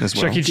 Cheese as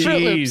well. Chuck E.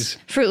 Fruit Loops. Cheese.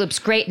 Fruit Loops,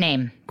 great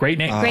name. Great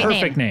name. Great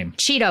Perfect name.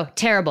 Cheeto,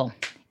 terrible.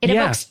 It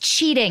Yeah. evokes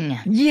cheating.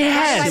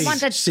 Yes. I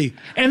want that. See.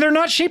 And they're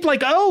not shaped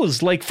like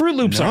O's, like Fruit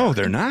Loops No, are.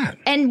 they're not.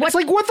 And It's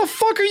like, what the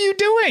fuck are you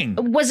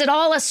doing? was it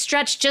all a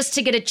stretch just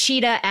to get a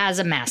cheetah as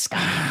a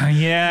mascot?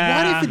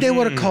 Yeah. What if they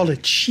were called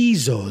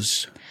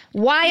Cheezos?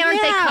 Why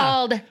aren't they Yeah.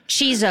 called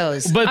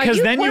Cheezos? Because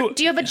Are then you-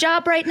 do you have a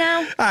job right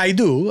now? I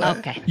do.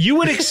 Okay. You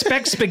would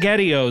expect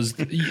SpaghettiOs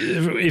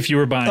if you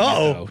were buying it,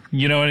 though.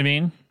 You know what I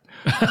mean?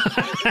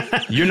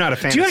 You're not a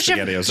fan Do you of have Chef,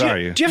 SpaghettiOs, are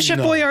you? Do you have Chef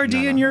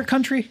Boyardee in your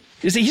country?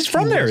 He's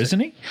from there, isn't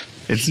he?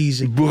 It's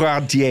He's a-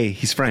 Bourardier.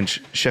 He's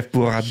French. Chef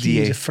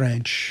Bourardier. He's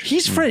French.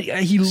 He's French.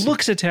 He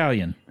looks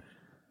Italian.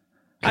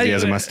 'Cause he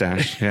has a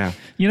mustache. Yeah.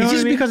 You know Is what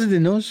this I mean? because of the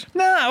nose?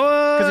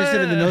 No, Because I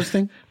said the nose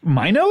thing?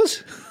 My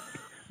nose?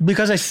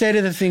 Because I said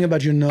the thing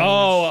about your nose.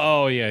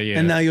 Oh, yeah.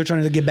 And now you're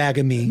trying to get back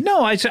at me.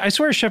 No, I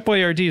swear Chef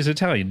Boyardee is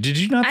Italian. Did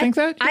you not think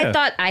that?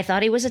 Yeah. I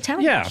thought he was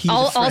Italian. Yeah. He's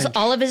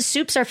All of his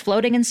soups are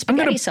floating in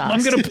spaghetti sauce.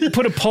 I'm gonna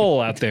put a poll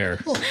out there.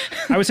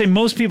 I would say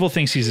most people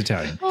think he's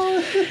Italian.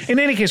 In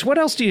any case, what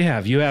else do you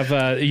have? You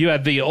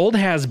have the old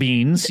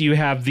has-beens. You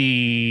have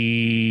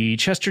the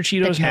Chester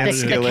Cheetos. the cat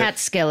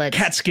skillet.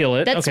 Cat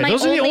skillet. That's Okay, my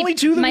those are the only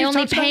two that my we've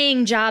only talked about?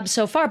 paying job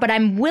so far. But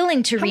I'm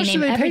willing to How much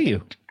rename do they pay everything.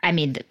 you? I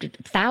mean,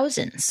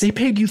 thousands. They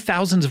paid you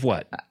thousands of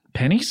what?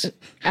 Pennies?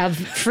 of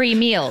free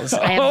meals.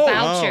 I have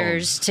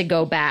vouchers to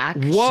go back.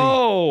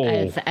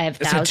 Whoa. I have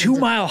It's a thousands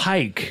 2-mile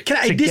hike.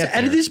 At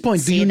this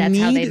point, See, that's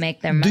how they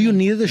make their Do you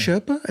money. need the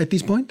Sherpa at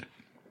this point?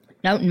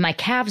 No, my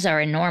calves are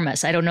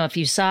enormous. I don't know if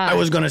you saw. I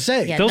was going to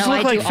say. Yeah, Those no, look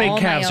I like do fake all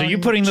my calves. Are you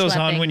own putting those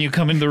on schlepping. when you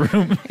come in the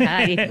room?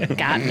 You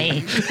got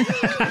me.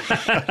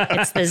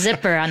 It's the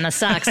zipper on the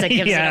socks that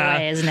gives Yeah. it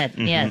away, isn't it?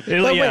 Yeah.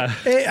 Yeah.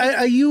 Wait,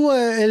 are you,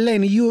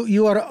 Elaine,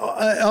 you are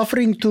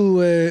offering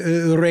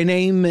to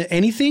rename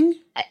anything?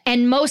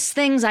 And most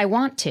things I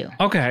want to.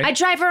 Okay. I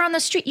drive her on the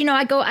street. You know,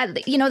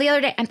 the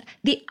other day,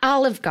 the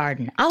Olive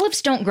Garden.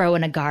 Olives don't grow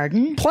in a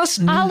garden. Plus,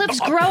 olives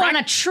grow on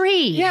a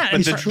tree. Yeah, But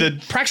and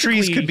the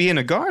trees could be in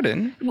a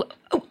garden.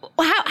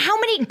 How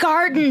many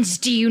gardens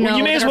do you know? Well,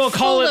 you may that as well are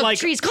call full it of like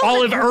trees? Call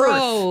Olive it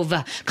Earth.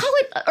 Grove. Call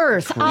it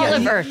Earth.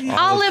 Olive Earth.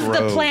 Olive the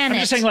Grove. planet. I'm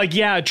just saying, like,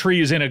 yeah, a tree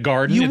is in a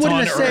garden. You It's on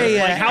wouldn't Earth. say,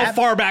 like, how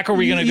far back are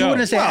we going to go? You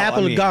wouldn't say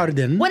apple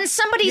garden. When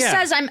somebody Yeah.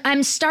 says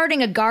I'm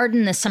starting a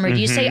garden this summer,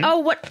 do you say, "Oh,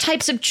 what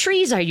types of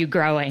trees are you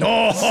growing?"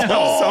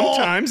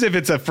 Sometimes, if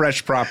it's a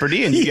fresh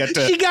property and you get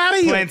to She got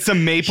you. plant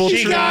some maple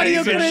She trees. got you,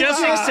 and-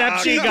 Just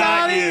accept she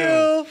got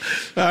you.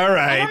 All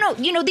right. I don't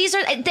know. You know, these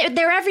are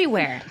they're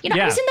everywhere. You know,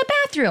 Yeah. I was in the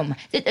bathroom.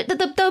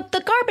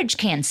 The garbage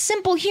can.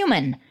 Simple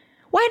human.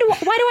 Why do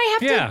I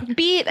have to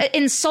be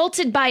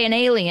insulted by an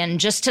alien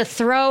just to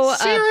throw a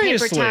paper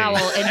Seriously. towel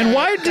in And the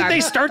why did they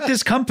garbage? start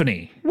this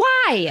company?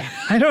 Why?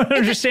 I don't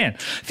understand.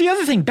 The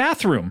other thing,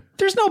 bathroom.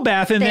 There's no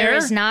bath in there. There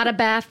is not a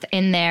bath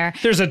in there.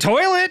 There's a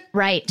toilet.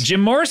 Right.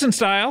 Jim Morrison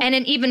style. And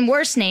an even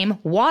worse name,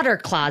 water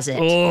closet.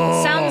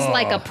 Sounds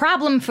like a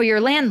problem for your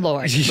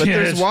landlord. But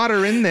there's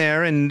water in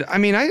there, and I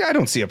mean, I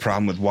don't see a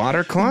problem with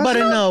water closet. But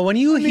no, when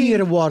you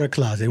hear a water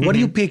closet, what do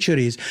you picture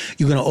is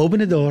you're going to open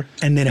the door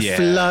and then a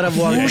flood of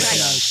water comes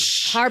out.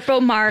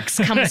 Harpo Marx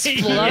comes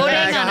floating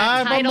Like on a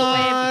Harpo tidal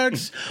wave.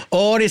 Marx,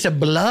 or it's a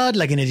blood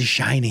like in it is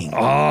shining.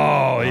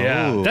 Oh,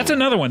 yeah. That's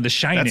another one, The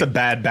Shining. That's a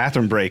bad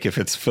bathroom break if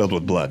it's filled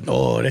with blood.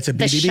 Oh, that's a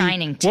The BBB.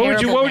 Shining.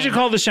 What would you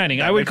call The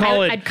Shining? I would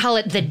call I'd call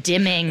it The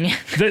Dimming.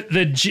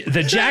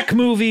 the Jack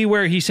movie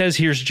where he says,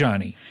 "Here's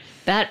Johnny."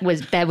 That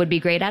would be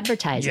great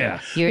advertising.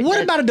 Yeah.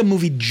 What about the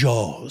movie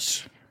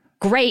Jaws?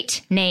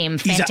 Great name,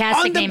 He's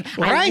fantastic on the- name.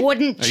 right? I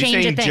wouldn't Are you change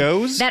a saying thing.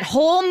 Joe's? That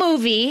whole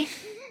movie.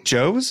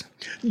 Joe's?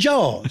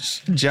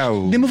 Jaws.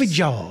 Joe. The movie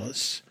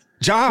Jaws.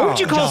 Jaws. What would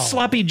you call Jaws.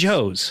 Sloppy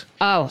Joes?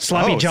 Oh,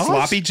 Sloppy Jaws?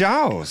 Sloppy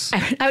Jaws.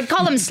 I would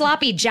call them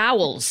sloppy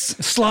jowls.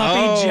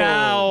 Sloppy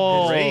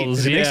Jowls. Great.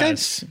 Does it Make Yes.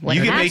 sense? When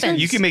you it can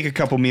happens. make a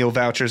couple meal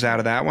vouchers out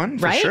of that one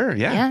for right? sure.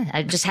 Yeah.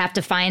 I just have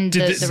to find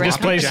Did the this right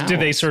place, people. did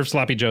they serve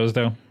Sloppy Joes,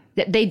 though?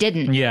 They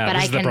didn't. Yeah, but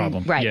this I is the can,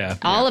 problem. Right. Yeah.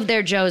 All of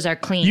their Joes are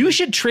clean. You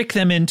should trick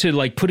them into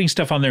like putting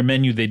stuff on their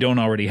menu they don't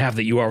already have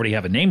that you already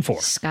have a name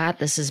for. Scott,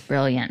 this is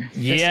brilliant.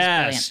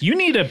 Yes. You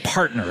need a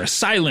partner, a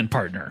silent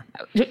partner.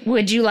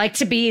 Would you like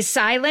to be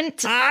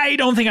silent? I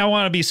don't think I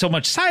want to be so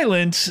much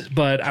silent,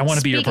 but I want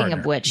to be your partner. Speaking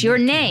of which, your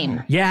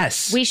name.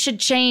 Yes. We should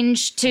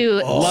change to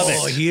Love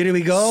Oh, it. here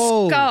we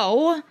go.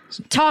 Go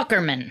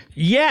Talkerman.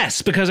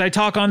 Yes, because I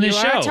talk on this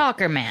You show. are a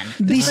talker man.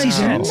 This is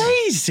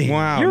amazing.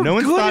 Wow. You're no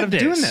one's good thought at of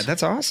doing this. that.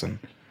 That's awesome.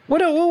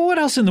 What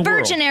else in the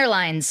Virgin world?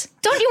 Airlines.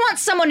 Don't you want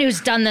someone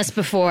who's done this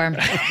before?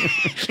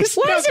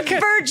 Why is it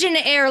Virgin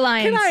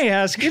Airlines? Can I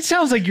ask? It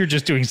sounds like you're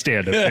just doing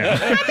stand-up now.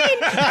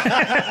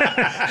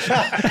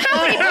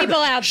 How many people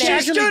out She there?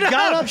 actually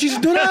got up. She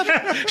stood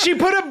up. She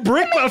put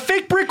a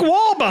fake brick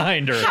wall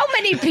behind her. How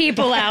many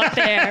people out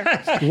there?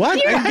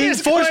 What? I'm being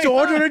is forced to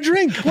going order a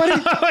drink.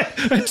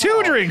 What?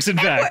 2 drinks, in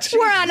fact.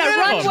 We're on a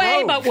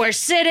runway, Whoa. but we're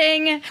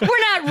sitting. We're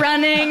not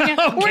running.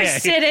 We're Okay.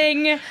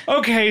 sitting.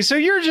 Okay, so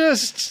you're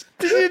just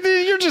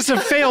a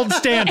failed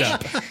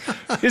stand-up.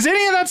 Is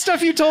any of that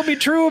stuff you told me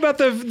true about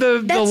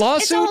the It's all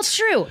lawsuits?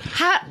 true.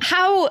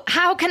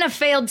 How can a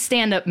failed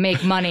stand-up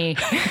make money?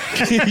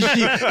 She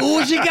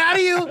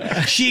got you.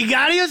 She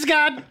got you,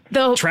 Scott.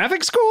 Though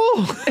Traffic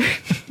school?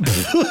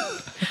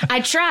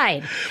 I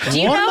tried. Do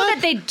you know that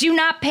they do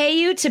not pay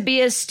you to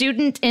be a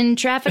student in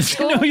traffic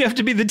school? No, you have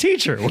to be the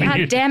teacher.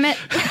 God damn it.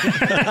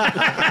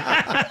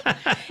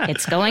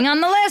 It's going on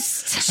the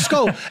list.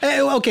 Sko.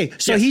 Okay,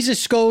 so he's a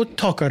Sko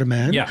talker,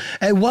 man. Yeah.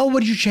 What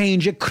would you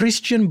change?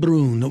 Kristian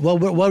Bruun. What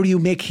would you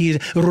make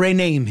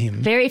rename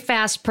him? Very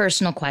fast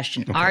personal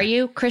question. Are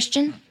you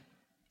Christian?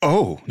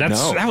 Oh, That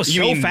was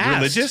you so mean fast.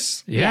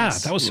 religious? Yeah,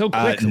 Yes. that was so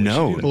quick.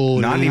 No, Oh,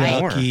 not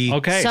anymore. lucky.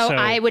 Okay, So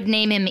I would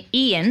name him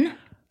Ian.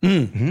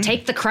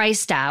 Take the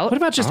Christ out. What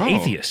about just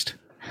atheist?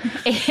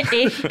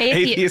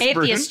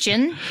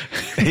 Atheistchen.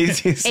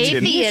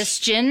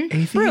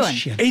 Atheistchen. Bruin.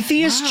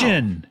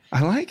 Atheistchen.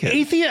 I like it.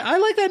 I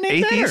like that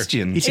name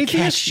Atheistchen. better. It's a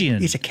catchy.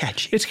 Atheistchen. It's a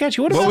catchy. It's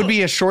catchy. What What about would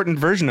be a shortened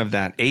version of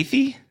that?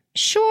 Athe?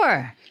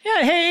 Sure.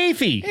 Yeah, hey,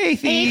 Athie.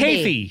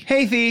 Athie.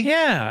 Athie.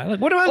 Yeah. Like,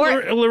 what about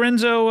Or-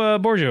 Lorenzo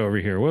Borgia over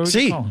here? What would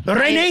you See, call him?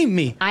 rename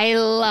me. I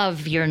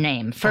love your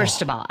name.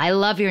 First of all, I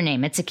love your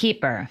name. It's a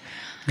keeper.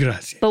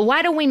 Gracias. But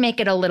why don't we make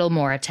it a little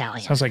more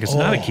Italian? Sounds like it's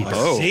not a keeper.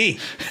 See.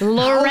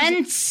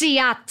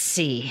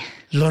 Lorenziazzi.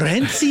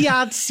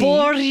 Lorenziazzi.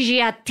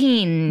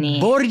 Borgiatini.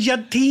 Oh,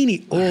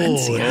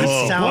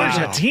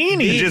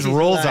 Borgiatini. It just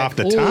rolls off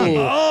the tongue.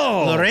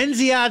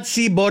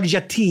 Lorenziazzi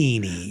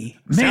Borgiatini.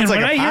 Man, Sounds like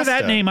when a I hear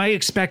that pasta. name, I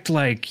expect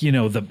like, the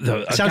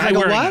a Sounds guy like a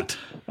wearing what?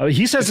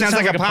 He says It sounds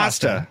like a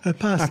pasta. pasta. A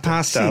pasta. A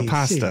pasta. A Si,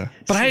 pasta.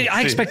 But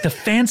I expect the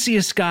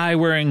fanciest guy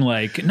wearing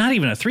like not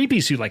even a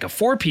 3-piece suit, like a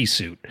 4-piece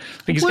suit.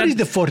 Like What is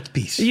the fourth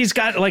piece? He's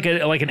got like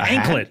an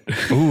anklet.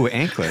 Ooh,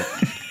 anklet.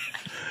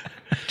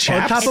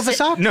 On top of a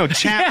sock? No,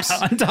 chaps.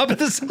 Yeah, on top of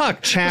the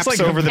sock. Chaps It's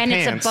like over the And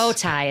pants. it's a bow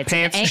tie. It's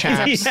Pants, an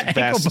chaps, Yeah, vest.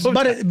 ankle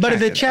bow tie. But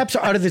the chaps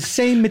are the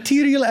same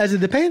material as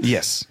the pants?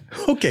 Yes.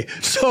 Okay,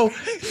 so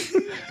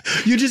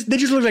they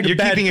just look like You're a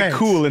bad keeping pants. it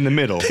cool in the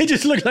middle. They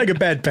just look like a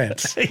bad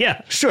pants.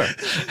 Yeah. Sure.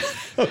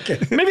 Okay.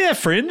 Maybe that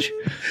fringe.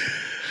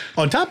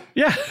 On top?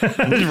 Yeah.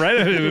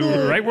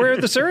 right where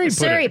the Surrey put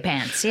Surrey it.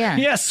 pants, yeah.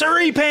 Yeah,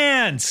 Surrey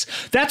pants.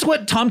 That's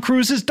what Tom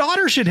Cruise's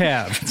daughter should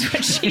have.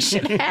 She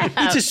should have.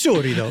 It's a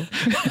sorry, though.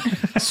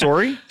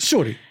 Sorry?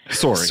 Sorry.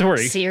 Sorry.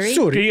 Sorry. Siri?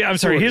 Sorry. I'm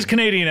sorry. His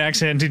Canadian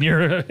accent and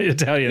your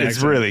Italian It's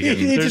accent. really good.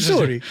 It's a There's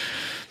sorry.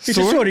 It's a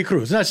sorry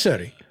cruise, not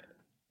sorry.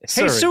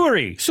 Hey,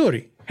 Suri.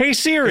 Sorry. Hey,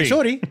 Siri. Hey,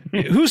 sorry.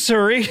 Who's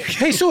Surrey?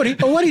 Hey, sorry.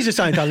 Oh, what is a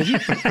Scientology?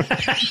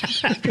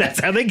 That's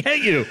how they get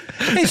you.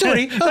 Hey,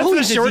 sorry. That's who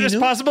the is the shortest Zenu?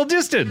 possible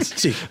distance.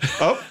 See.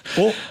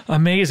 Oh,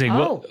 Amazing.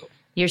 Oh,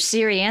 your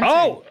Siri answered.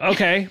 Oh,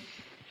 okay.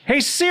 Hey,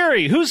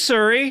 Siri. Who's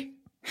Surrey?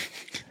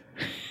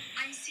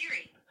 I'm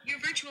Siri, your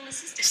virtual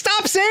assistant.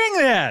 Stop saying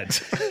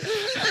that.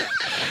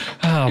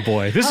 Oh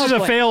boy, this is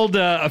boy.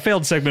 a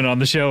failed segment on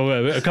the show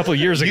a couple of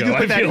years you ago. can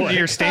put I that feel into like.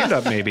 your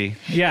stand-up, maybe.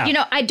 Yeah. You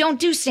know, I don't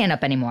do stand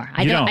up anymore.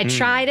 I You don't. don't? I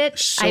tried it.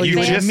 So I you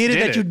failed. just admitted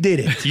did that it. you did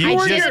it. You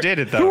I just did. did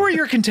it, Who though. are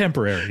your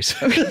contemporaries?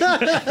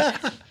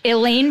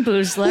 Elaine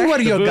Boozler, Who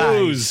are your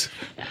guys?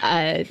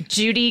 Booze.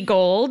 Judy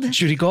Gold,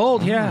 Judy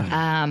Gold,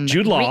 yeah.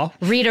 Jude Law.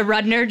 Rita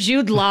Rudner.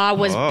 Jude Law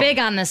was big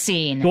on the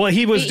scene. Well,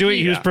 he was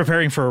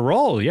preparing for a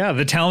role. Yeah,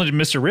 the talented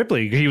Mr.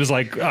 Ripley. He was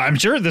like, I'm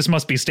sure this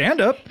must be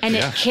stand-up. and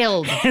it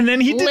killed. And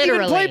then he didn't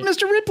even literally. play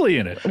Mr. Ripley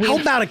in it. How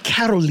about a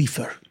Carol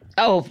Leifer?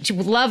 Oh, we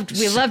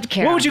loved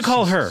Carol. What would you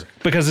call her?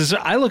 Because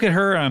I look at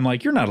her and I'm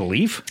like, you're not a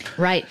leaf.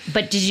 Right,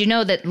 but did you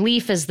know that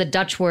leaf is the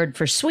Dutch word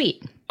for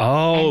sweet?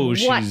 Oh,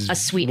 And what she's a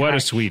sweet. What a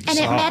sweet. And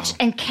it matched.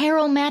 And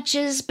Carol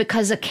matches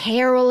because a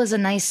carol is a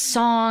nice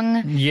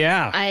song.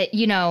 Yeah.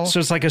 So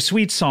it's like a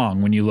sweet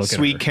song when you look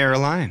Sweet at her.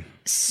 Caroline.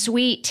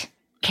 Sweet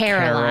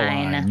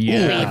Caroline.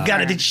 Yeah. I've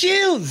got the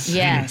chills.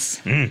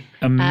 Yes.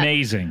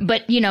 Amazing.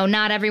 But,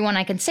 not everyone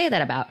I can say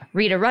that about.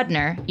 Rita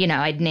Rudner,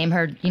 I'd name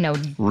her,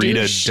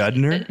 Rita douche.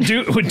 Dudner.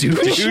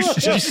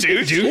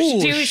 Douche.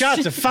 Ooh, Douche.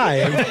 shots of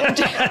fire.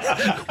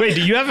 Wait,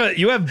 do you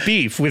have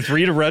beef with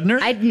Rita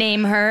Rudner? I'd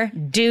name her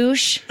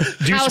Douche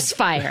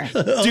Housefire.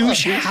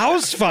 Douche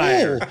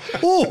Housefire.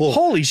 Oh,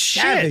 Holy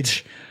shit.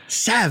 savage. Did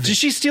Savage.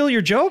 she steal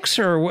your jokes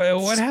or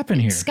what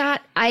happened here?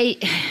 Scott, I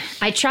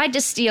tried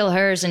to steal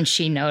hers and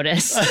she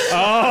noticed.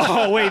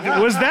 Oh, wait,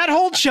 was that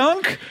whole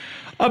chunk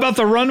about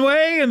the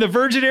runway and the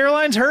Virgin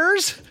Airlines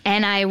hers?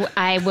 And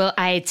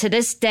I to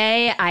this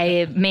day,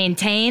 I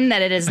maintain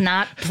that it is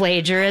not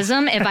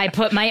plagiarism if I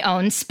put my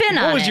own spin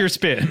on it. What was your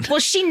spin? Well,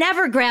 she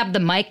never grabbed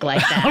the mic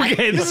like that.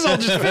 Okay, this is all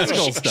just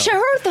physical stuff.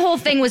 The whole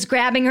thing was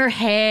grabbing her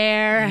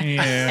hair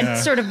and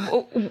sort of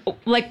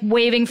like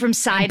waving from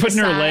side to Putting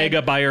side. her leg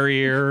up by her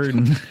ear.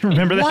 And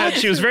remember that?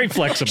 She was very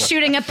flexible.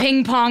 Shooting a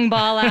ping pong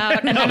ball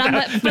out, and then on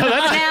the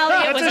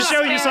finale, it was That's a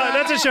show you saw. sparrow.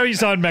 That's a show you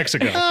saw in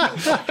Mexico.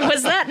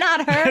 Was that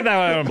not her?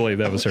 No, I don't believe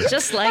that was her.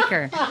 Just like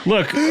her.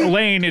 Look,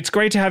 Elaine, it's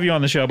great to have you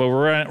on the show, but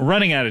we're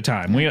running out of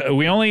time. We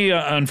only,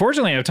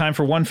 unfortunately, have time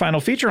for one final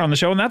feature on the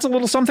show, and that's a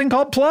little something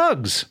called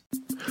plugs.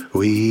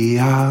 We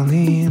all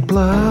need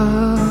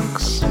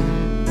plugs.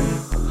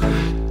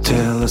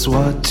 Tell us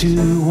what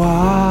to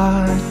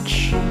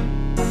watch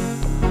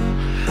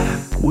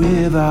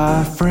with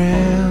our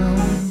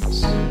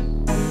friends.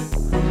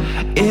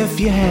 If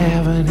you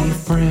have any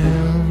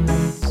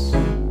friends.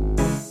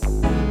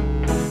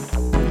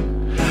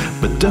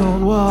 But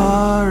don't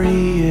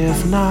worry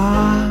if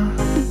not,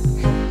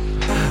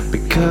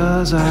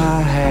 because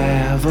I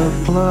have a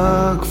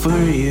plug for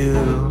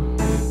you.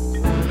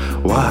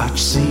 Watch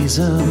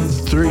season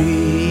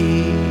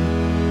 3.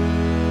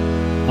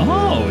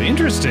 Oh,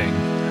 interesting.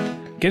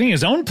 Getting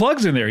his own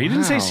plugs in there. He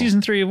didn't say Wow. season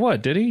 3 of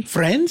what, did he?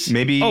 Friends?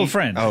 Maybe. Oh,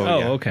 Friends. Oh,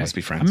 yeah. Okay. Must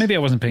be Friends. Maybe I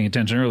wasn't paying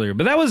attention earlier,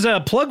 but that was a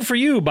plug for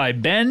you by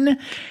Ben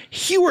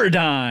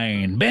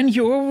Hewerdine.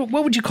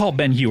 What would you call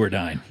Ben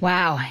Hewerdine?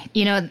 Wow.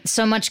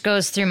 So much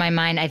goes through my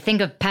mind. I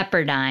think of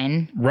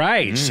Pepperdine.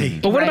 Right.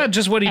 But what Right. about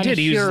just what he And did?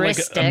 He was like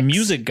a heuristics.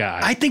 music guy.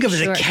 I think of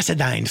it Sure. as a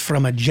Cassadine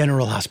from a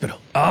general hospital.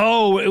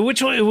 Oh,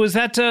 which one? Was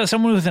that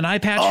someone with an eye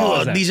patch? Who Oh,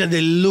 was that? these are the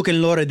Luke and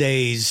Laura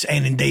days,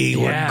 and they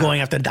Yeah. were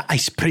going after the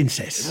Ice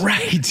Princess.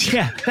 Right,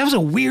 yeah. That was a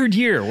weird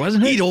year,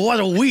 wasn't it? It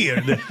was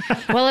weird.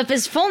 Well, if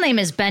his full name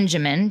is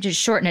Benjamin, just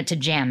shorten it to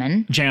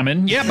Jammin.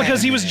 Jammin'. Yeah,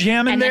 because he was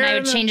jamming And there. then I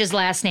would change his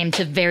last name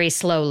to Very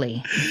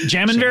Slowly.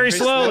 Jammin' very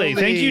slowly.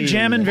 Thank you,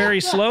 Jammin'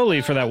 very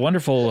slowly, for that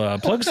wonderful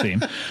plugs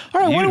theme.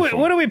 All right,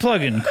 what are we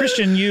plugging?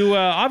 Christian, you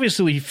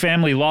obviously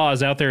family law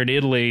is out there in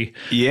Italy.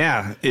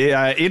 Yeah,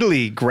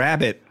 Italy,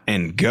 grab it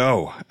and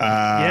go.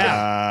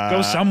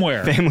 Go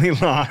somewhere. Family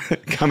Law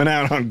coming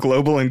out on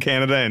Global in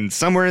Canada and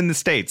somewhere in the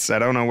States. I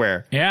don't know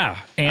where. Yeah,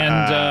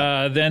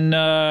 and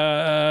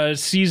then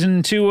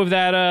season 2 of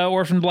that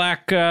Orphan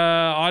Black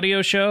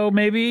audio show,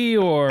 maybe,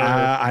 or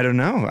I don't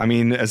know. I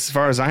mean, as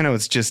far as I know,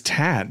 it's just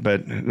Tat,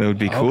 but it would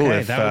be cool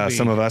if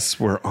some of us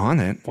were on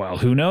it. Well,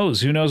 who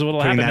knows? Who knows what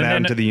will happen? Putting that out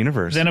into the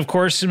universe. Then, of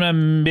course,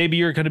 maybe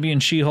you're going to be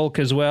in She-Hulk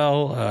as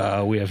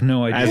well. We have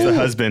no idea. As the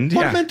husband,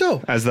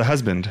 Portmanteau. As the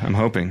husband, I'm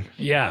hoping.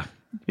 Yeah.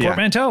 Yeah.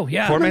 Portmanteau,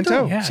 yeah.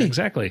 Portmanteau. Yeah,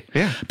 exactly.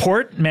 Yeah.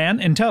 Port, man,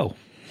 and toe.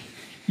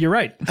 You're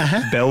right.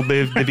 Belle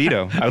Biv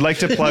DeVito. I would like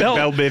to plug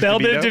Belle Biv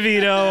DeVito.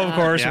 DeVito, of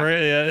course. Yeah.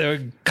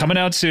 We're coming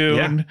out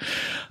soon.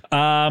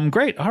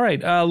 Great. All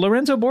right.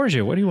 Lorenzo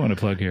Borgia, what do you want to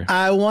plug here?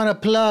 I want to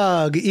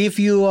plug, if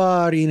you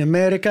are in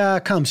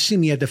America, come see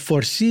me at the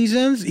Four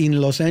Seasons in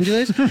Los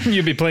Angeles.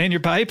 You'll be playing your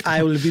pipe?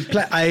 I will be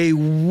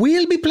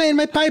playing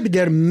my pipe.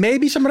 There may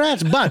be some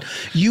rats, but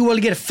you will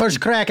get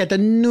first crack at the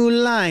new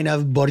line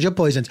of Borgia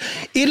Poisons.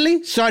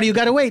 Italy, sorry you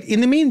got to wait.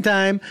 In the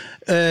meantime,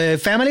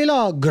 family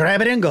law,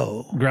 grab it and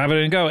go. Grab it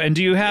and go. And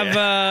do you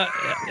have,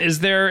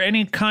 is there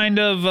any kind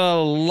of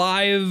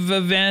live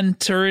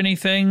event or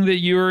anything that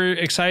you're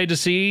excited to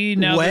see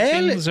now that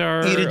things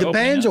are it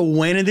depends on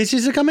when this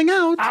is coming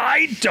out.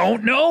 I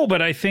don't know,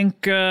 but I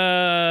think,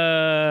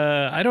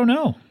 I don't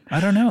know.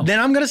 Then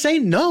I'm going to say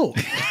no.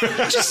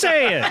 Just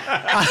say it.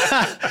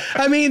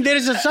 I mean,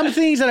 there's some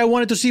things that I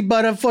wanted to see,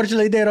 but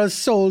unfortunately, they are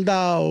sold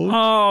out.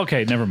 Oh,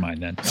 okay. Never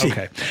mind then.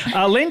 Okay.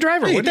 Lane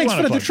Driver, Hey, what do you thanks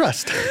want for to the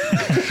trust.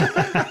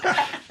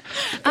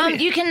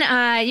 You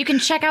can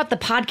check out the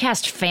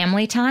podcast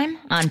Family Time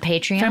on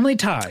Patreon. Family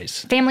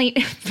Ties. Family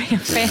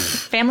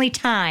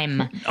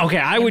Time. Okay,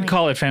 I would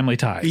call it Family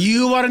Ties.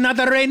 You are not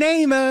a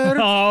renamer.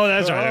 Oh,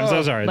 that's right. I'm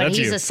so sorry. But That's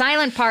he's you. a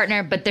silent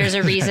partner, but there's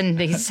a reason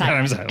he's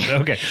I'm silent.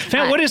 silent. Okay.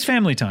 What is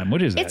Family Time?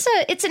 What is that?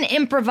 It's an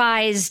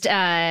improvised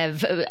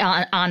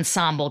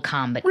ensemble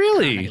comedy.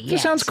 Really? Yes. That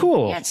sounds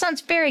cool. Yeah, it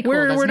sounds very cool.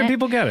 Where do it?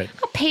 people get it?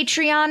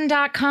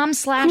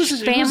 Patreon.com/Family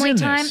who's in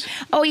Time. this?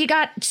 Oh, you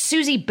got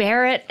Suzi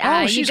Barrett.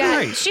 She's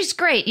great. She's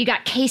great. You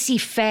got Casey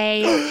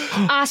Faye,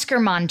 Oscar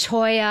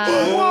Montoya.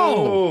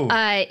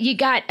 Whoa. You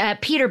got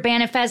Peter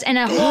Banifez and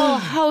a whole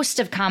host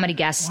of comedy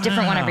guests,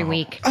 different one every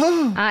week.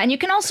 And you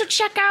can also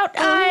check out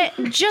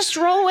Just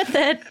Roll With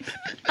It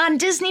on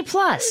Disney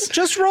Plus.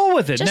 Just roll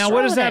with it. Just Now, roll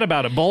what is with that it.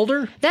 about? A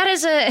boulder? That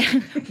is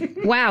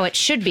wow, it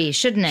should be,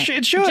 shouldn't it?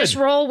 It should. Just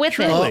roll with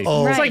Truly. it.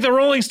 Uh-oh. It's like the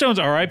Rolling Stones.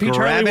 R.I.P. Grab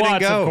Charlie it and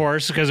Watts, go. of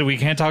course, because we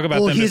can't talk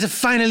about Oh, them. he is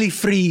finally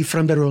free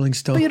from the Rolling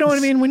Stones. But you know what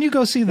I mean? When you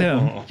go see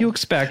them, you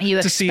expect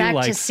to see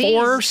like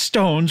 4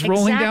 stones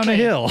rolling down a Exactly.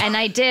 hill. And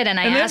I did, and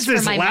I And asked that's for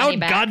this my money loud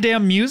back.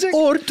 goddamn music?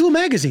 Or 2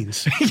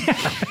 magazines.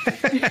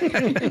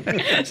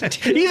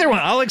 Either one.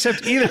 I'll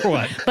accept either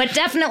one. But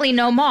definitely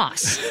no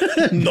moss.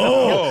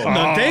 No,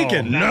 not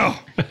taken. No.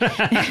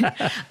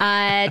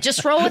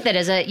 Just roll with it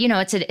as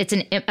it's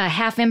a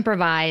half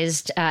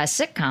improvised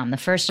sitcom, the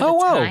first of Oh,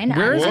 its whoa. kind.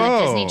 Where is on it?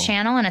 the Disney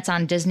Channel, and it's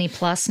on Disney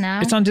Plus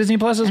now. It's on Disney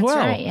Plus as That's well.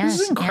 right, yes,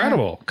 This is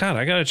incredible. God,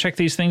 I got to check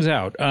these things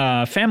out.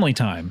 Family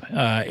Time.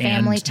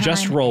 Family and Time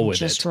Just Roll and With It.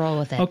 Just Roll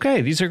With It.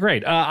 Okay, these are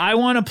great. I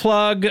want to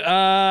plug,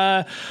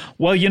 our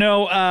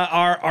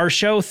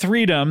show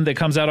Freedom that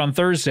comes out on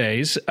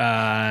Thursdays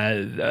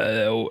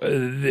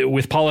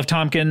with Paul F.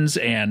 Tompkins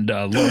and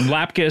Lauren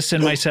Lapkus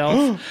and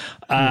myself.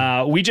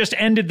 We just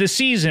ended the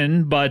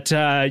season, but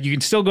you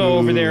can still go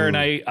over there, and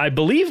I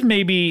believe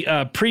maybe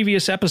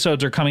previous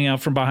episodes are coming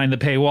out from behind the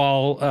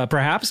paywall,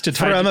 perhaps to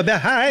tide, From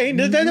behind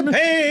the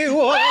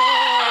paywall.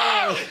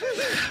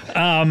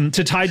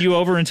 to tide you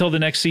over until the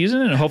next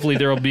season, and hopefully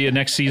there will be a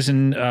next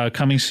season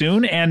coming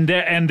soon. And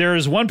there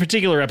is one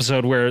particular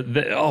episode where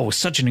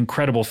such an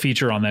incredible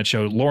feature on that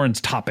show,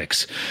 Lauren's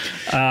Topics.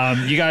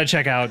 You got to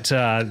check out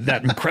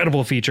that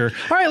incredible feature.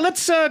 All right,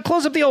 let's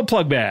close up the old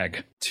plug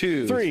bag.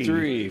 2,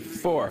 3,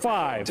 4,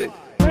 5. Rain,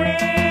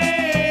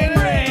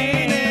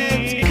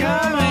 it's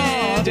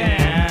coming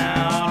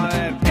down.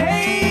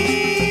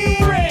 Hey,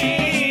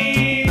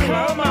 rain,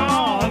 come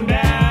on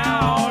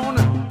down.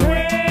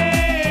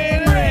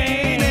 Rain,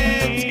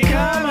 it's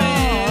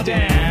coming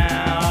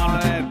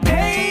down.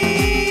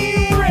 Hey,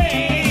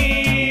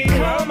 rain,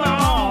 come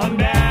on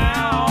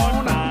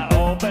down. I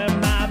open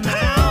my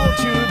mouth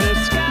to the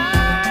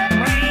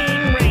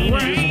sky.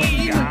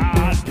 Rain,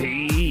 God,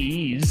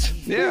 please.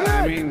 Yeah,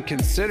 I mean,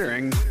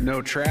 considering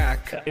no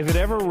track. If it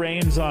ever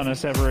rains on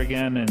us ever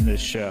again in this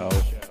show,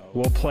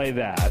 we'll play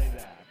that.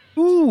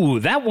 Ooh,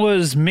 that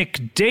was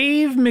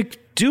McDave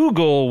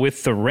McDougal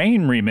with the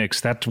Rain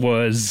remix. That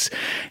was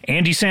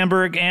Andy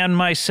Samberg and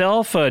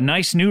myself. A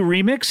nice new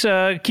remix.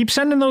 Keep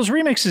sending those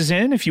remixes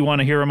in if you want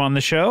to hear them on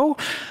the show.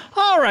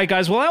 All right,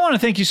 guys. Well, I want to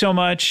thank you so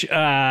much.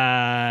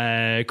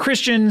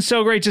 Kristian,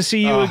 so great to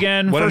see you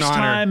again. what an First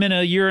honor. time in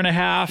a year and a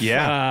half.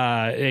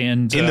 Yeah.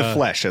 And In the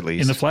flesh, at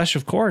least. In the flesh,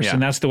 of course. Yeah.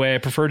 And that's the way I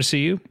prefer to see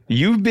you.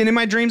 You've been in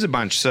my dreams a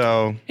bunch,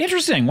 so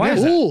Interesting. Why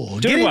is that? Ooh,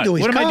 get Doing what? into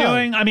his What am I car.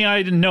 doing? I mean,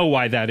 I didn't know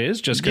why that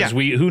is, just because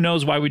Yeah. who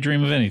knows why we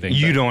dream of anything.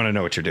 you but- don't want to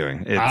know what you're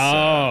doing. It's,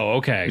 Oh,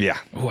 okay. yeah.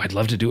 Oh, I'd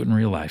love to do it in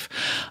real life.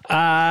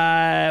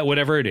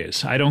 Whatever it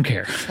is, I don't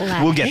care.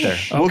 we'll get there.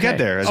 We'll get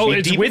there. As we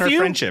it's deepen with our you?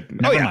 friendship.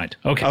 Never mind.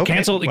 Okay.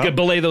 Cancel. Well,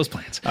 Belay those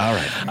plans. all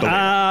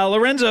right.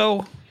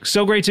 Lorenzo,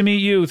 so great to meet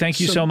you. Thank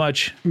you so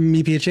much.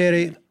 Mi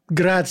piacere.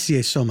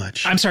 Grazie so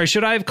much. I'm sorry.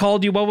 Should I have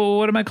called you?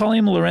 What am I calling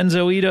him?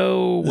 Lorenzo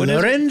Ito? What is it?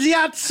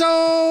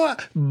 Lorenzo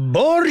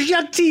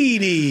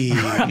Borgiatini.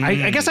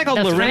 I guess I called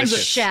The French Lorenzo.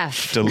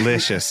 chef.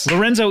 Delicious.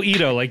 Lorenzo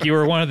Ito, like you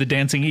were one of the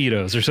dancing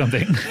Itos or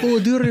something. Oh,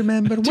 do you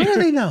remember? Where are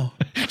they now?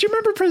 Do you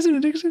remember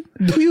President Nixon?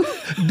 Do you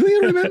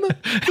remember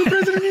the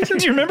President Nixon?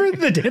 Do you remember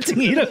the dancing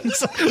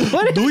Itos?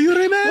 What? Do you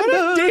remember?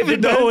 What if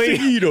David the Bowie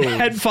Dancing Itos?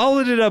 had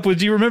followed it up with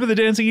 "Do you remember the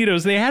Dancing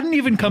Itos?" They hadn't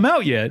even come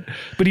out yet,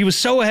 but he was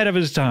so ahead of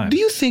his time. Do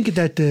you think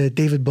that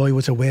David Bowie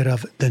was aware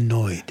of the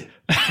Noid?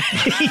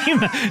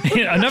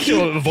 Enough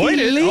to avoid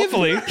it,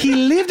 hopefully. He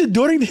lived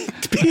during the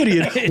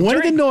period when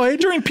the Noid.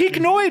 During peak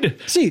Noid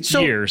See, so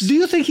years. do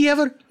you think he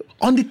ever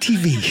on the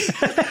TV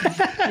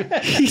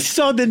he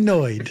saw the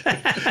Noid?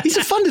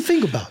 It's fun to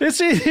think about.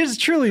 It's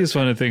truly is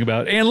fun to think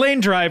about. And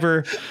Lane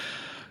Driver,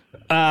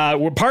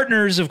 we're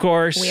partners, of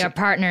course. We are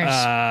partners. You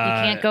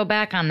can't go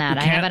back on that.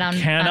 I have it on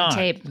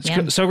tape. It's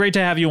Yeah. so great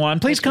to have you on.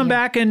 Please come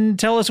back and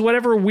tell us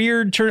whatever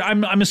weird turn.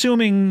 I'm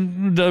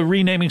assuming the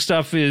renaming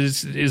stuff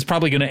is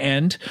probably going to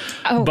end.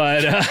 Oh.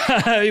 But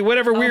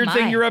whatever weird my.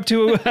 thing you're up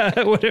to,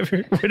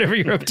 whatever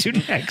you're up to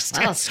next.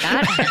 Well,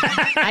 Scott,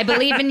 I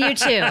believe in you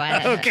too.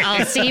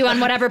 I'll see you on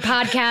whatever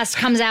podcast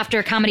comes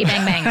after Comedy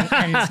Bang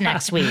Bang ends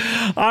next week.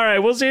 All right,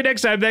 we'll see you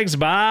next time. Thanks.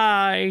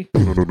 Bye.